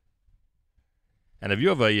amazing. And if you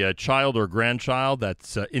have a child or grandchild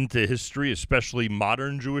that's into history, especially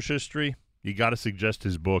modern Jewish history, you got to suggest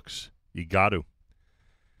his books. You got to.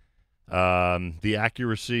 The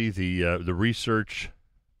accuracy, the research,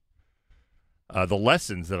 the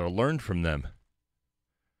lessons that are learned from them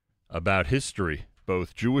about history,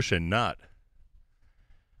 both Jewish and not.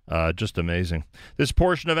 Just amazing. This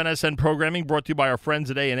portion of NSN programming brought to you by our friends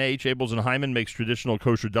at A&H. Abels and Hyman makes traditional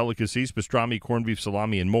kosher delicacies, pastrami, corned beef,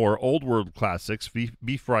 salami, and more. Old world classics,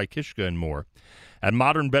 beef fry, kishka, and more. And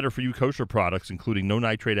modern, better-for-you kosher products, including no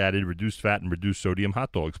nitrate added, reduced fat, and reduced sodium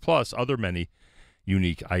hot dogs, plus other many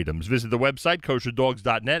unique items. Visit the website,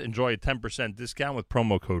 kosherdogs.net. Enjoy a 10% discount with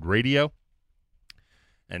promo code radio.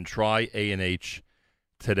 And try A&H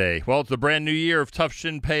today. Well, it's the brand new year of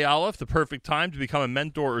Tufshin Pei Aleph, the perfect time to become a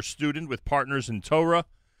mentor or student with Partners in Torah.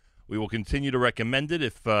 We will continue to recommend it.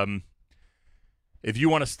 If you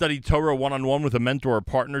want to study Torah one-on-one with a mentor or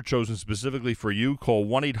partner chosen specifically for you, call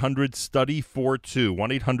 1-800-STUDY-42.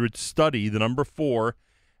 1-800-STUDY, the number 4,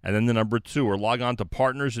 and then the number 2, or log on to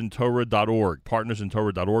partnersintorah.org.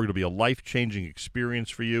 Partnersintorah.org. It'll be a life-changing experience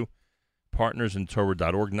for you.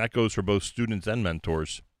 Partnersintorah.org, and that goes for both students and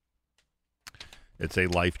mentors. It's a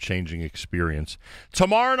life-changing experience.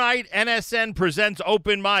 Tomorrow night, NSN presents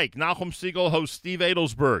Open Mic. Nachum Siegel hosts Steve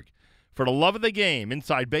Adelsberg for the love of the game,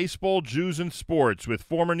 inside baseball, Jews, and sports, with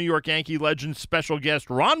former New York Yankee legend special guest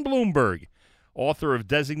Ron Bloomberg, author of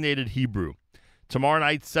Designated Hebrew. Tomorrow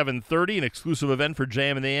night, 7:30, an exclusive event for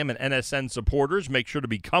JM and the AM and NSN supporters. Make sure to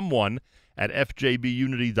become one at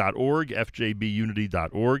fjbunity.org,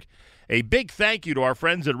 fjbunity.org. A big thank you to our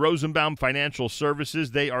friends at Rosenbaum Financial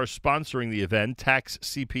Services. They are sponsoring the event,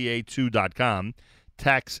 taxcpa2.com,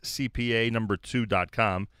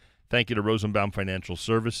 taxcpa2.com. Thank you to Rosenbaum Financial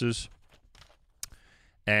Services.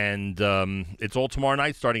 And it's all tomorrow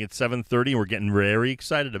night starting at 7:30, and we're getting very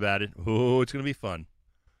excited about it. Oh, it's going to be fun.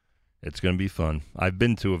 It's going to be fun. I've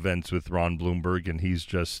been to events with Ron Bloomberg, and he's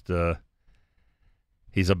just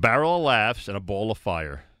he's a barrel of laughs and a ball of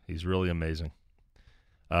fire. He's really amazing.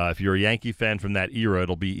 If you're a Yankee fan from that era,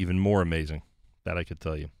 it'll be even more amazing. That I could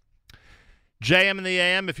tell you. JM in the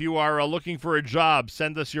AM, if you are looking for a job,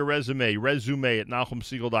 send us your resume. Resume at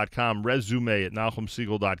NachumSiegel.com. Resume at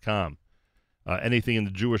NachumSiegel.com. Anything in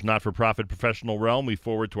the Jewish not-for-profit professional realm, we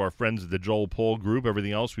forward to our friends at the Joel Paul Group.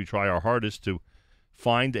 Everything else, we try our hardest to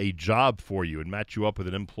find a job for you and match you up with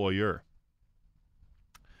an employer.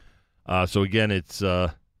 So again, it's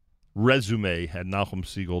resume at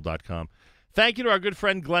NachumSiegel.com. Thank you to our good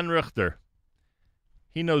friend Glenn Richter.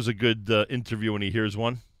 He knows a good interview when he hears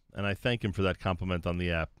one, and I thank him for that compliment on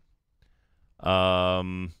the app.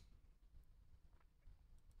 Then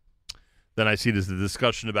I see there's a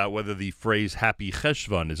discussion about whether the phrase Happy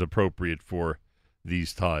Cheshvan is appropriate for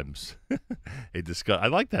these times. I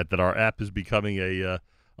like that our app is becoming a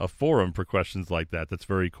forum for questions like that. That's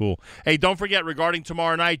very cool. Hey, don't forget, regarding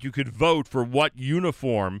tomorrow night, you could vote for what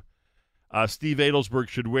uniform Steve Adelsberg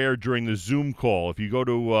should wear during the Zoom call. If you go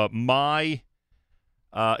to my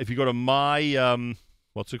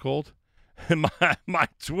what's it called? my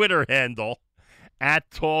Twitter handle at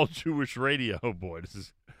Tall Jewish Radio. Oh boy,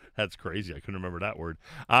 that's crazy. I couldn't remember that word.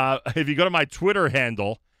 If you go to my Twitter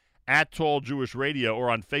handle at Tall Jewish Radio, or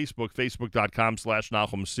on Facebook,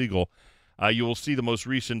 facebook.com/Nachum Siegel, you will see the most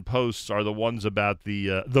recent posts are the ones about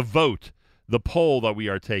the vote, the poll that we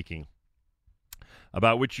are taking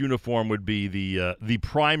about which uniform would be the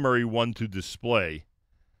primary one to display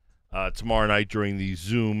tomorrow night during the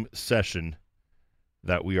Zoom session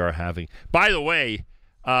that we are having. By the way,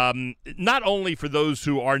 not only for those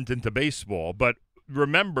who aren't into baseball, but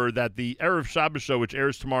remember that the Erev Shabbos show, which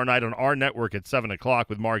airs tomorrow night on our network at 7 o'clock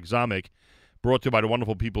with Mark Zamek, brought to you by the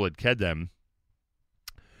wonderful people at Kedem,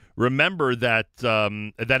 remember that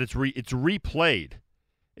it's replayed.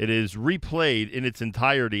 It is replayed in its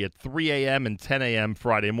entirety at 3 a.m. and 10 a.m.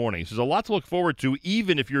 Friday morning. So there's a lot to look forward to,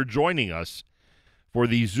 even if you're joining us for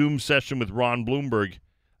the Zoom session with Ron Bloomberg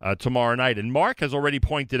tomorrow night. And Mark has already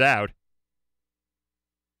pointed out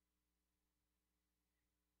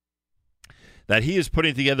that he is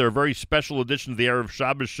putting together a very special edition of the Erev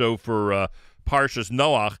Shabbos show for Parshas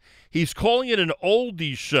Noach. He's calling it an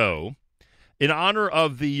oldies show in honor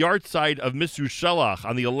of the yahrzeit of Misu Shelach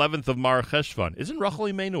on the 11th of Mar Cheshvan. Isn't Rachel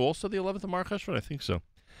Imenu also the 11th of Mar Cheshvan? I think so.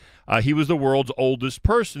 He was the world's oldest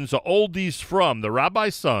person. So oldies from the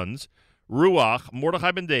rabbi's sons, Ruach,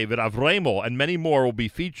 Mordechai ben David, Avramel, and many more will be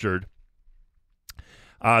featured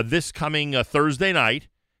This coming Thursday night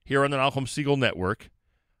here on the Nachum Segal Network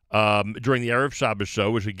during the Erev Shabbos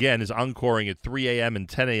show, which again is encoring at 3 a.m. and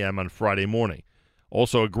 10 a.m. on Friday morning.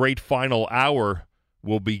 Also, a great final hour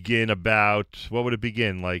will begin about, what would it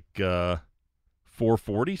begin, like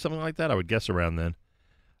 4:40, something like that? I would guess around then.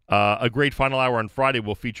 A great final hour on Friday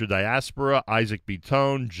will feature Diaspora, Isaac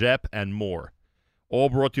Bitone, Jep, and more. All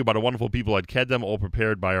brought to you by the wonderful people at Kedem, all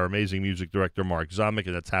prepared by our amazing music director, Mark Zamek,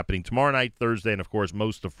 and that's happening tomorrow night, Thursday, and, of course,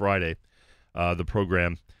 most of Friday. The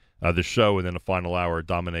program, the show, and then the final hour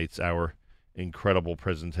dominates our incredible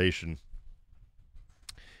presentation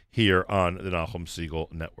here on the Nachum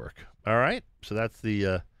Segal Network. All right? So that's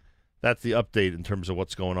the update in terms of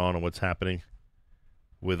what's going on and what's happening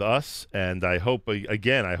with us, and I hope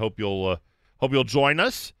you'll join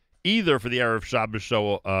us either for the Erev Shabbos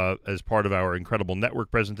show as part of our incredible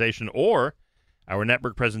network presentation, or our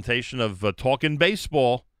network presentation of Talkin'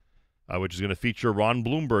 Baseball, which is going to feature Ron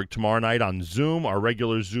Bloomberg tomorrow night on Zoom, our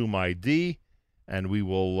regular Zoom ID, and we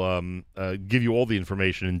will give you all the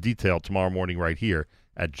information in detail tomorrow morning right here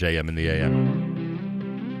at JM in the AM.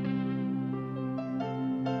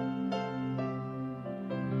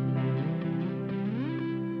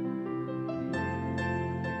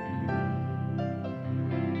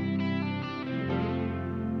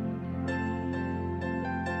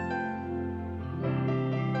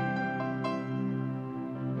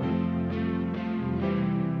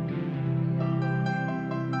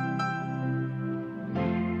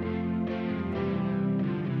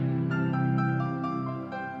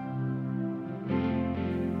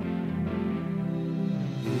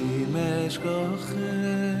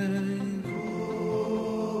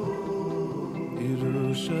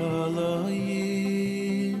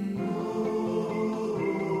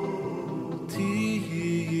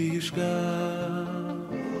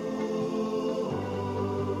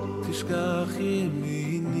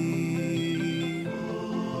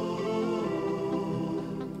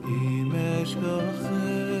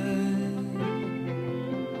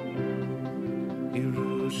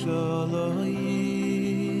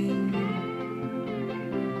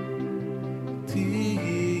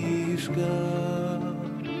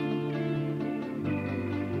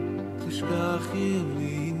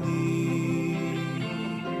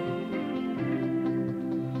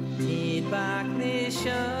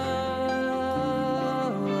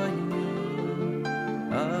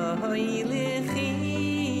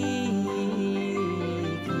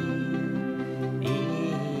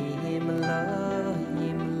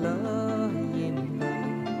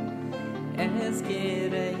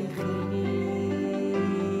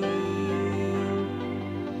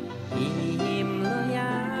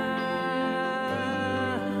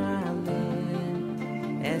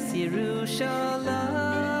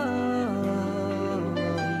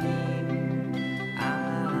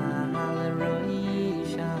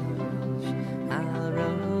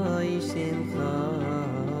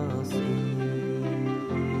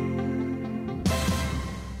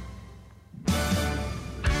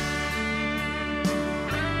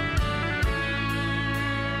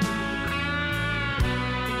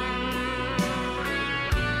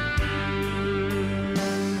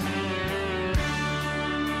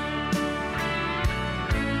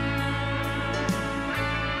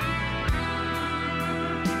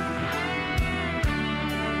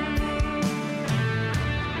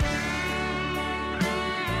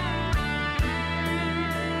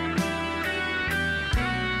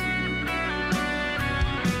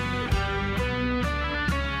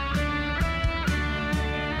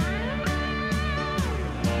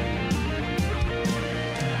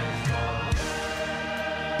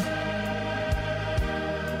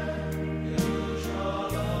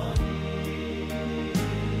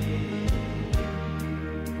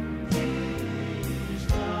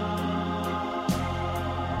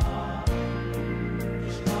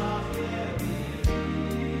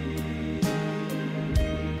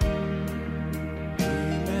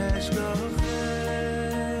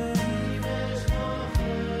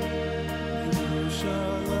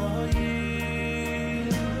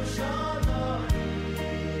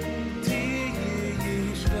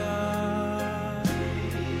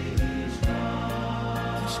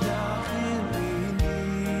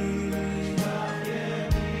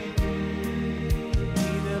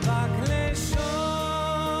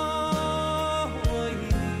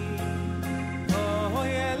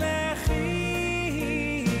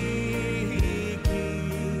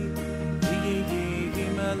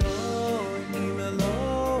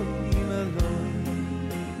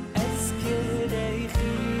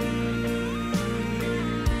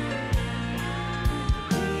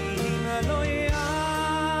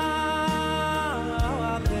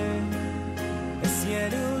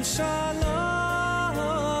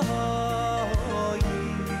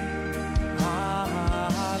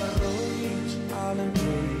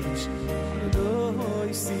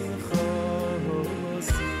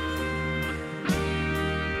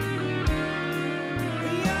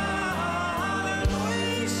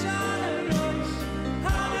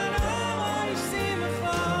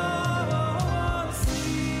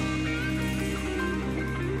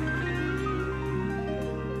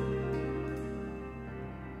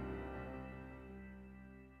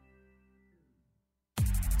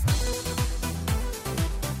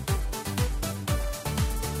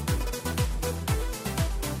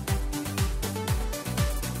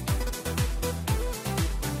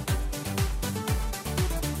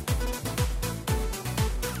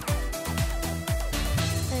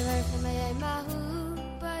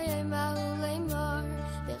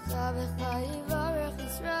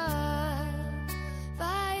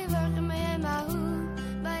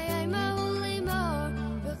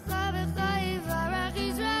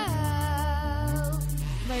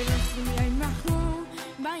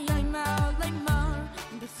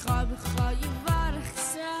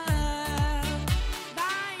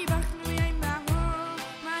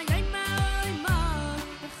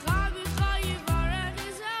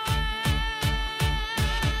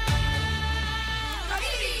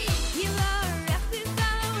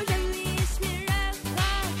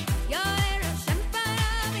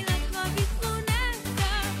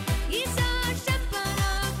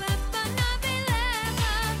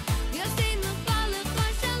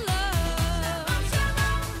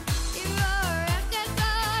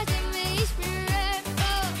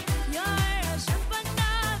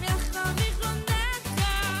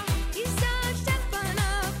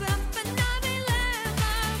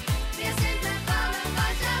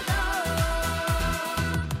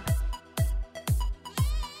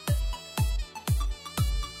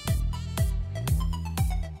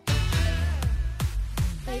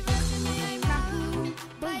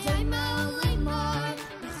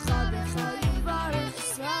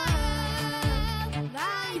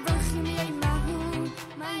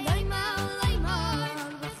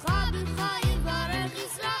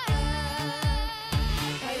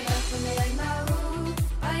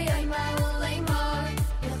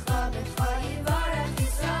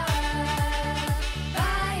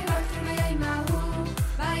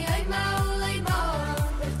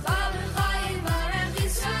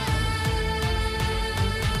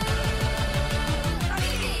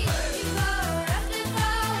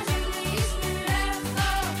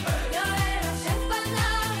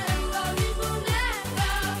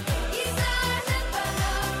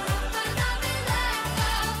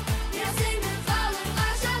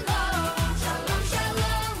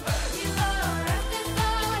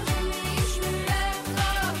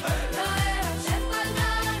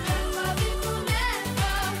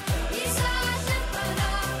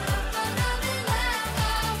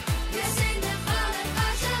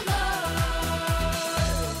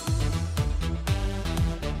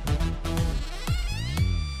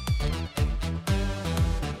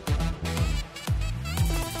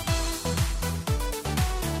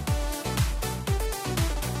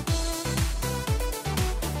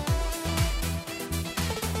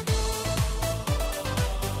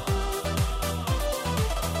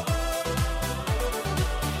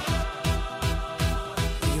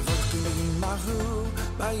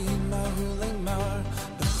 mahu leimar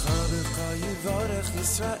b'chabecha yivorech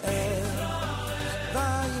Yisrael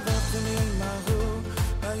vayivachtem mahu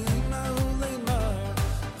vayimahu leimar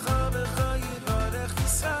b'chabecha yivorech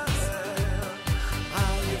Yisrael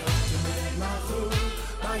vayivachtem mahu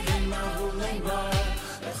vayimahu leimar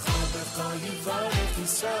b'chabecha yivorech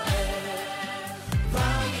Yisrael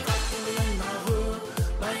vayivachtem mahu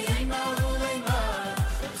vayimahu leimar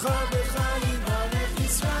b'chabecha yivorech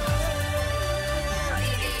Yisrael.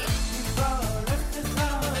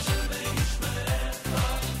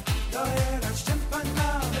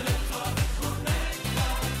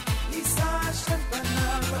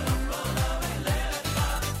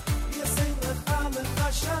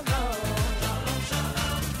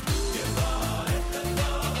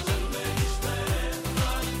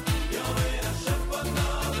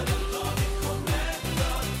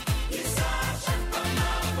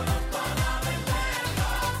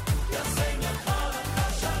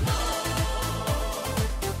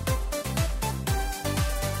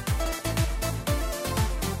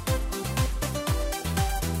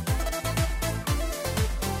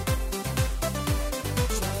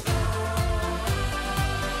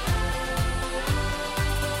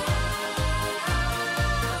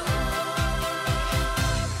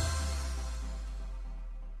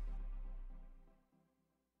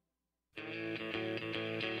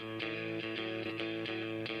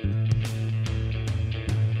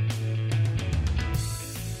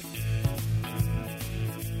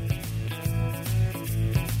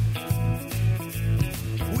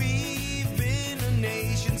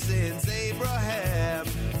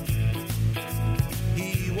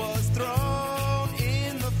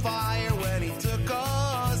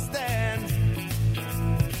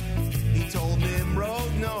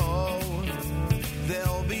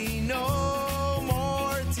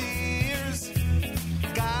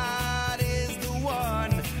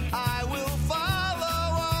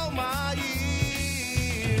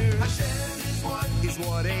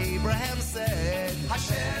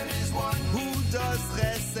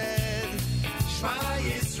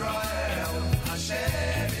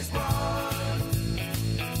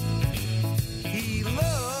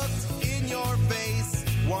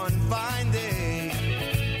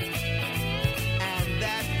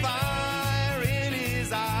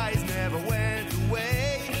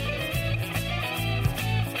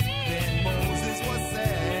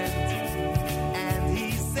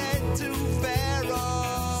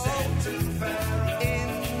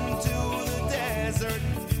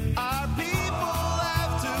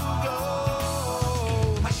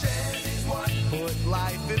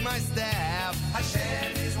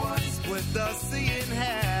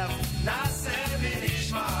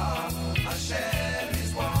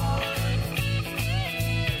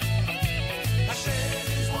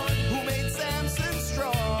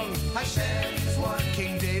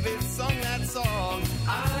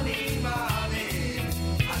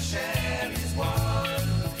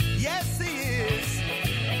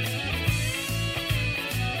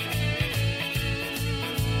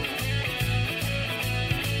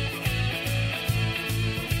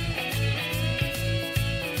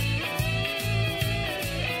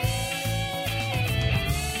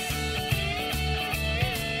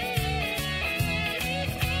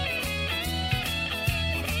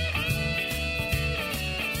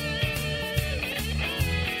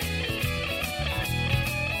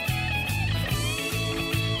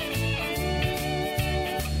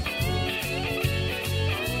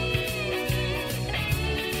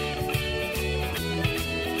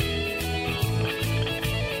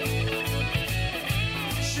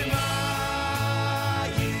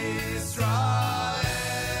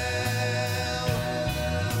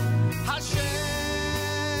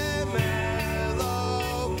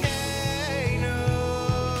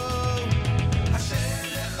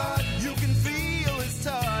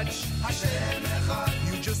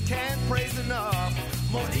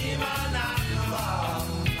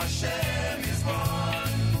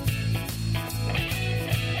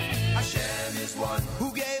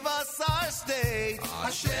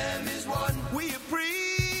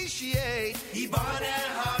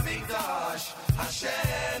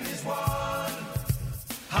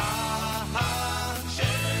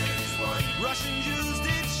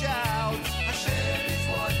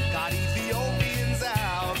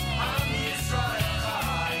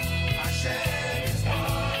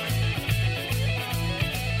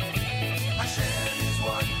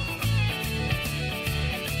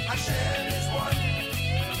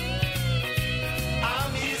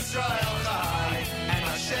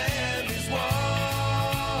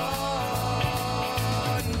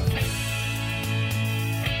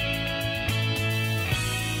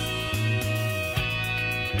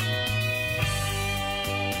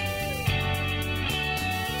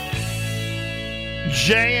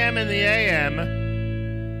 JM in the AM.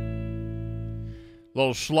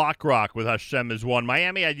 Little schlock rock with Hashem is one.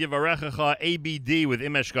 Miami, I give Arechacha ABD with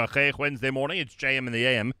Imesh Gachech Wednesday morning. It's JM in the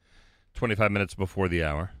AM, 25 minutes before the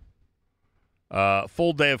hour.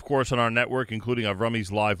 Full day, of course, on our network, including Avrami's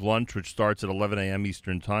live lunch, which starts at 11 a.m.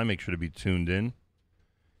 Eastern Time. Make sure to be tuned in.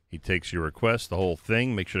 He takes your request, the whole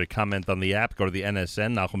thing. Make sure to comment on the app. Go to the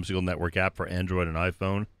NSN, Nachum Segal Network app for Android and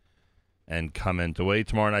iPhone, and comment away.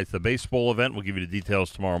 Tomorrow night's the baseball event. We'll give you the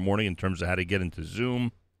details tomorrow morning in terms of how to get into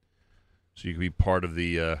Zoom, so you can be part of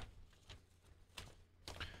the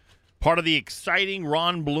exciting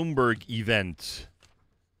Ron Bloomberg event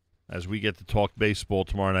as we get to talk baseball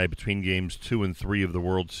tomorrow night between games 2 and 3 of the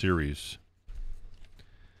World Series.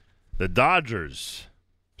 The Dodgers,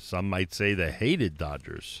 some might say the hated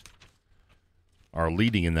Dodgers, are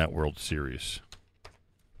leading in that World Series.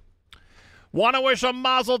 Want to wish a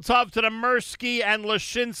mazel tov to the Mirsky and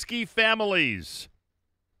Lashinsky families.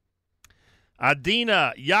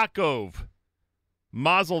 Adina, Yaakov,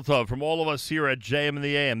 mazel tov from all of us here at JM in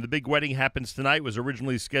the AM. The big wedding happens tonight. Was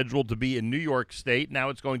originally scheduled to be in New York State. Now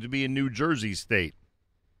it's going to be in New Jersey State.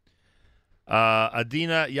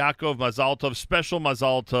 Adina, Yaakov, mazel tov. Special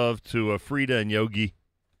mazel tov to Frida and Yogi.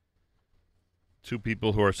 Two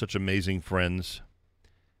people who are such amazing friends.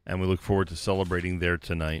 And we look forward to celebrating there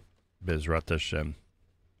tonight. Bezrat Hashem.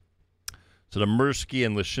 So the Mirsky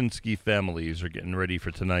and Lashinsky families are getting ready for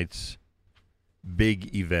tonight's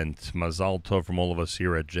big event. Mazal tov from all of us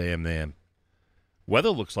here at JMAM. Weather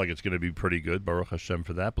looks like it's going to be pretty good. Baruch Hashem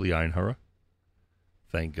for that. Bli Ayin Hara.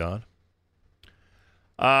 Thank God.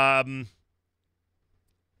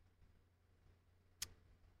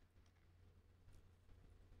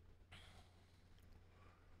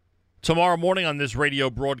 Tomorrow morning on this radio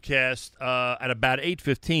broadcast at about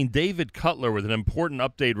 8:15, David Cutler with an important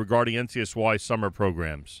update regarding NCSY summer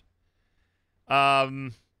programs. How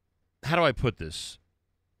do I put this?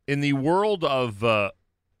 In the world of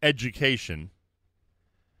education,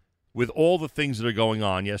 with all the things that are going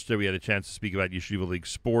on, yesterday we had a chance to speak about Yeshiva League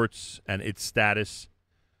sports and its status.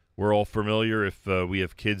 We're all familiar if we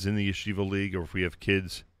have kids in the Yeshiva League or if we have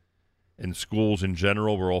kids in schools in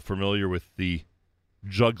general. We're all familiar with the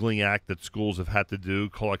juggling act that schools have had to do,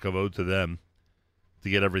 kol hakavod to them, to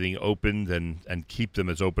get everything opened and keep them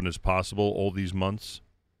as open as possible all these months,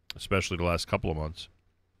 especially the last couple of months.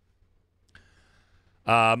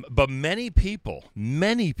 But many people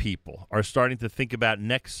are starting to think about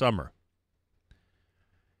next summer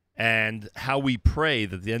and how we pray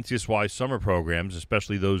that the NCSY summer programs,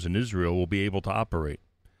 especially those in Israel, will be able to operate.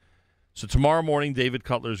 So tomorrow morning, David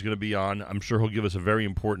Cutler is going to be on. I'm sure he'll give us a very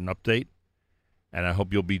important update. And I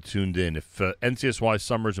hope you'll be tuned in. If NCSY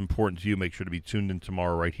summer is important to you, make sure to be tuned in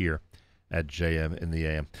tomorrow right here at JM in the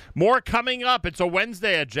AM. More coming up. It's a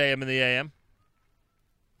Wednesday at JM in the AM.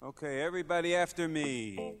 Okay, everybody after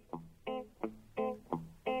me.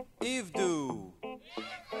 Ivdu.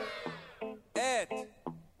 Et.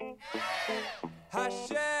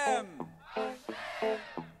 Hashem.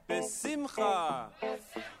 Besimcha.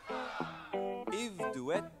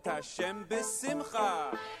 Ivdu et Hashem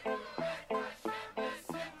besimcha.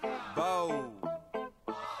 Bo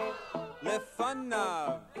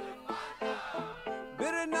Lefanav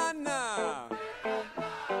Birnana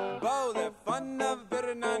Bo Lefanav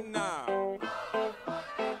Birnana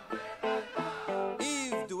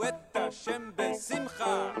Ivdu et Hashem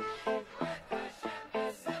besimcha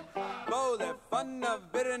Bo Lefanav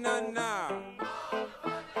Birnana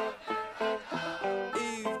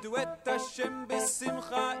Ivdu et Hashem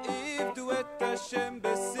besimcha Ivdu et Hashem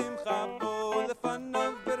besimcha Bo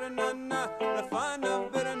Lefanav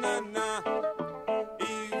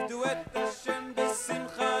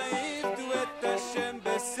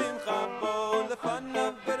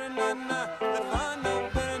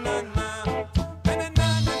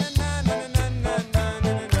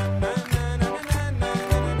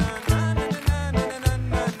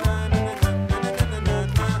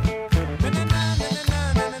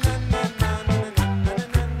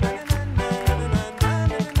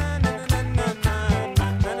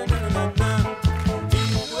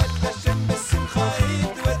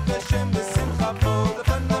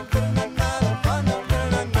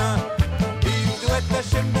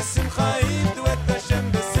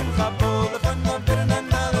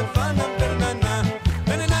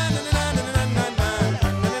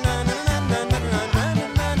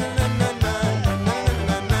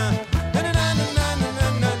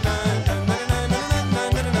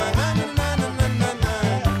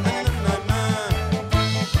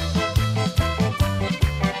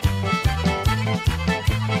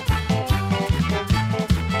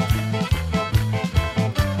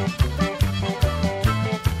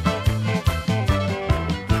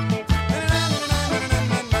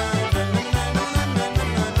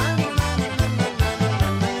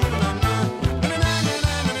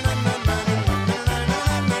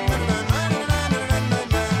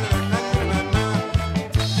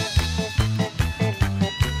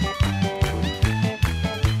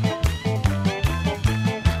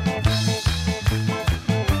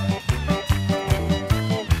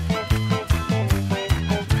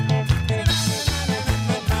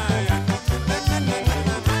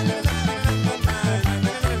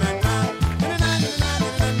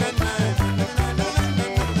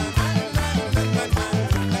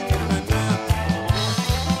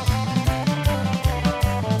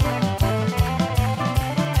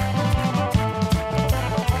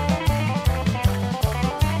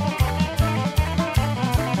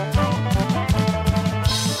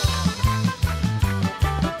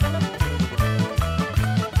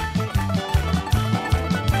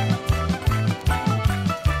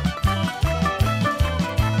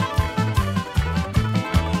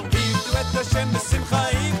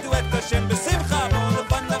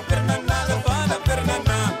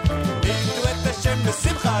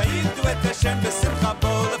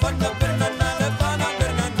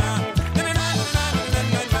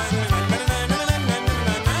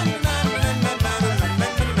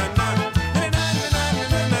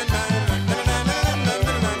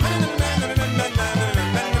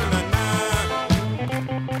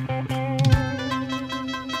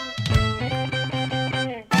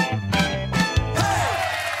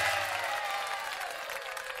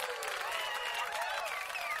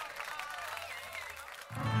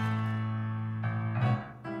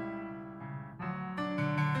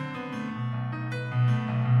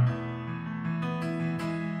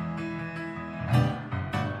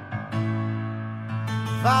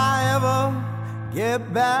If I ever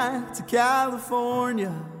get back to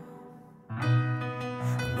California,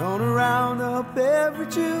 I'm gonna round up every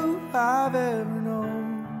Jew I've ever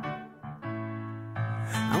known.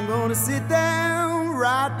 I'm gonna sit down,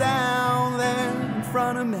 right down there in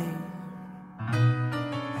front of me.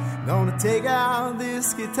 Gonna take out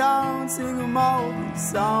this guitar and sing them all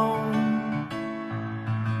these songs.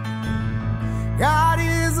 God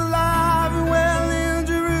is alive and well in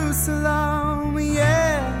Jerusalem,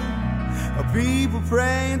 yeah. People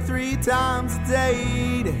praying 3 times a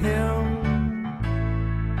day to Him.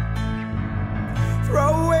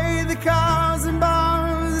 Throw away the cars and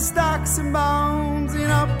bars, the stocks and bonds,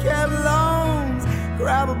 and up-kept loans.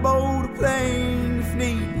 Grab a boat or plane if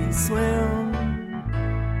need be, swim.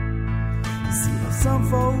 You see, some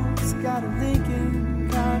folks got a Lincoln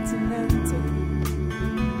Continental,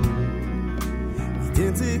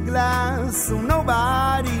 tinted glass so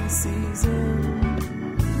nobody sees him.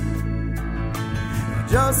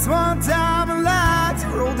 Just one time I like to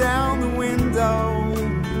roll down the window,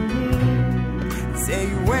 say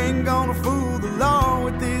you ain't gonna fool the Lord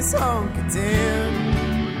with this hunk of tin.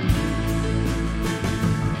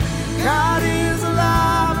 God is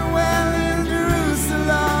alive and well in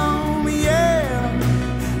Jerusalem, yeah.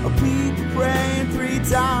 People praying 3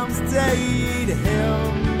 times a day to Him.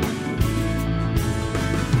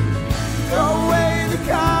 Throw away the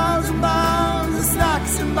cars and bonds, the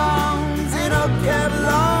stocks and bonds, and up-kept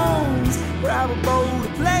loans. Grab a boat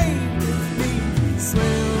or plane if need be,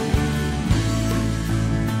 swim.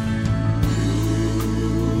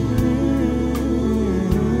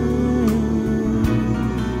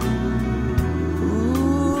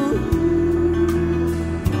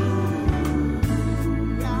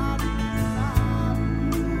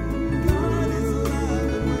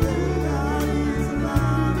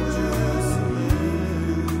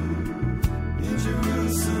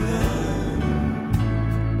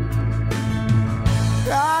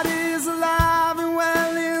 God is alive and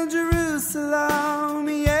well in Jerusalem,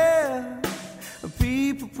 yeah.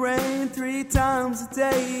 People praying 3 times a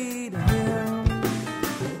day to Him.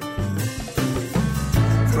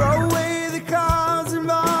 Throw away the cars and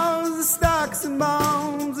bonds, the stocks and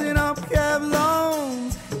bonds, and up-kept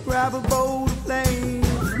loans. Grab a boat or plane.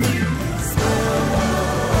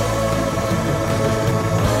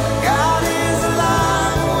 God is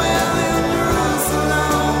alive and well in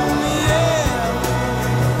Jerusalem, yeah.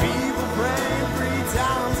 People praying 3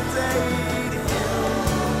 times a day to Him.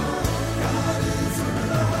 God is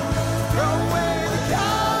alive. Throw away the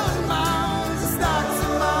cars and bonds, the stocks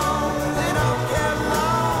and bonds, and up-kept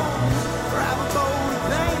loans. Grab a boat or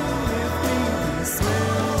plane if need be,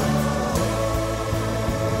 swim.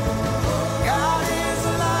 God is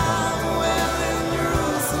alive and well in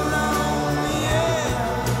Jerusalem, yeah.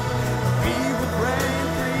 People praying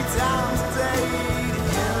 3 times a day to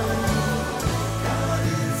Him. God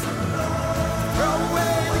is alive. Throw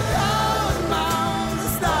away the cars and bonds, the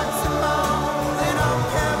stocks and bonds, and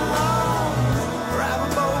up-kept loans. Grab a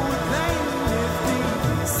boat or plane if need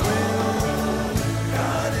be, swim.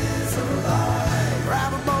 God is alive.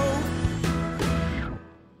 Grab a boat.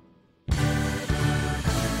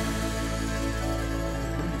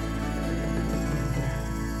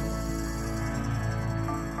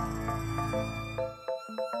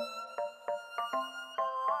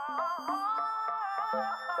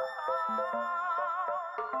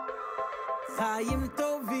 חיים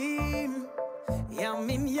טובים,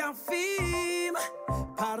 ימים יפים,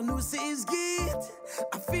 פרנוס הסגית,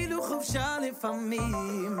 אפילו חופשה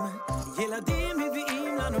לפעמים. ילדים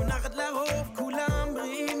מביאים לנו נחת לרוב, כולם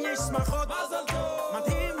בריאים, יש שמחות, מזל טוב.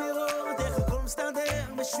 מדהים לראות איך הכל מסתדר,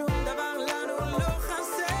 ושום דבר לנו לא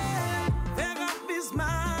חסר, ורק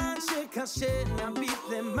בזמן שקשה להביט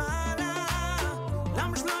למעלה,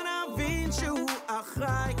 למה שלא נבין שהוא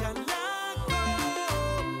אחראי כאן לכל?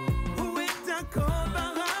 הוא את הכל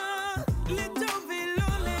ברא, לטוב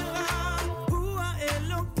ולא לרע, הוא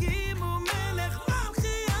האלוקים, הוא מלך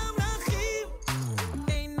מלכי המלכים.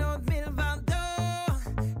 אין עוד מלבדו,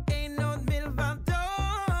 אין עוד מלבדו,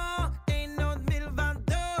 אין עוד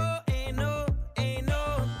מלבדו, אין עוד, אין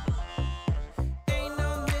עוד. אין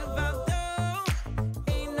עוד מלבדו,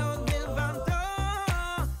 אין עוד מלבדו,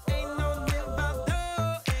 אין עוד מלבדו,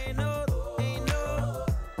 אין עוד, אין עוד.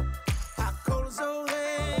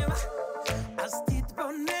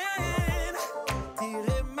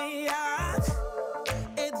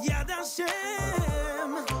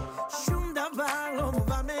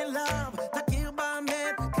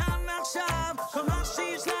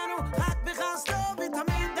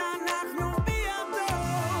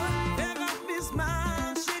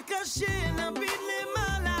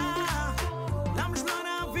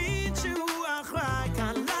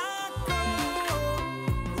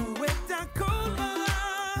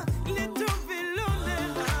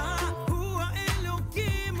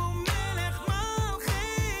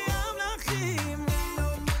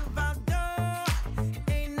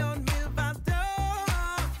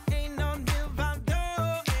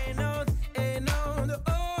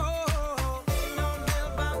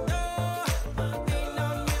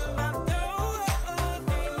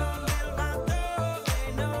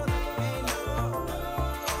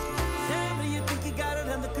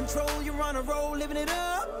 the road, living it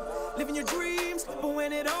up, living your dreams. But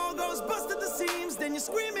when it all goes bust at the seams, then you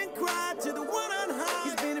scream and cry to the one on high.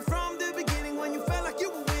 He's been it from the beginning when you felt like you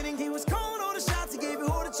were winning. He was calling all the shots, he gave you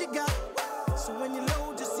all that you got. So when you're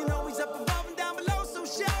low, just you know he's up above and down below. So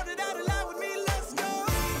shout it out aloud with me, let's go.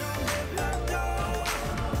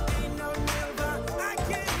 Ain't no never, I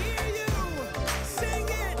can't hear you. Sing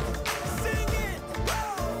it, whoa.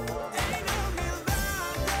 Ain't no never,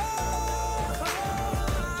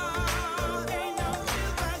 ain't no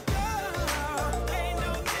never, ain't no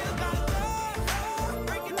never,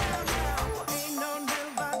 break it down now. Ain't no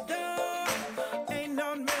never, ain't no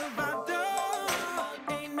never,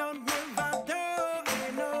 ain't no never.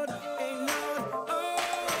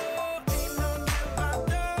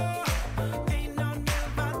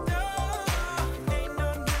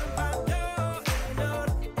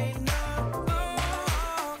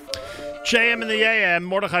 JM in the AM,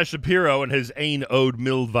 Mordechai Shapiro and his Ein Od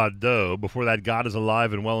Milvado. Before that, God is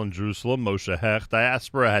Alive and Well in Jerusalem, Moshe Hecht.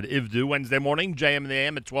 Diaspora had Ivdu Wednesday morning, JM in the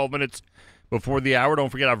AM at 12 minutes before the hour. Don't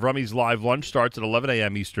forget, Avrami's live lunch starts at 11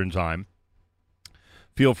 a.m. Eastern Time.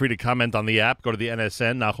 Feel free to comment on the app. Go to the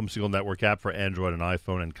NSN, Nachum Segal Network app for Android and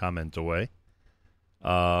iPhone and comment away.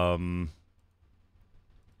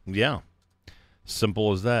 Yeah,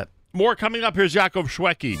 simple as that. More coming up. Here's Yaakov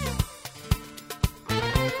Shweki.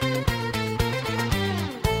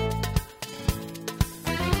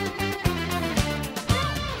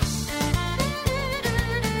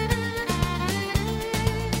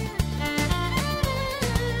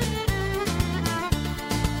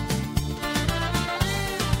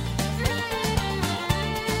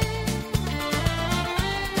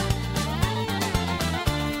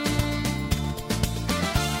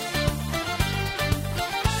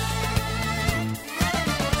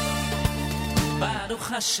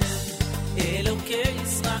 השם אלוקי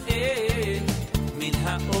ישראל מן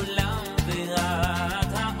העולם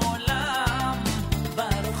ועד העולם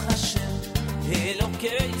ברוך השם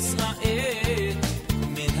אלוקי ישראל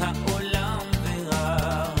מן העולם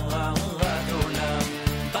ועד העולם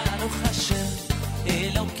ברוך השם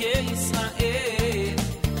אלוקי ישראל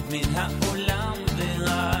מן העולם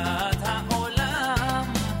ועד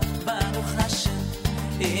העולם ברוך השם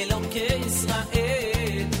אלוקי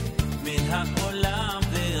ישראל מן העולם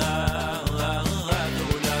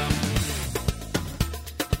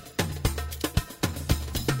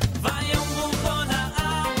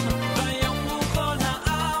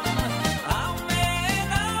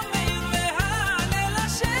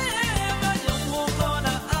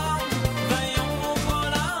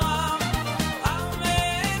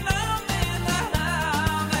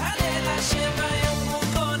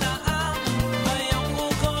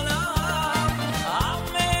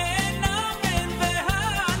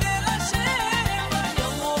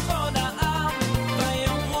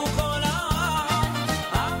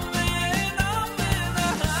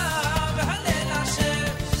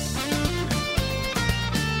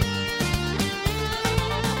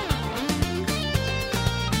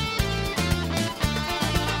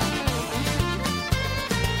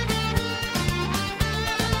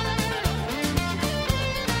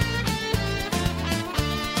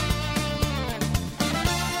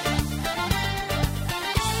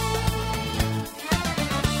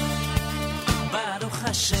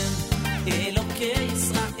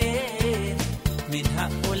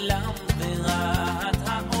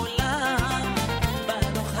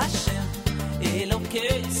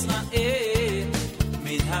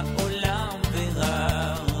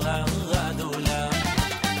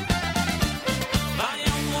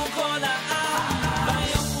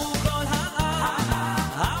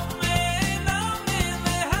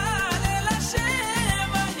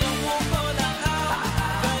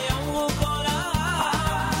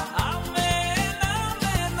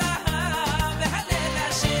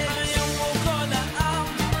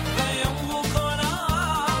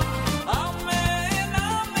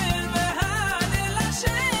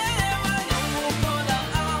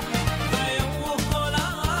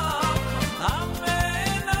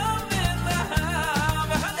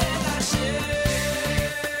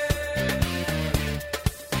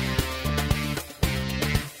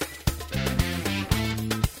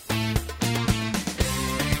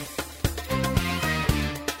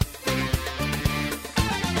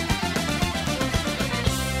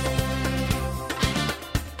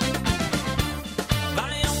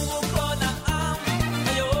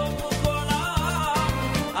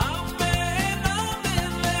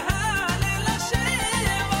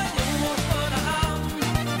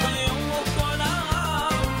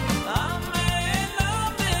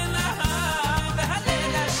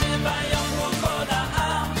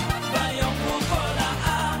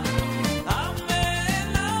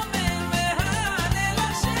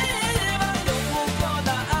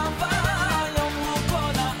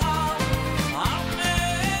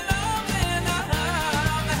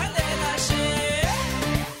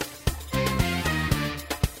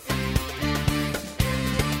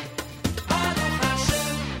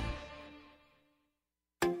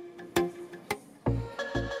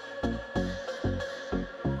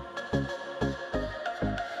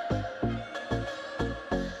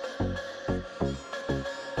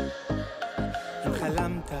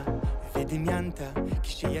דמיינת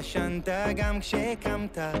כשישנת גם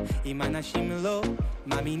כשקמת אם אנשים לא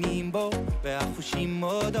מאמינים בו והחושים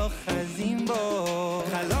עוד אוחזים בו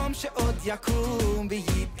חלום שעוד יקום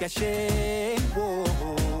ויתגשם בו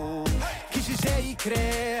כשזה יקרה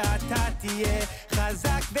אתה תהיה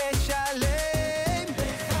חזק ושלם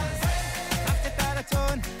אף את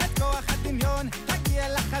הרצון את כוח הדמיון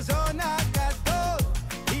תגיע לחזון הגדול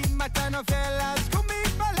אם אתה נופל אז קום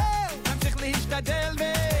מתפלל תמשיך להשתדל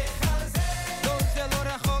לא זה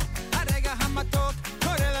לא רחוק הרגע המתוק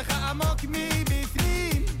קורא לך עמוק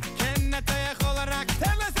מבפנים כן אתה יכול רק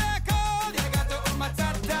תן לזה הכל יגעת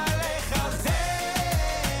ומצאת לחזק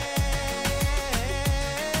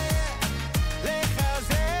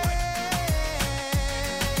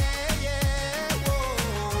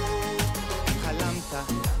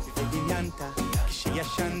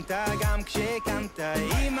כשישנת גם כשקמת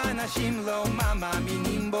אם אנשים לא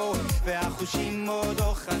מאמינים בו והחושים עוד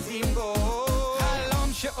אוחזים בו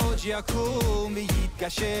חלום שעוד יקום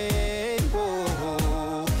ויתגשם בו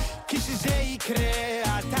כשזה יקרה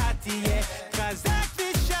אתה תהיה חזק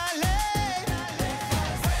ושלם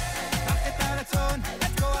אף את הרצון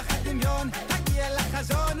את כוח הדמיון תגיע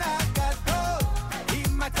לחזון הגדול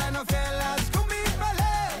אם אתה נופל אז קום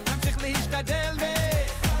מתפלל תמשיך להשתדל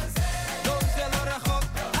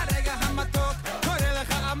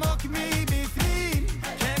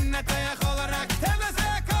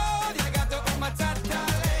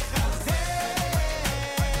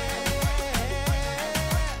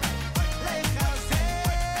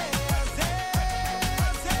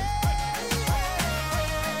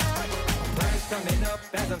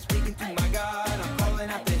as I'm speaking to my God, I'm calling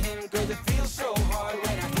out to him cause it feels so hard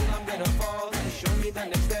when I feel I'm gonna fall and show me the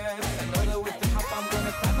next steps I know that with the help I'm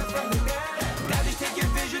gonna climb it from the dead now just take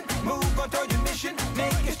your vision, move on toward your mission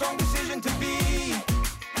make a strong decision to be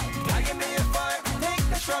God give me a fire, take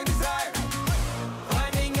a strong desire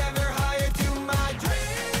climbing ever higher to my dream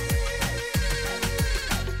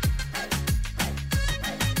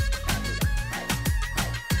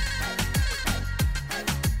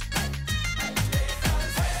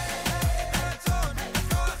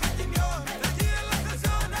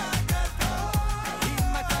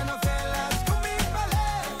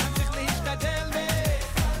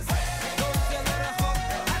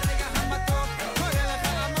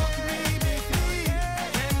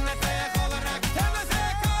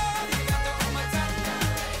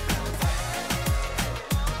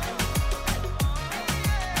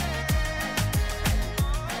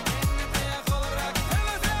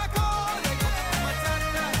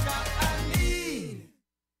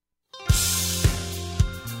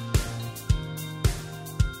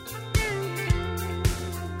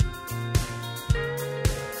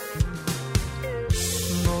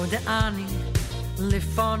אני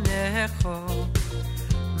לפונך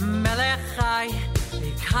מלך חי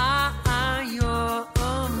וכיום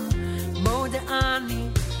מודה אני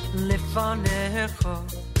לפונך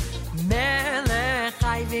מלך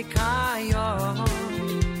חי וכיום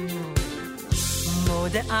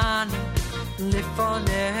מודה אני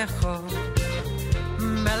לפונך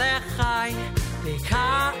מלך חי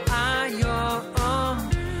וכיום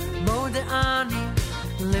מודה אני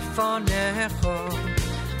לפונך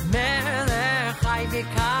מלך חי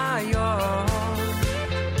וכיום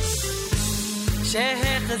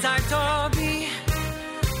שהחזרת בי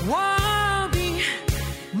ובי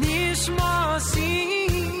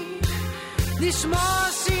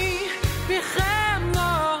נשמוסי בכם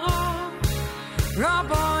נור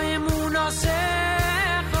רבו אמונוסך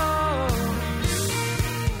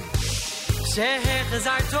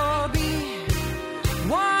שהחזרת בי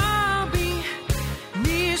ובי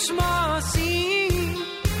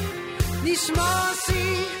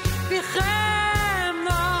נשמוסי בכם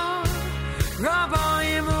נור רבו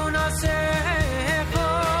אמונוסך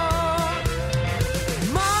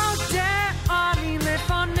מודה אני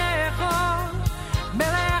לפניך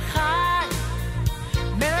מלך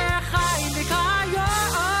חי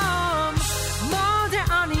וכיום מודה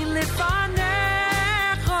אני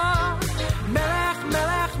לפניך מלך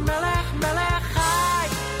חי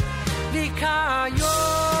וכיום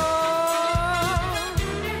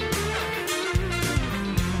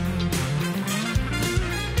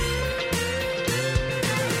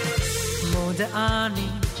אני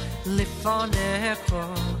לפונך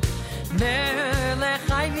מלך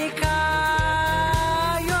חי וכיום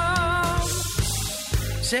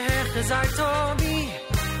שהחזרת בי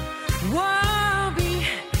ובי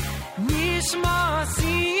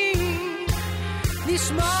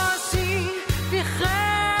נשמוסי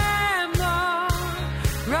בכם נור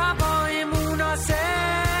רבו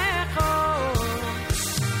אמונוסך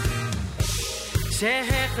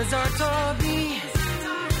שהחזרת Chazar Tobi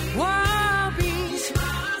Wabi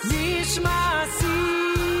Nishmasi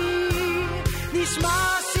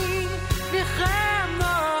Nishmasi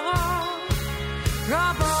Nichemno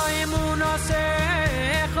Rabbi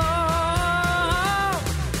Munasecho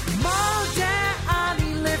Molde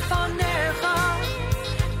Ani Lefonecho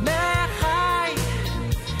Mechai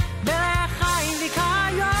Mechai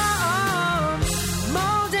Nikayom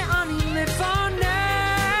Molde Ani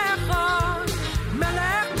Lefonecho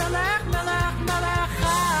Melech Melech Melech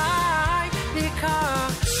Melechai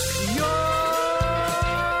Nikayom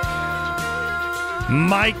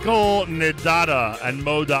Michael Nidada and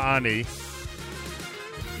Moda Ani.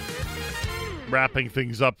 Wrapping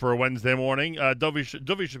things up for a Wednesday morning.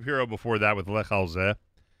 Dovi Shapiro before that with Lech Al Zeh.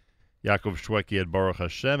 Yaakov Shweki at Baruch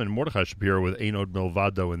Hashem. And Mordechai Shapiro with Einod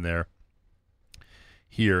Milvado in there.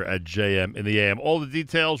 Here at JM in the AM. All the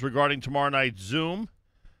details regarding tomorrow night's Zoom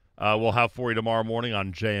we'll have for you tomorrow morning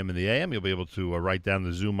on JM in the AM. You'll be able to write down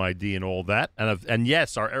the Zoom ID and all that. And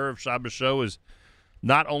yes, our Erev Shabbos show is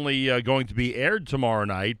not only going to be aired tomorrow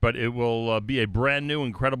night, but it will be a brand new,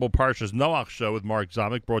 incredible Parshas Noach show with Mark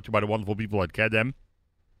Zamek, brought to you by the wonderful people at Kedem.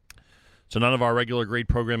 So none of our regular great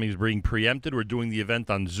programming is being preempted. We're doing the event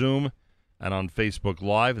on Zoom and on Facebook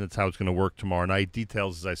Live, and that's how it's going to work tomorrow night.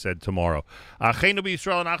 Details, as I said, tomorrow. Achenu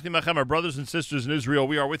b'Yisrael and Achim Achem, our brothers and sisters in Israel,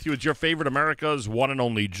 we are with you. It's your favorite America's one and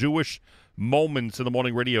only Jewish Moments in the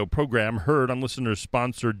Morning radio program, heard on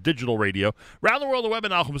listener-sponsored digital radio around the world, the web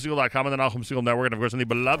at NachumSegal.com and the Nachum Segal Network, and of course on the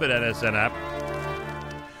beloved NSN app.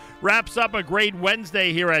 Wraps up a great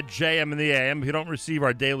Wednesday here at JM in the AM. If you don't receive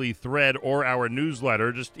our daily thread or our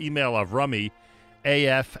newsletter, just email Avrami,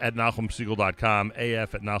 af@NachumSegal.com,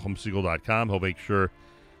 af@NachumSegal.com. He'll make sure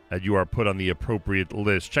that you are put on the appropriate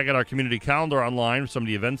list. Check out our community calendar online for some of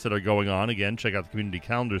the events that are going on. Again, check out the community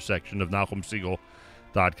calendar section of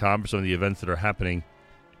NachumSegal.com for some of the events that are happening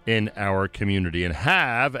in our community. And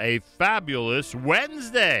have a fabulous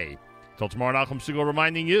Wednesday. Till tomorrow, Nachum Segal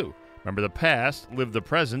reminding you, remember the past, live the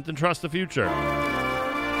present, and trust the future.